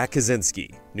 Zach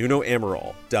Kaczynski, Nuno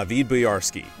Amaral, David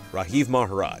Boyarsky, Rahiv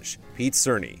Maharaj, Pete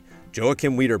Cerny,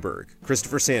 Joachim Wiederberg,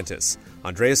 Christopher Santos,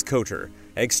 Andreas Koter,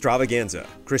 Extravaganza,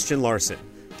 Christian Larson,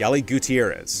 Gali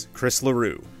Gutierrez, Chris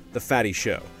LaRue, The Fatty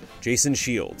Show, Jason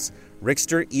Shields,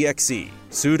 Rickster EXE,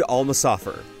 Sud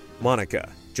Al-Masafir, Monica,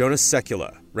 Jonas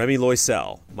Sekula, Remy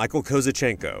Loisel, Michael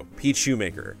Kozachenko, Pete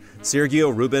Shoemaker,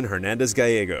 Sergio Ruben Hernandez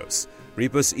Gallegos,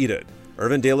 Ripus Idud,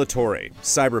 Irvin De La Torre,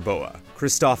 Cyberboa,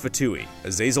 Christoph Fatui,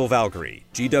 Azazel Valkyrie,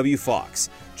 GW Fox,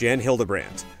 Jan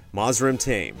Hildebrandt, Mazrim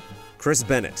Tame, Chris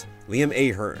Bennett, Liam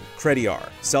Ahern, Crediar,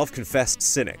 Self-Confessed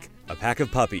Cynic, A Pack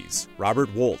of Puppies,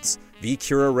 Robert Woltz, V.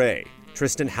 Kira Ray,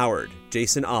 Tristan Howard,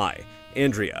 Jason I,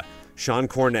 Andrea, Sean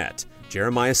Cornett,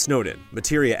 Jeremiah Snowden,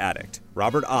 Materia Addict,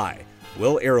 Robert I,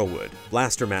 Will Arrowwood,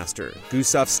 Blastermaster,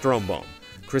 Gustav Strombaum,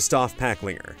 Christoph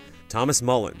Packlinger, Thomas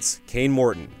Mullins, Kane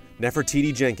Morton,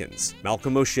 Nefertiti Jenkins,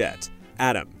 Malcolm Moschette,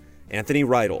 Adam, Anthony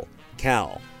Reidel,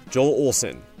 Cal, Joel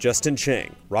Olson, Justin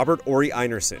Chang, Robert Ori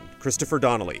Einerson, Christopher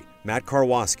Donnelly, Matt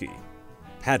Karwoski,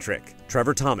 Patrick,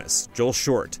 Trevor Thomas, Joel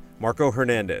Short, Marco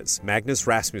Hernandez, Magnus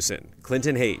Rasmussen,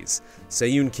 Clinton Hayes,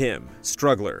 Sayun Kim,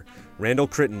 Struggler, Randall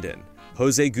Crittenden,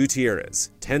 Jose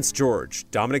Gutierrez, Tense George,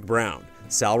 Dominic Brown,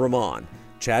 Sal Ramon,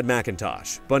 Chad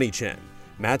McIntosh, Bunny Chen,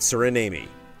 Matt Surinami,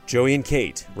 Joey and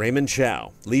Kate, Raymond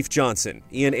Chow, Leaf Johnson,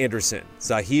 Ian Anderson,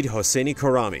 Zahid Hosseini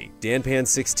Karami,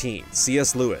 DanPan16,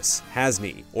 C.S. Lewis,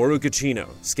 Hazmi, Oru Gacchino,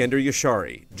 Skender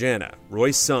Yashari, Jana,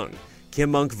 Royce Sung,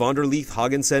 Kim Monk Vonderleith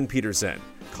Hagensen Petersen,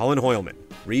 Colin Hoyleman,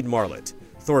 Reed Marlett,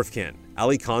 Thorfkin,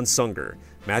 Ali Khan Sunger,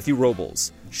 Matthew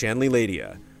Robles, Shanley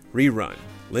Ladia, Rerun,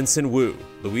 Linson Wu,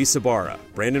 Luis Ibarra,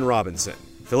 Brandon Robinson,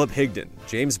 Philip Higdon,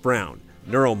 James Brown,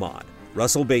 Neuromod,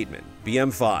 Russell Bateman,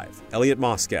 BM5, Elliot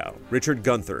Moscow, Richard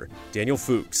Gunther, Daniel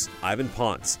Fuchs, Ivan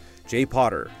Ponce, Jay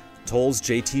Potter, Tolls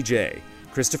JTJ,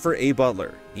 Christopher A.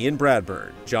 Butler, Ian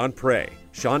Bradburn, John Prey,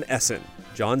 Sean Essen,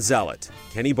 John Zalet,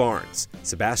 Kenny Barnes,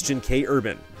 Sebastian K.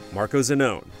 Urban, Marco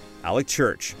Zanone, Alec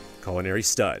Church, Culinary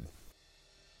Stud.